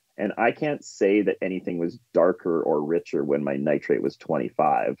amounts. And I can't say that anything was darker or richer when my nitrate was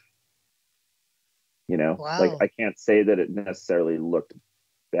 25. Wow. Like I can't say that it necessarily looked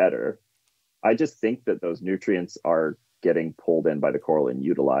better. I just think that those nutrients are getting pulled in by the coral and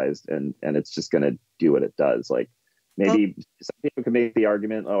utilized, and it's just going to do what it does. Like maybe some people can make the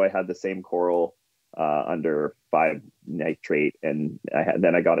argument, I had the same coral under 5 nitrate, and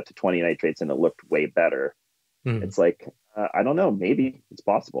then I got it to 20 nitrates and it looked way better. It's like, I don't know, maybe it's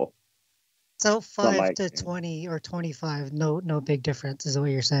possible. So 5 to 20 or 25, no big difference is what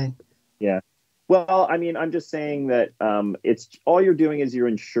you're saying. Yeah. Well, I mean, I'm just saying that it's all you're doing is you're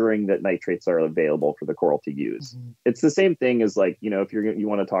ensuring that nitrates are available for the coral to use. It's the same thing as like, if you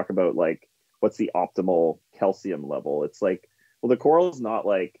want to talk about like what's the optimal calcium level, it's like, well, the coral's not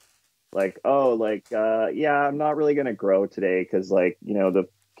like, I'm not really going to grow today because like, the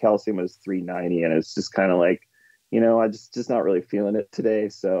calcium is 390 and it's just kind of like, I just not really feeling it today,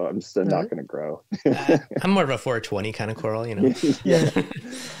 so I'm just not going to grow. I'm more of a 420 kind of coral,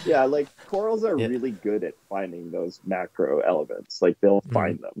 Yeah, like corals are really good at finding those macro elements. Like they'll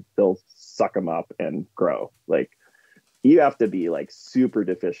find them, they'll suck them up and grow. Like you have to be like super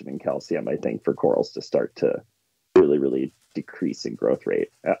deficient in calcium, I think, for corals to start to really, really decrease in growth rate.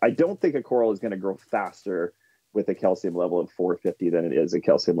 I don't think a coral is going to grow faster with a calcium level of 450 than it is a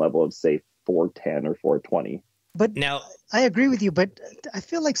calcium level of say 410 or 420. But now I agree with you, but I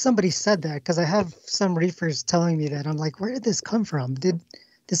feel like somebody said that because I have some reefers telling me that. I'm like, where did this come from? Did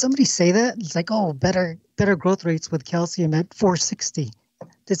somebody say that? It's like, better growth rates with calcium at 460.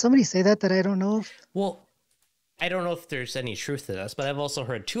 Did somebody say that I don't know of? Well, I don't know if there's any truth to this, but I've also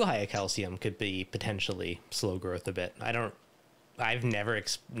heard too high a calcium could be potentially slow growth a bit. I've never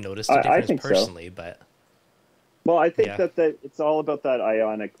noticed a difference I think personally, so. But. Well, I think that it's all about that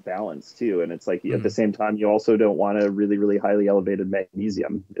ionic balance too. And it's like at the same time, you also don't want a really, really highly elevated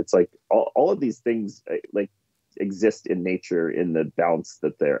magnesium. It's like all of these things like exist in nature in the balance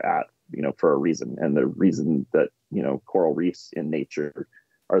that they're at, for a reason. And the reason that, coral reefs in nature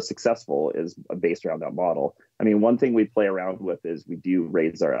are successful is based around that model. I mean, one thing we play around with is we do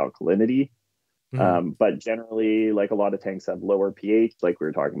raise our alkalinity. But generally, like a lot of tanks have lower pH, like we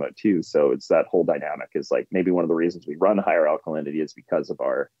were talking about too. So it's that whole dynamic is like maybe one of the reasons we run higher alkalinity is because of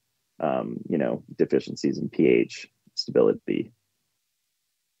our, deficiencies in pH stability.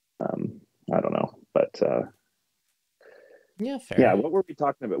 I don't know, but yeah, fair. Yeah, what were we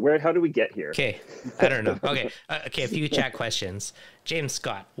talking about? How do we get here? Okay, I don't know. Okay, a few chat questions. James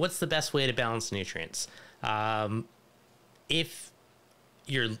Scott, what's the best way to balance nutrients? If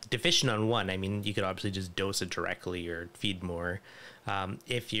you're deficient on one, I mean, you could obviously just dose it directly or feed more.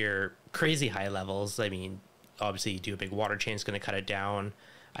 If you're crazy high levels, I mean, obviously you do a big water change, it's going to cut it down.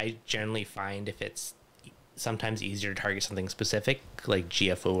 I generally find if it's sometimes easier to target something specific, like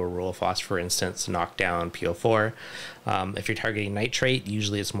GFO or Rolofos, for instance, to knock down PO4. If you're targeting nitrate,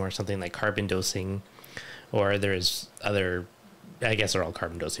 usually it's more something like carbon dosing, or there's other, I guess they're all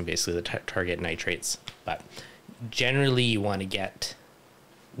carbon dosing basically, that target nitrates. But generally you want to get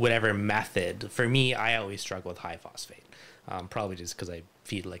whatever method. For me, I always struggle with high phosphate, probably just because I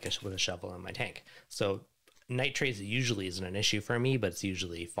feed like with a shovel in my tank. So nitrates usually isn't an issue for me, but it's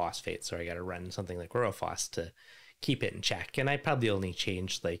usually phosphate. So I got to run something like Rolofos to keep it in check. And I probably only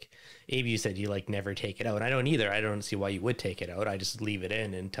change, like Abe, you said you like never take it out. I don't either. I don't see why you would take it out. I just leave it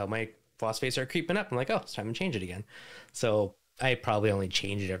in until my phosphates are creeping up. I'm like, oh, it's time to change it again. So I probably only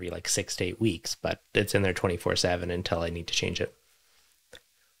change it every like 6 to 8 weeks, but it's in there 24/7 until I need to change it.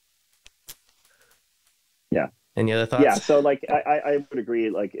 Yeah. Any other thoughts? Yeah. So like, I would agree.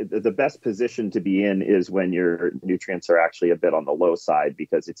 Like the best position to be in is when your nutrients are actually a bit on the low side,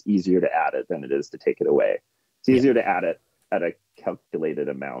 because it's easier to add it than it is to take it away. It's easier to add it at a calculated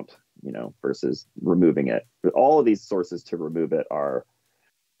amount, you know, versus removing it. But all of these sources to remove it are,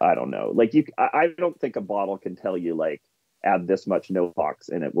 I don't know, like I don't think a bottle can tell you like add this much Novox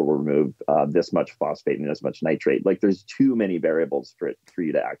and it will remove this much phosphate and this much nitrate. Like there's too many variables for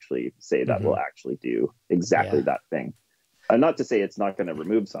you to actually say that will actually do exactly that thing. Not to say it's not going to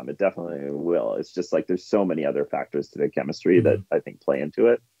remove some, it definitely will. It's just like there's so many other factors to the chemistry that I think play into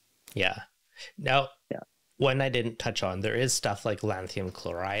it. Yeah. Now, one I didn't touch on, there is stuff like lanthanum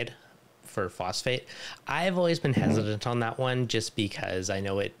chloride for phosphate. I've always been hesitant on that one just because I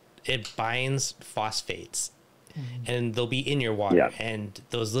know it binds phosphates and they'll be in your water and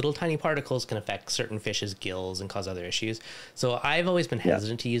those little tiny particles can affect certain fish's gills and cause other issues. So I've always been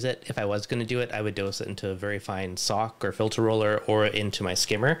hesitant to use it. If I was going to do it, I would dose it into a very fine sock or filter roller or into my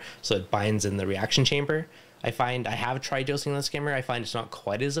skimmer so it binds in the reaction chamber. I find I have tried dosing the skimmer. I find it's not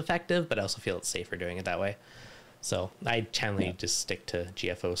quite as effective, but I also feel it's safer doing it that way. So I generally just stick to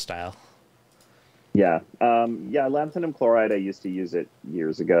GFO style. Yeah, lanthanum chloride, I used to use it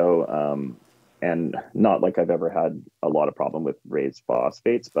years ago. And not like I've ever had a lot of problem with raised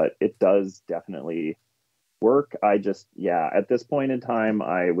phosphates, but it does definitely work. I just, at this point in time,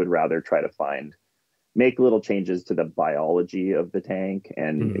 I would rather try to make little changes to the biology of the tank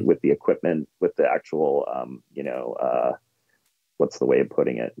and with the equipment, with the actual, what's the way of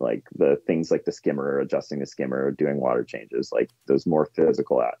putting it? Like the things like the skimmer, adjusting the skimmer, doing water changes, like those more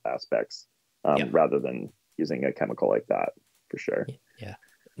physical aspects, rather than using a chemical like that, for sure. Yeah.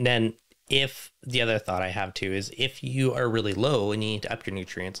 And then if the other thought I have too is if you are really low and you need to up your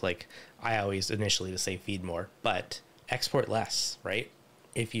nutrients, like I always initially to say feed more, but export less, right?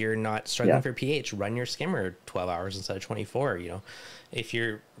 If you're not struggling for pH, run your skimmer 12 hours instead of 24, you know. If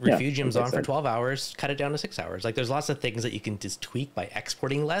your refugium's on for 12 hours, cut it down to 6 hours. Like there's lots of things that you can just tweak by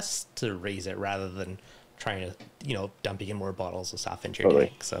exporting less to raise it rather than trying to, you know, dumping in more bottles of stuff into your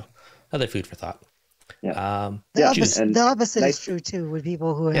tank. So other food for thought. The opposite is true too with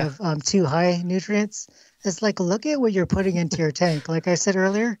people who have too high nutrients. It's like, look at what you're putting into your tank. Like I said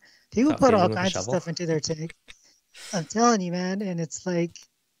earlier, people put all kinds of stuff into their tank. I'm telling you, man, and it's like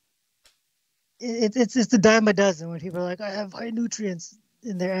it's a dime a dozen when people are like, I have high nutrients,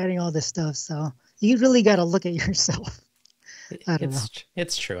 and they're adding all this stuff. So you really got to look at yourself. I don't know.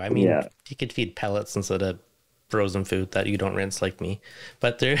 It's true. I mean, you could feed pellets instead of frozen food that you don't rinse like me,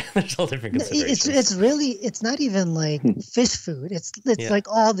 but there's all different considerations. It's not even like fish food. It's like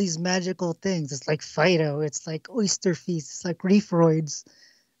all these magical things. It's like phyto. It's like oyster feast. It's like reefroids.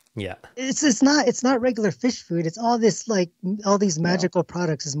 Yeah. It's not regular fish food. It's all this like all these magical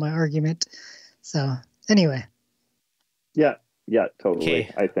products is my argument. So anyway. Yeah, totally.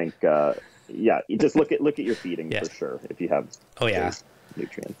 Okay. I think you just look at your feeding for sure if you have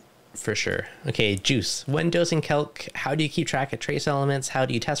nutrients. For sure. Okay, Juice. When dosing kelp, how do you keep track of trace elements? How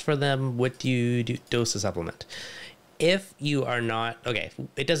do you test for them? What do you dose a supplement? If you are not,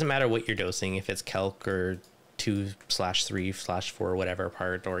 it doesn't matter what you're dosing, if it's kelp or 2/3/4 whatever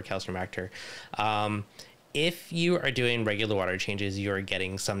part or calcium actor. If you are doing regular water changes, you are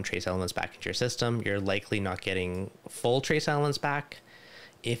getting some trace elements back into your system. You're likely not getting full trace elements back.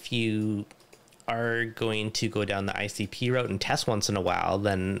 If you are going to go down the ICP route and test once in a while,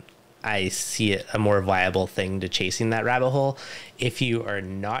 then I see it a more viable thing to chasing that rabbit hole. If you are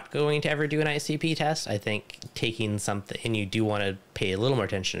not going to ever do an ICP test, I think taking something, and you do want to pay a little more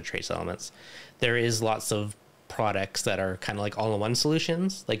attention to trace elements, there is lots of products that are kind of like all-in-one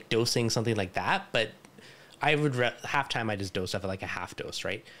solutions, like dosing something like that. But I would half time I just dose stuff at like a half dose,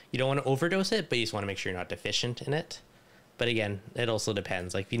 right? You don't want to overdose it, but you just want to make sure you're not deficient in it. But again, it also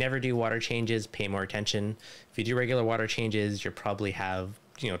depends. Like if you never do water changes, pay more attention. If you do regular water changes, you probably have,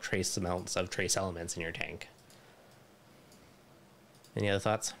 trace amounts of trace elements in your tank. Any other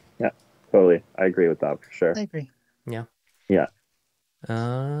thoughts? Yeah, totally. I agree with that for sure. I agree. Yeah. Yeah.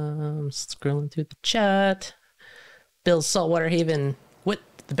 Scrolling through the chat. Bill's Saltwater Haven. What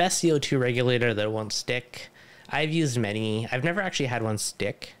the best CO2 regulator that won't stick? I've used many. I've never actually had one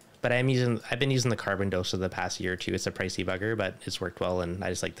stick, but I've been using the carbon dose for the past year or two. It's a pricey bugger, but it's worked well, and I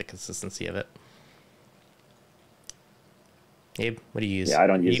just like the consistency of it. Abe, what do you use? Yeah, I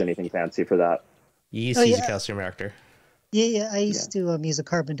don't use anything fancy for that. You used to use a calcium reactor. Yeah, I used to use a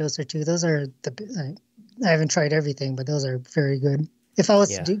carbon doser too. Those are I haven't tried everything, but those are very good. If I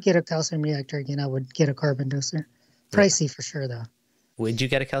was to get a calcium reactor again, I would get a carbon doser. Pricey for sure, though. Would you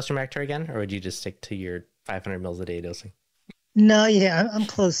get a calcium reactor again, or would you just stick to your 500 mils a day dosing? No, yeah, I'm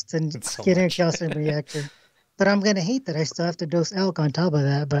close to getting a calcium reactor. But I'm going to hate that I still have to dose elk on top of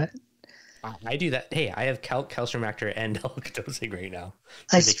that. But I do that. Hey, I have calcium reactor and elk dosing right now.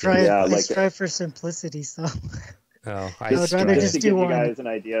 I strive for simplicity, so I would rather just to give you guys an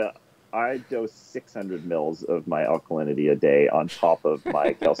idea. I dose 600 mils of my alkalinity a day on top of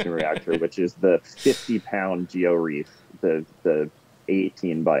my calcium reactor, which is the 50-pound GeoReef, the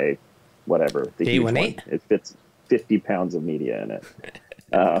 18 by whatever, the huge one. It fits 50 pounds of media in it.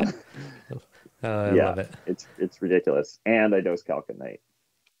 I love it. It's ridiculous. And I dose calc at night.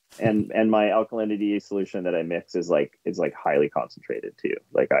 And my alkalinity solution that I mix is highly concentrated too.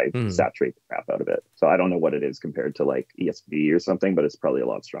 Like I saturate the crap out of it. So I don't know what it is compared to like ESV or something, but it's probably a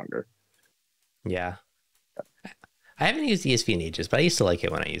lot stronger. Yeah. I haven't used ESV in ages, but I used to like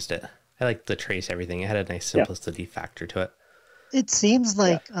it when I used it. I like the trace everything. It had a nice simplicity factor to it. It seems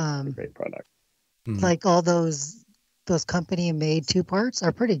like a great product. Like all those company made 2-parts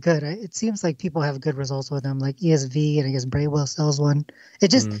are pretty good. It seems like people have good results with them, like ESV, and I guess Braywell sells one. It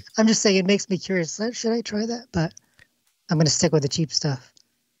just I'm just saying it makes me curious. Should I try that? But I'm gonna stick with the cheap stuff.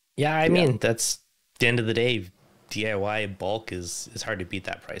 Yeah, I mean that's the end of the day. DIY bulk is hard to beat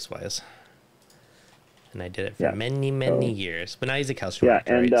that price wise. And I did it for many years. But now he's a calcium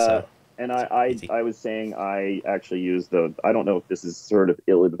reactor, and right? and I was saying I actually use I don't know if this is sort of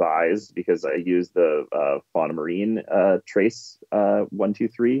ill-advised because I use the Fauna Marine Trace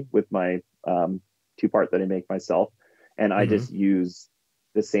 123 with my 2-part that I make myself. And I just use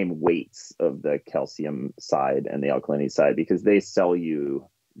the same weights of the calcium side and the alkalinity side because they sell you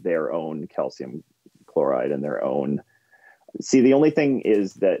their own calcium chloride and their own. See, the only thing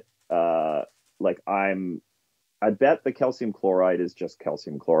is that I bet the calcium chloride is just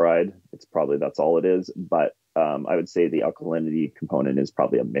calcium chloride. That's all it is. But I would say the alkalinity component is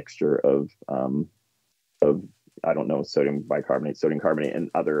probably a mixture of I don't know, sodium bicarbonate, sodium carbonate, and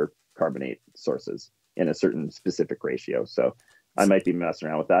other carbonate sources in a certain specific ratio. So I might be messing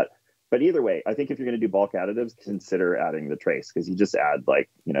around with that. But either way, I think if you're going to do bulk additives, consider adding the trace because you just add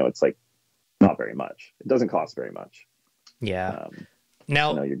it's like not very much. It doesn't cost very much. Yeah.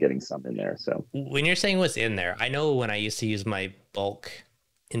 Now you're getting some in there. So when you're saying what's in there, I know when I used to use my bulk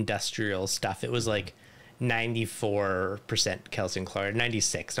industrial stuff, it was like 94% calcium chloride,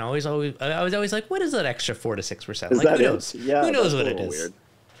 96. And I was always like, what is that extra 4 to 6%? Like, who knows? Yeah, who knows what it is? Weird.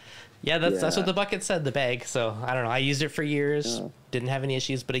 Yeah, that's what the bucket said, the bag. So I don't know. I used it for years, didn't have any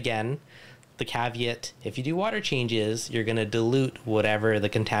issues. But again, the caveat, if you do water changes, you're going to dilute whatever the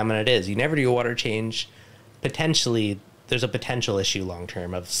contaminant is. You never do a water change, potentially there's a potential issue long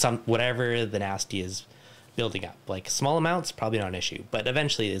term of whatever the nasty is building up. Like small amounts, probably not an issue, but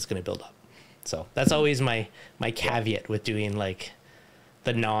eventually it's going to build up. So that's always my caveat with doing like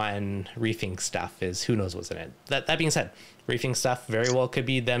the non-reefing stuff is who knows what's in it. That being said, reefing stuff very well could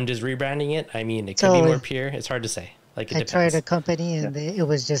be them just rebranding it. I mean, it could be more pure. It's hard to say. Like I tried a company and it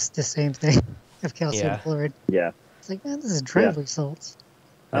was just the same thing of calcium chloride. Yeah. It's like, man, this is dry results.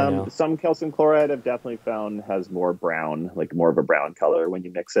 Some calcium chloride I've definitely found has more brown, like more of a brown color when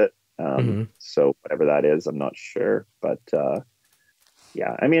you mix it. So whatever that is, I'm not sure. But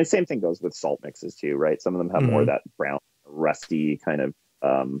yeah, I mean, the same thing goes with salt mixes too, right? Some of them have more of that brown, rusty kind of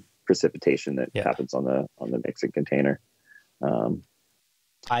precipitation that happens on the mixing container.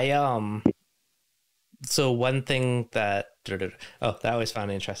 So one thing that I always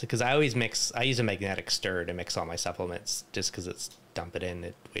found interesting because I use a magnetic stir to mix all my supplements just because it's dump it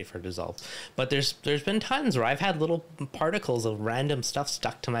in, wait for it to dissolve. But there's been times where I've had little particles of random stuff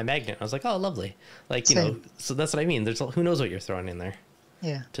stuck to my magnet. I was like, oh, lovely. Like, so that's what I mean. Who knows what you're throwing in there.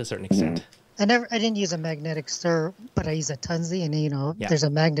 Yeah. To a certain extent. I didn't use a magnetic stir, but I use a Tunzi and there's a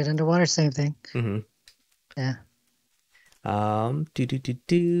magnet underwater, same thing. Yeah.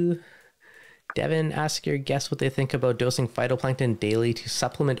 Devin, ask your guests what they think about dosing phytoplankton daily to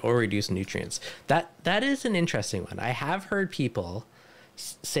supplement or reduce nutrients. That is an interesting one. I have heard people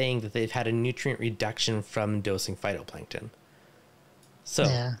saying that they've had a nutrient reduction from dosing phytoplankton.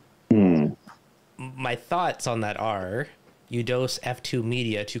 So my thoughts on that are you dose F2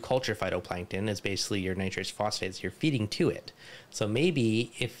 media to culture phytoplankton as basically your nitrates phosphates you're feeding to it. So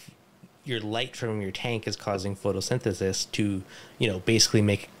maybe if your light from your tank is causing photosynthesis to, basically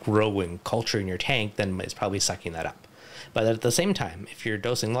make it grow and culture in your tank, then it's probably sucking that up. But at the same time, if you're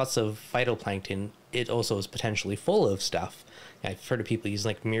dosing lots of phytoplankton it also is potentially full of stuff. I've heard of people using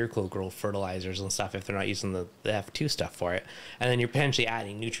like Miracle Grow fertilizers and stuff if they're not using the F2 stuff for it. And then you're potentially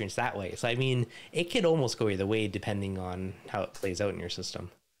adding nutrients that way. So, I mean, it could almost go either way depending on how it plays out in your system.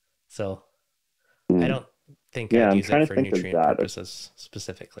 So I don't think I'd use it for nutrient purposes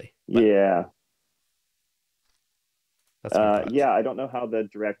specifically. Yeah. That's my thoughts. Yeah, I don't know how the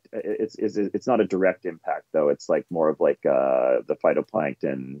direct, it's not a direct impact though. It's like more of like the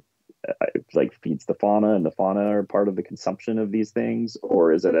phytoplankton like feeds the fauna, and the fauna are part of the consumption of these things,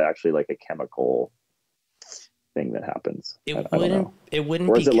 or is it actually like a chemical thing that happens? It wouldn't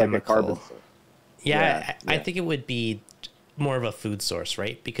or be is it chemical. like a carbon? Yeah, I think it would be more of a food source,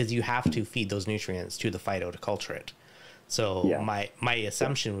 right? Because you have to feed those nutrients to the phyto to culture it. So my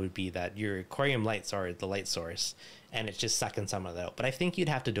assumption would be that your aquarium lights are the light source, and it's just sucking some of that out. But I think you'd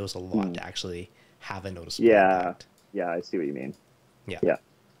have to dose a lot to actually have a noticeable impact. Yeah, I see what you mean. Yeah.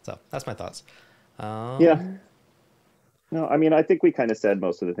 So that's my thoughts. Yeah. No, I mean, I think we kind of said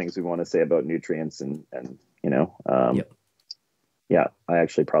most of the things we want to say about nutrients, and you know, yeah, I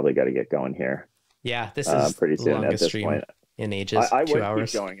actually probably got to get going here. Yeah, this is pretty soon at this point. In ages, I 2 would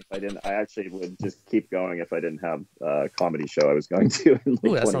hours. keep going if I didn't. I actually would just keep going if I didn't have a comedy show I was going to in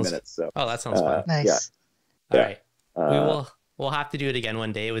like 20 minutes. So, that sounds fun. Nice. All right, we'll have to do it again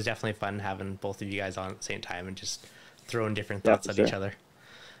one day. It was definitely fun having both of you guys on at the same time and just throwing different thoughts at each other.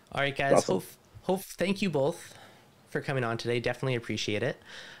 All right, guys. Awesome. Thank you both for coming on today. Definitely appreciate it.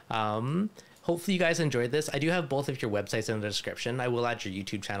 Hopefully you guys enjoyed this. I do have both of your websites in the description. I will add your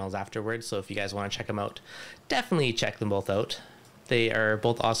YouTube channels afterwards, so if you guys want to check them out, definitely check them both out. They are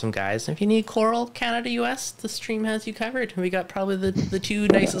both awesome guys. If you need coral, Canada, US, the stream has you covered. We got probably the two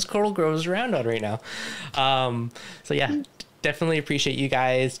nicest coral growers around on right now. So yeah, definitely appreciate you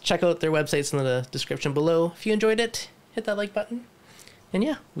guys. Check out their websites in the description below. If you enjoyed it, hit that like button. And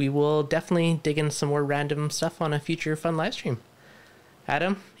yeah, we will definitely dig in some more random stuff on a future fun live stream.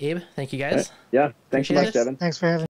 Adam, Abe, thank you guys. Yeah, thanks so much, Devin. Thanks for having me.